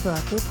write a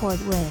book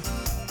report with.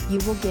 You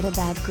will get a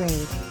bad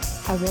grade.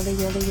 A really,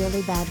 really,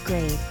 really bad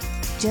grade.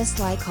 Just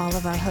like all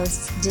of our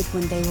hosts did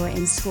when they were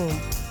in school.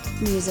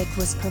 Music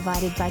was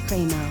provided by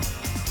Cramo.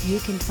 You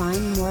can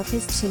find more of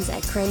his tunes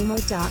at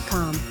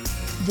cramo.com.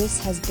 This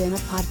has been a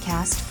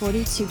Podcast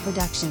 42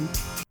 production.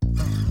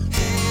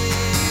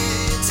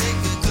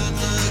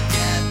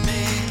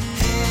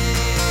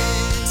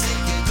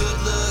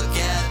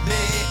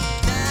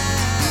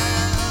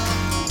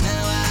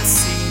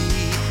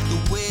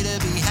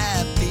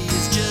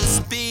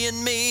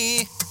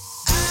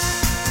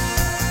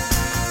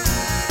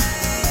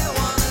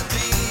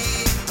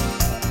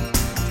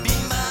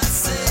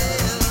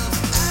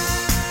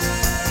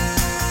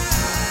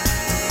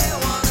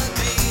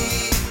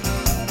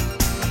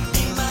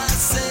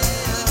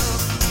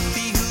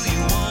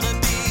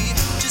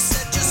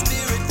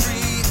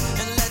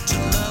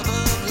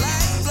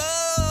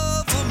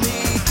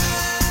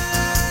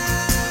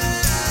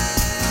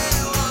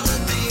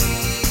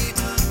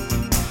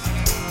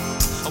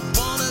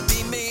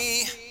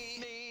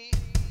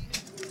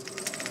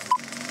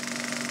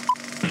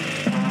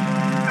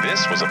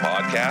 This was a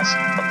podcast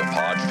from the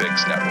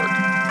Podfix Network.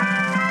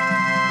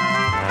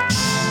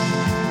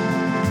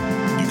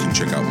 You can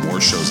check out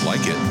more shows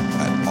like it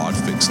at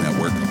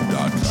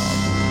podfixnetwork.com.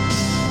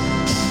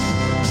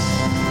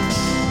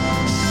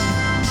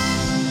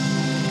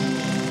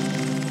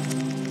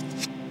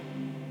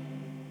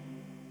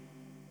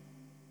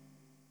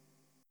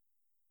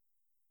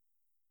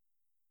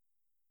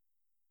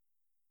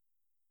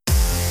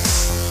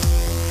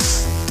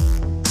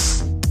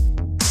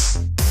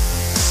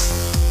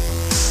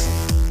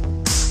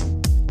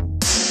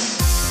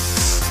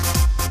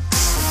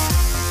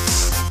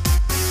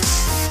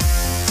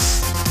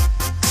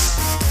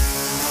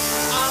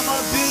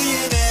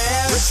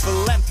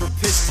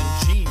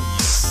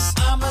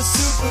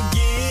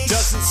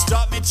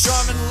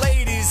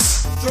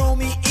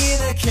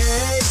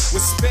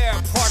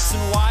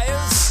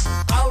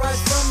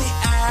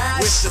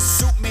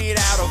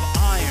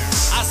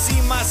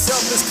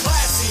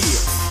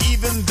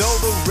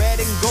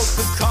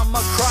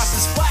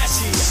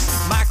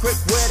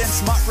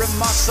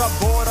 remarks are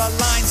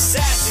borderline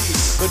sassy.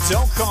 But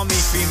don't call me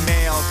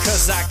female,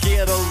 cause I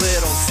get a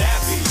little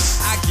zappy.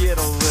 I get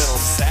a little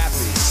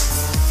zappy.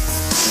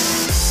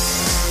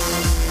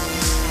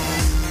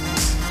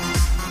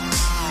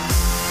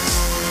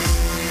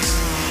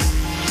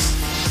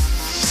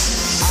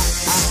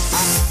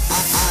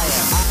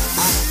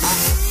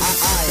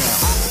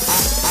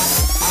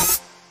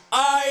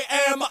 I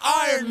am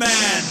Iron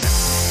Man.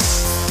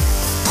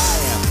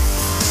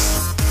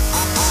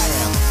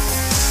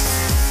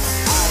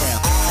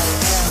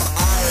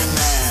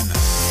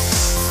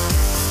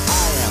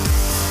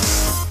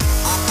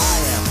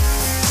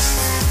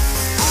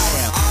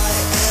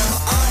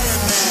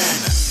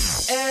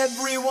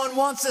 Everyone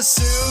wants a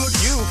suit.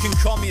 You can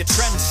call me a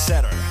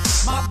trendsetter.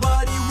 My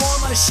buddy wore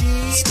my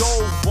sheet,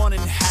 stole one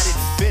and had it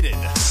fitted.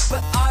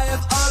 But I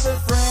have other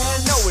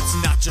friends. No, it's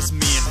not just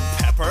me and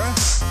Pepper.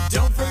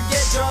 Don't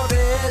forget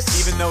Jarvis,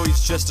 even though he's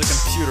just a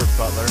computer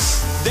butler.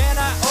 Then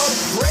I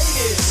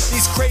upgraded.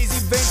 These crazy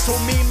banks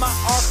told me my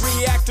arc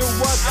reactor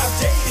was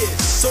outdated.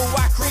 So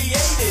I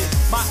created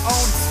my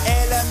own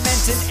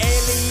element and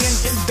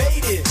aliens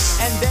invaded.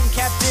 And then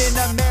Captain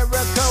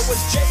America was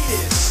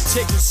jaded.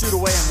 Take your suit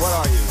away and what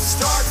are you?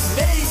 Stark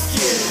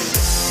naked.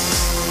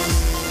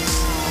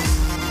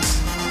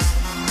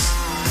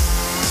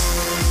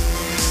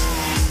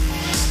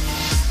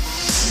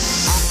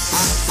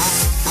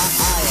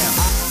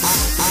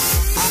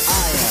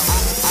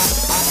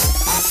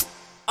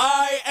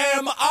 I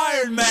am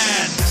Iron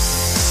Man.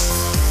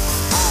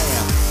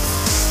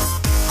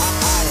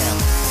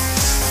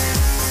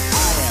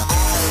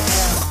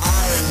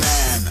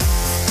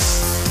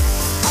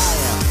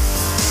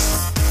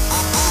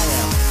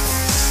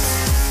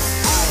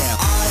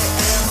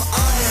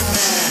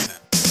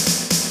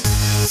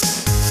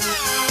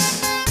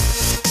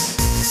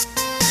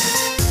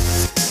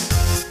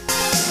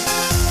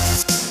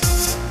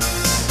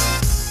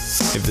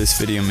 If this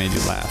video made you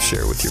laugh,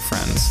 share it with your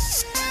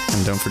friends.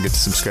 And don't forget to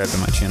subscribe to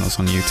my channels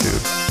on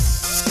YouTube.